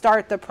just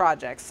start the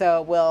project.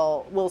 So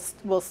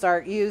we'll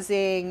start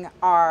using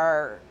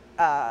our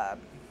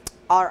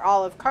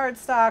olive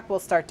cardstock. We'll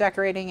start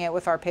decorating it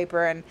with our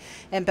paper and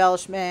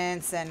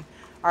embellishments and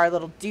our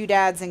little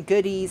doodads and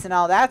goodies and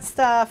all that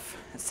stuff.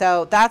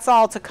 So that's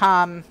all to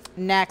come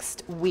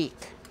next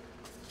week.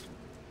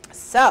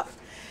 So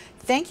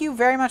thank you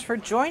very much for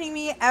joining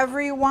me,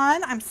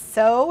 everyone. I'm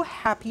so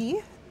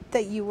happy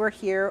that you were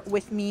here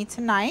with me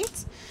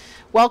tonight.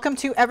 Welcome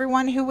to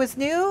everyone who was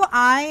new.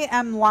 I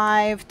am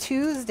live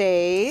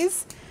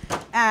Tuesdays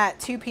at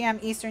 2 p.m.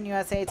 Eastern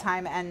USA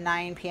time and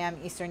 9 p.m.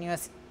 Eastern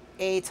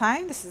USA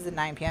time. This is the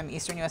 9 p.m.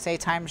 Eastern USA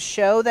time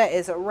show that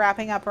is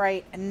wrapping up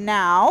right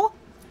now.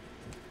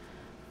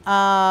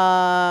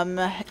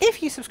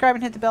 If you subscribe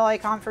and hit the bell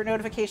icon for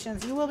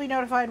notifications, you will be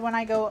notified when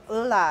I go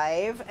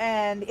live.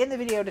 And in the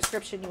video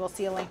description, you will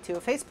see a link to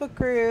a Facebook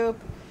group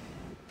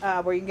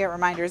where you can get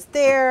reminders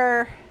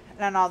there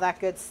and all that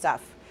good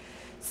stuff.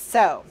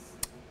 So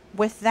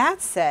with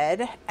that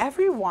said,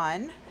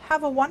 everyone,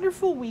 have a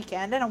wonderful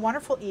weekend and a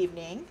wonderful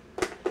evening.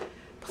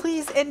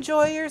 Please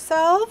enjoy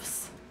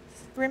yourselves.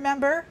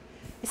 Remember,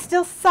 it's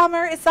still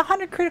summer. It's the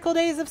 100 critical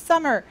days of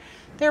summer.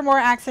 There are more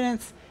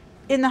accidents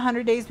in the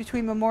 100 days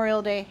between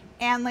Memorial Day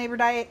and Labor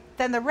Day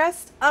than the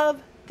rest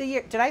of the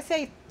year. Did I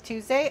say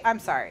Tuesday? I'm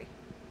sorry.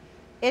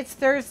 It's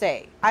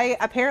Thursday.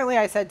 Apparently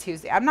I said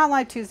Tuesday. I'm not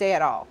live Tuesday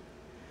at all.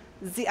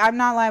 I'm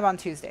not live on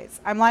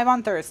Tuesdays. I'm live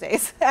on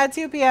Thursdays at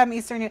 2 p.m.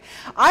 Eastern.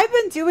 I've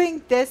been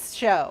doing this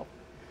show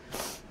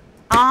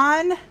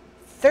on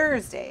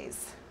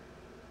Thursdays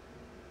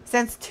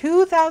since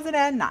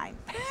 2009.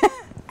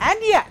 And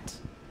yet,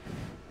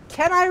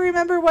 can I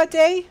remember what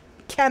day?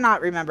 Cannot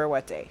remember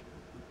what day.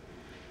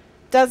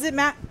 Does it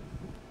matter?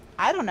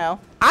 I don't know.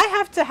 I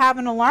have to have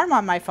an alarm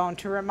on my phone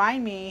to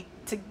remind me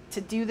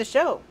to do the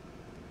show.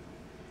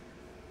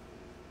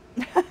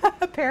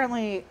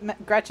 Apparently,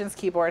 Gretchen's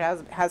keyboard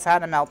has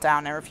had a meltdown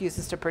and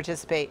refuses to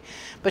participate,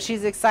 but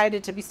she's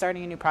excited to be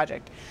starting a new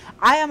project.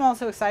 I am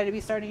also excited to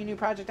be starting a new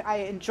project. I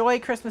enjoy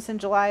Christmas in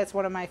July. It's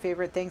one of my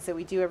favorite things that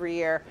we do every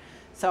year,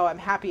 so I'm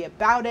happy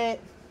about it.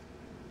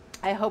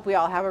 I hope we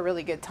all have a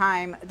really good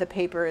time. The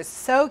paper is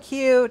so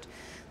cute,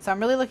 so I'm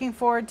really looking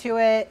forward to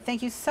it.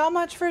 Thank you so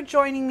much for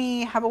joining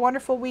me. Have a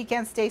wonderful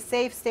weekend. Stay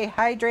safe, stay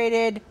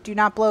hydrated. Do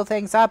not blow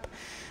things up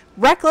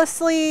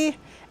recklessly.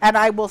 And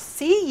I will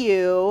see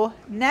you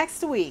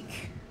next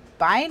week.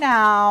 Bye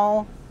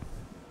now.